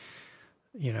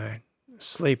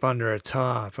 sleep under a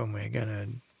tarp and we're going to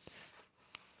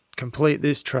complete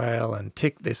this trail and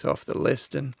tick this off the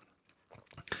list. And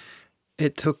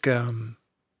it took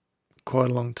quite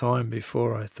a long time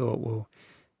before I thought, well,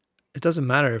 it doesn't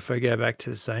matter if I go back to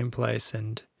the same place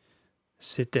and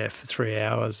sit there for 3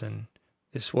 hours and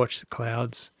just watch the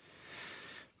clouds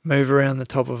move around the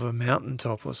top of a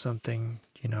mountaintop or something.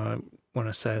 When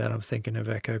I say that, I'm thinking of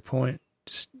Echo Point,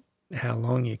 just how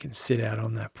long you can sit out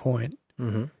on that point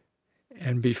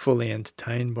and be fully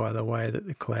entertained by the way that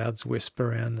the clouds wisp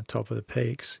around the top of the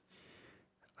peaks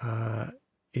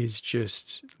is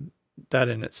just that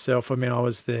in itself. I mean, I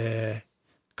was there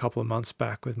a couple of months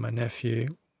back with my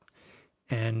nephew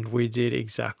and we did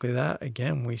exactly that.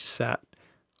 Again, we sat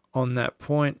on that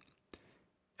point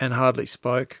and hardly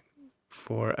spoke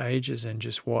for ages and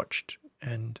just watched,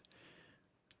 and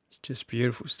it's just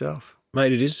beautiful stuff.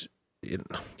 Mate, it is.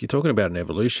 You're talking about an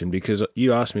evolution, because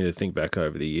you asked me to think back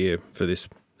over the year for this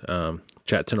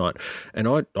chat tonight, and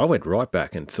I went right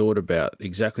back and thought about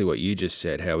exactly what you just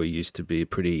said, how we used to be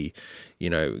pretty,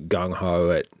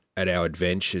 gung-ho at our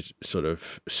adventure sort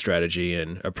of strategy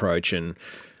and approach, and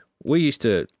we used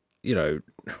to,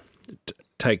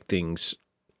 take things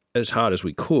as hard as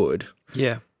we could.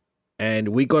 Yeah. And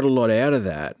we got a lot out of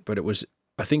that, but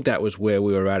I think that was where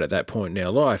we were at that point in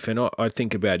our life. And I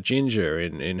think about Ginger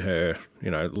in her,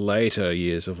 later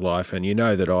years of life. And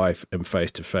that I am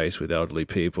face to face with elderly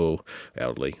people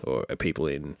or people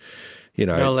in,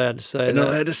 Not allowed to say that. Not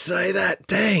allowed to say that.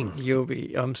 Dang.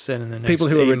 I'm sending the next people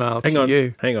who email are, to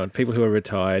you. Hang on. People who are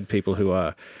retired, people who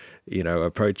are,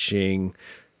 approaching,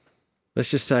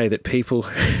 let's just say that people...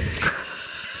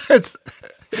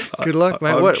 Good luck,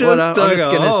 mate. I'm just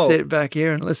going to sit back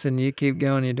here and listen. You keep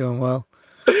going. You're doing well.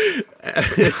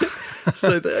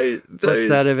 So those What's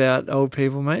that about old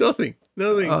people, mate? Nothing.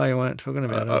 Oh, you weren't talking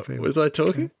about old people. Was I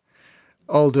talking?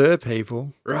 Older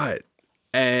people. Right.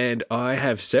 And I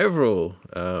have several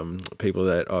people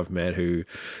that I've met who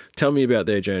tell me about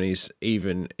their journeys,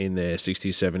 even in their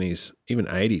 60s, 70s, even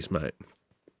 80s, mate,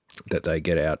 that they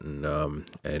get out and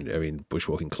are in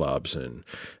bushwalking clubs and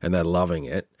they're loving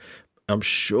it. I'm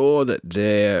sure that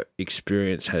their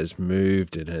experience has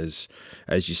moved and has,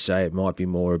 as you say, it might be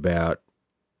more about,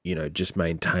 just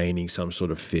maintaining some sort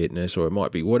of fitness, or it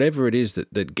might be whatever it is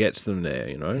that gets them there,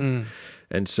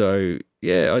 And so,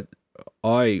 yeah,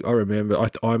 I remember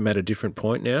I'm at a different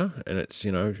point now, and it's,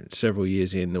 several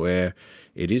years in where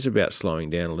it is about slowing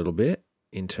down a little bit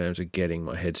in terms of getting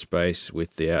my headspace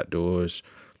with the outdoors,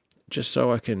 just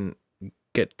so I can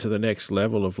get to the next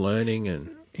level of learning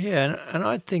and... Yeah, and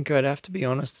I think I'd have to be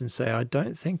honest and say I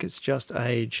don't think it's just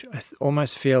age. I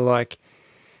almost feel like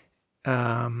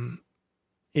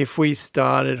if we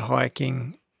started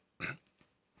hiking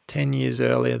 10 years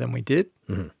earlier than we did,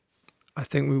 I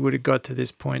think we would have got to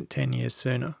this point 10 years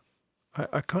sooner.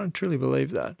 I kind of truly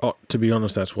believe that. Oh, to be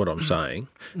honest, that's what I'm saying,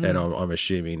 and I'm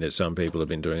assuming that some people have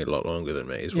been doing it a lot longer than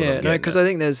me. Is what I'm getting because I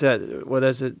think there's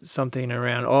something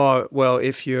around,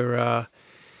 if you're...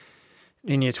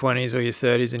 in your 20s or your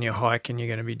 30s and you're hiking, you're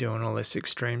going to be doing all this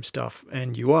extreme stuff,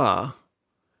 and you are.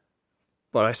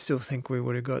 But I still think we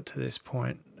would have got to this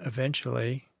point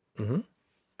eventually.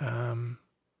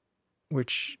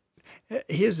 Which,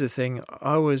 here's the thing: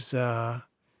 I was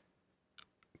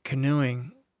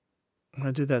canoeing when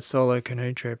I did that solo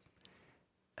canoe trip,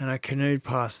 and I canoed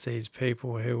past these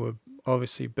people who were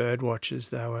obviously bird watchers.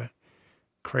 They were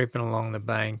creeping along the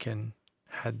bank and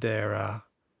had their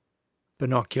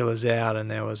binoculars out,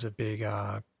 and there was a big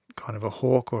kind of a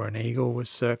hawk or an eagle was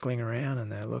circling around,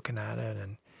 and they're looking at it,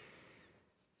 and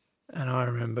I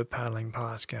remember paddling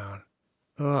past going,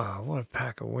 oh, what a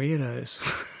pack of weirdos.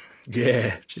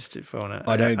 Yeah. Just if I want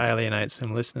to alienate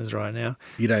some listeners right now.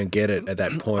 You don't get it at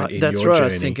that point in that's your right, journey.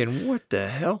 I was thinking, what the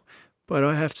hell? But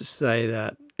I have to say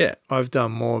that Yeah. I've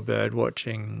done more bird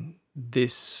watching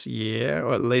this year,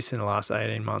 or at least in the last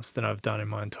 18 months, than I've done in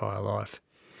my entire life.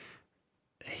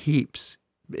 Heaps.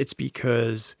 It's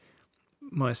because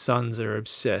my sons are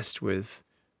obsessed with,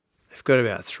 they've got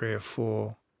about 3 or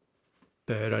 4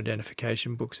 bird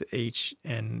identification books each,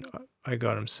 and I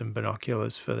got them some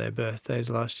binoculars for their birthdays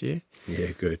last year.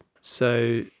 Yeah, good.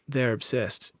 So they're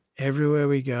obsessed. Everywhere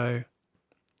we go,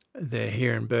 they're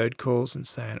hearing bird calls and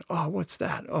saying, oh, what's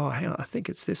that? Oh, hang on, I think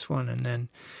it's this one. And then,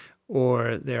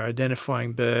 or they're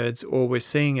identifying birds, or we're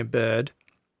seeing a bird,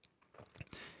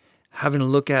 having a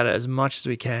look at it as much as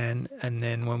we can, and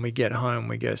then when we get home,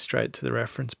 we go straight to the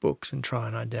reference books and try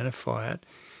and identify it.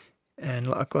 And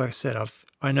like I said, I've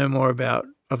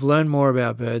learned more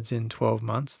about birds in 12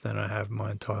 months than I have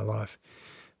my entire life.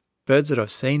 Birds that I've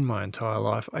seen my entire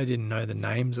life, I didn't know the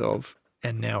names of,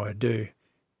 and now I do.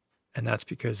 And that's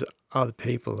because other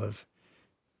people have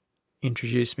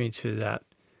introduced me to that,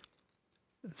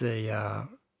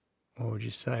 what would you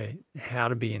say, how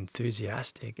to be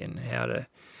enthusiastic and how to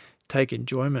take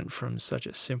enjoyment from such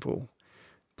a simple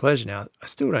pleasure. Now, I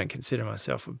still don't consider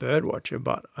myself a bird watcher,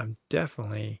 but I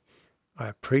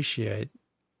appreciate,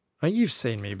 you've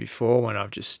seen me before when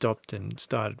I've just stopped and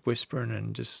started whispering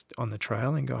and just on the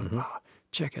trail and gone, oh,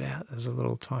 check it out, there's a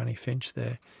little tiny finch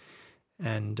there.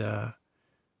 And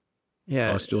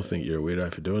yeah. I still think you're a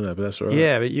weirdo for doing that, but that's all right.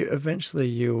 Yeah, but eventually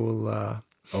you will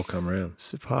I'll come around.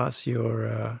 Surpass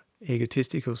your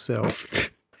egotistical self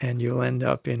and you'll end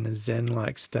up in a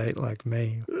zen-like state like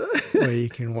me where you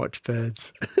can watch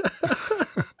birds.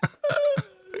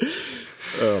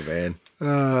 Oh, man.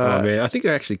 I think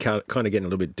we're actually kind of getting a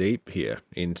little bit deep here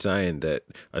in saying that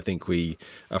I think we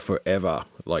are forever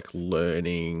like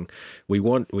learning.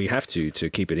 We have to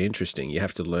keep it interesting. You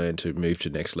have to learn to move to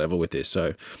the next level with this.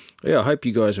 So, yeah, I hope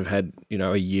you guys have had,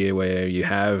 a year where you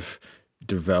have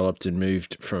developed and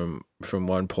moved from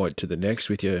one point to the next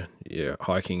with your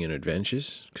hiking and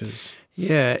adventures. Cause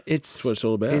that's what it's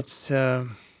all about. It's I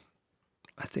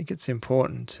think it's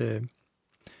important to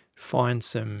find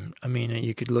some,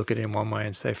 you could look at it in one way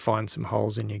and say find some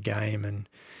holes in your game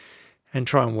and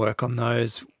try and work on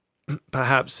those.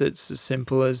 Perhaps it's as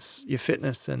simple as your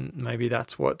fitness, and maybe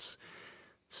that's what's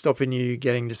stopping you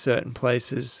getting to certain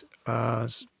places.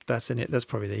 That's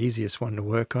probably the easiest one to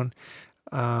work on.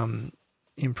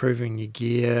 Improving your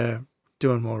gear,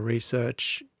 doing more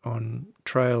research on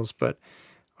trails. But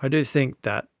I do think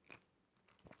that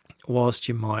whilst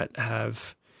you might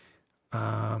have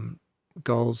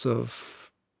goals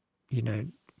of,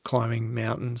 climbing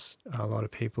mountains, a lot of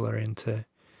people are into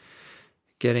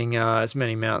getting as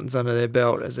many mountains under their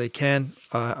belt as they can.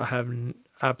 I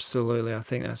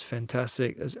think that's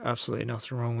fantastic. There's absolutely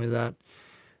nothing wrong with that.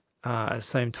 At the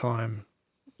same time,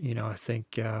 I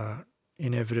think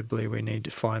inevitably we need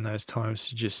to find those times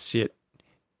to just sit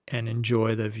and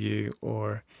enjoy the view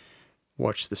or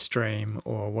watch the stream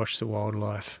or watch the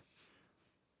wildlife.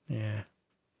 Yeah.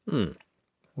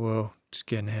 Well, it's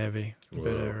getting heavy.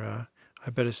 I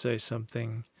better say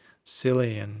something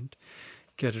silly and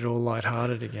get it all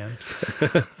lighthearted again.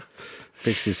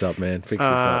 Fix this up, man. Fix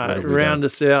this up. Round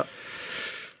us out.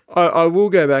 I will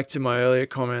go back to my earlier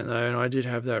comment though, and I did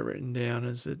have that written down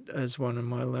as one of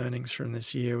my learnings from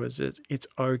this year, was that it's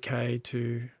okay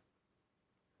to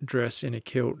dress in a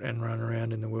kilt and run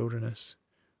around in the wilderness.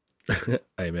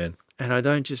 Amen. And I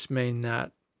don't just mean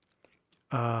that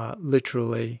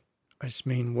literally. I just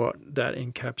mean what that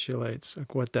encapsulates,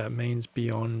 like what that means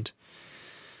beyond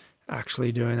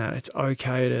actually doing that. It's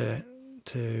okay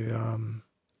to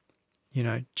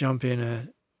jump in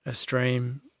a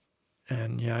stream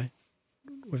and,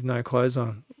 with no clothes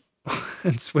on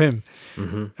and swim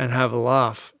and have a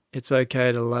laugh. It's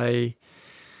okay to lay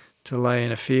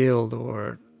in a field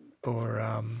or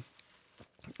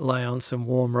lay on some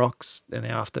warm rocks in the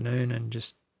afternoon and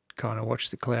just kind of watch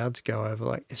the clouds go over.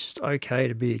 Like, it's just okay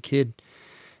to be a kid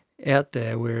out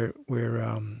there. We're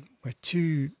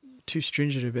too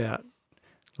stringent about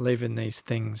leaving these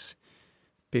things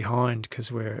behind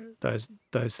because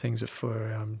those things are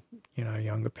for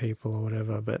younger people or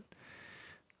whatever. But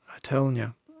I'm telling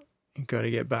you, you've got to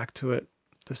get back to it.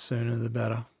 The sooner the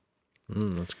better.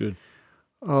 That's good.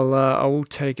 I will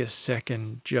take a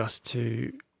second just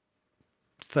to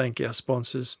thank our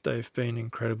sponsors. They've been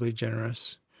incredibly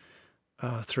generous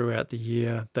throughout the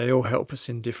year. They all help us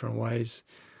in different ways,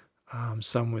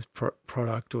 some with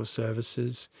product or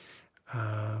services.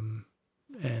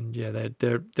 And yeah,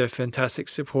 they're fantastic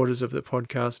supporters of the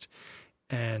podcast,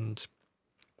 and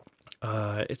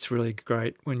it's really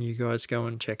great when you guys go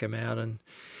and check them out, and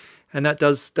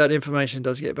that information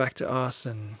does get back to us,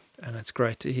 and it's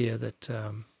great to hear that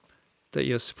that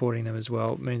you're supporting them as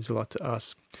well. It means a lot to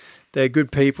us. They're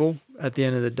good people. At the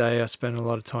end of the day, I spend a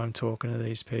lot of time talking to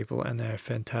these people, and they're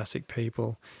fantastic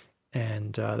people.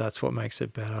 And that's what makes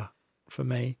it better for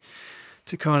me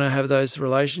to kind of have those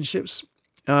relationships.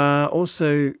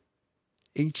 Also,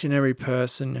 each and every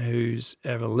person who's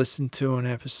ever listened to an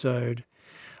episode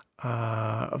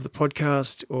of the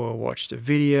podcast, or watched a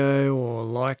video, or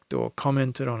liked or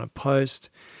commented on a post,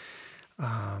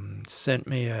 sent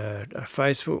me a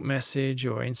Facebook message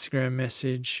or Instagram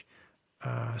message,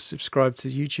 subscribed to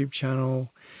the YouTube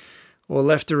channel, or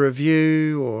left a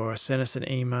review, or sent us an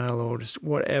email, or just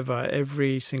whatever.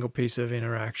 Every single piece of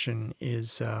interaction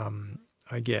is,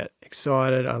 I get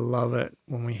excited. I love it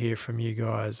when we hear from you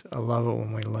guys. I love it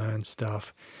when we learn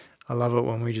stuff. I love it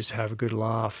when we just have a good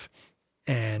laugh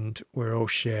and we're all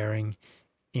sharing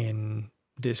in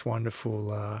this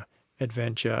wonderful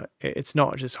adventure. It's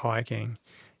not just hiking.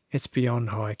 It's beyond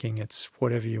hiking. It's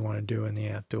whatever you want to do in the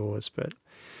outdoors. But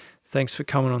thanks for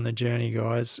coming on the journey,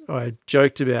 guys. I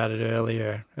joked about it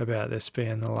earlier, about this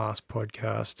being the last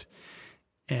podcast,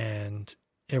 and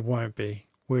it won't be.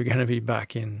 We're going to be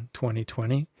back in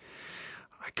 2020.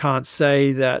 I can't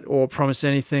say that or promise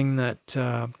anything that,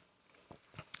 to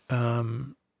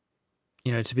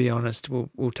be honest,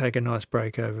 we'll take a nice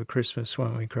break over Christmas,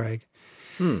 won't we, Craig?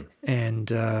 And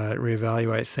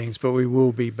reevaluate things. But we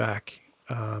will be back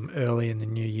early in the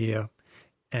new year,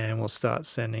 and we'll start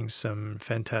sending some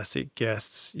fantastic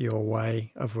guests your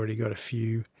way. I've already got a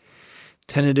few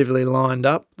tentatively lined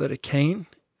up that are keen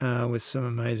with some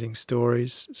amazing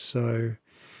stories. So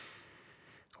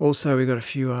also we've got a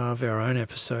few of our own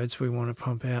episodes we want to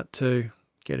pump out too,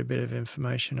 get a bit of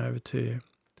information over to you.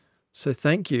 So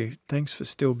thank you. Thanks for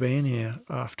still being here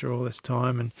after all this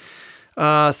time.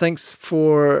 And thanks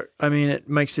for, it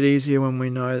makes it easier when we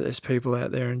know there's people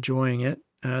out there enjoying it.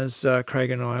 As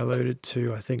Craig and I alluded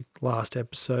to, I think last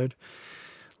episode,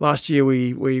 last year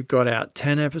we got out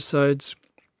 10 episodes,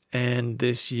 and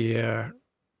this year,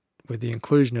 with the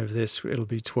inclusion of this, it'll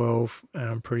be 12, and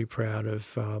I'm pretty proud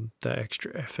of the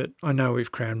extra effort. I know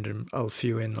we've crammed a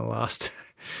few in the last,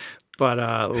 but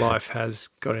life has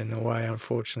got in the way,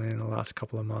 unfortunately, in the last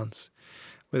couple of months,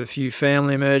 with a few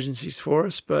family emergencies for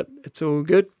us, but it's all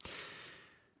good.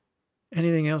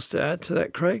 Anything else to add to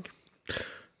that, Craig?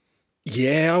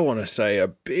 Yeah, I want to say a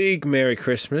big Merry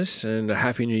Christmas and a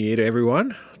Happy New Year to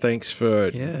everyone. Thanks for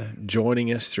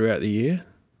joining us throughout the year.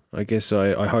 I guess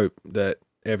I hope that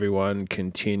everyone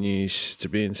continues to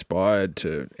be inspired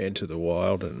to enter the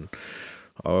wild, and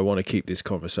I want to keep this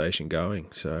conversation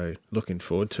going. So looking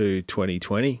forward to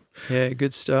 2020. Yeah,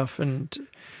 good stuff. And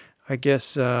I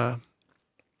guess I'm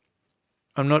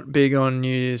not big on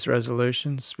New Year's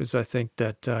resolutions, because I think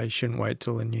that you shouldn't wait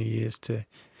till the New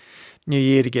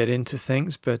Year to get into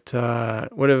things. But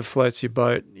whatever floats your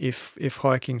boat, if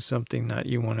hiking's something that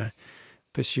you want to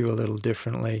pursue a little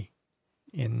differently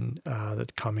in the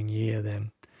coming year,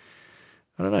 then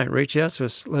I don't know, reach out to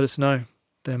us, let us know.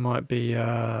 There might be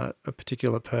a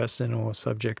particular person or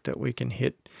subject that we can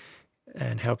hit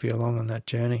and help you along on that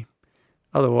journey.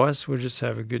 Otherwise, we'll just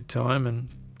have a good time, and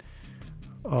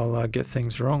I'll get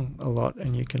things wrong a lot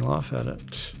and you can laugh at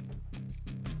it.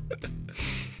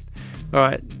 All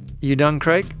right, you done,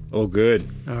 Craig? All good.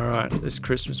 All right, this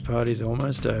Christmas party's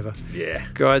almost over. Yeah.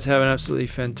 Guys, have an absolutely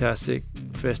fantastic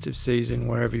festive season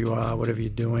wherever you are, whatever you're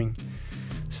doing.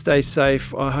 Stay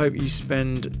safe. I hope you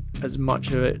spend as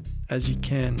much of it as you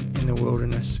can in the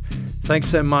wilderness. Thanks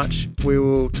so much. We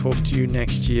will talk to you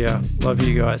next year. Love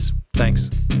you guys. Thanks.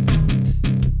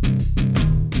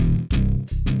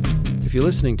 If you're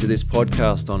listening to this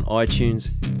podcast on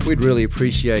iTunes, we'd really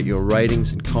appreciate your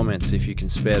ratings and comments if you can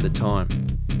spare the time.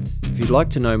 If you'd like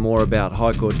to know more about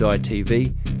Hike or Die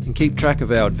TV and keep track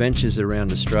of our adventures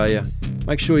around Australia,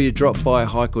 make sure you drop by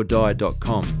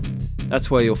hikeordie.com.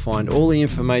 That's where you'll find all the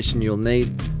information you'll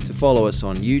need to follow us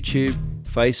on YouTube,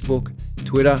 Facebook,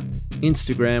 Twitter,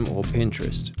 Instagram, or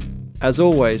Pinterest. As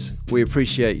always, we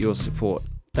appreciate your support.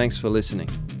 Thanks for listening.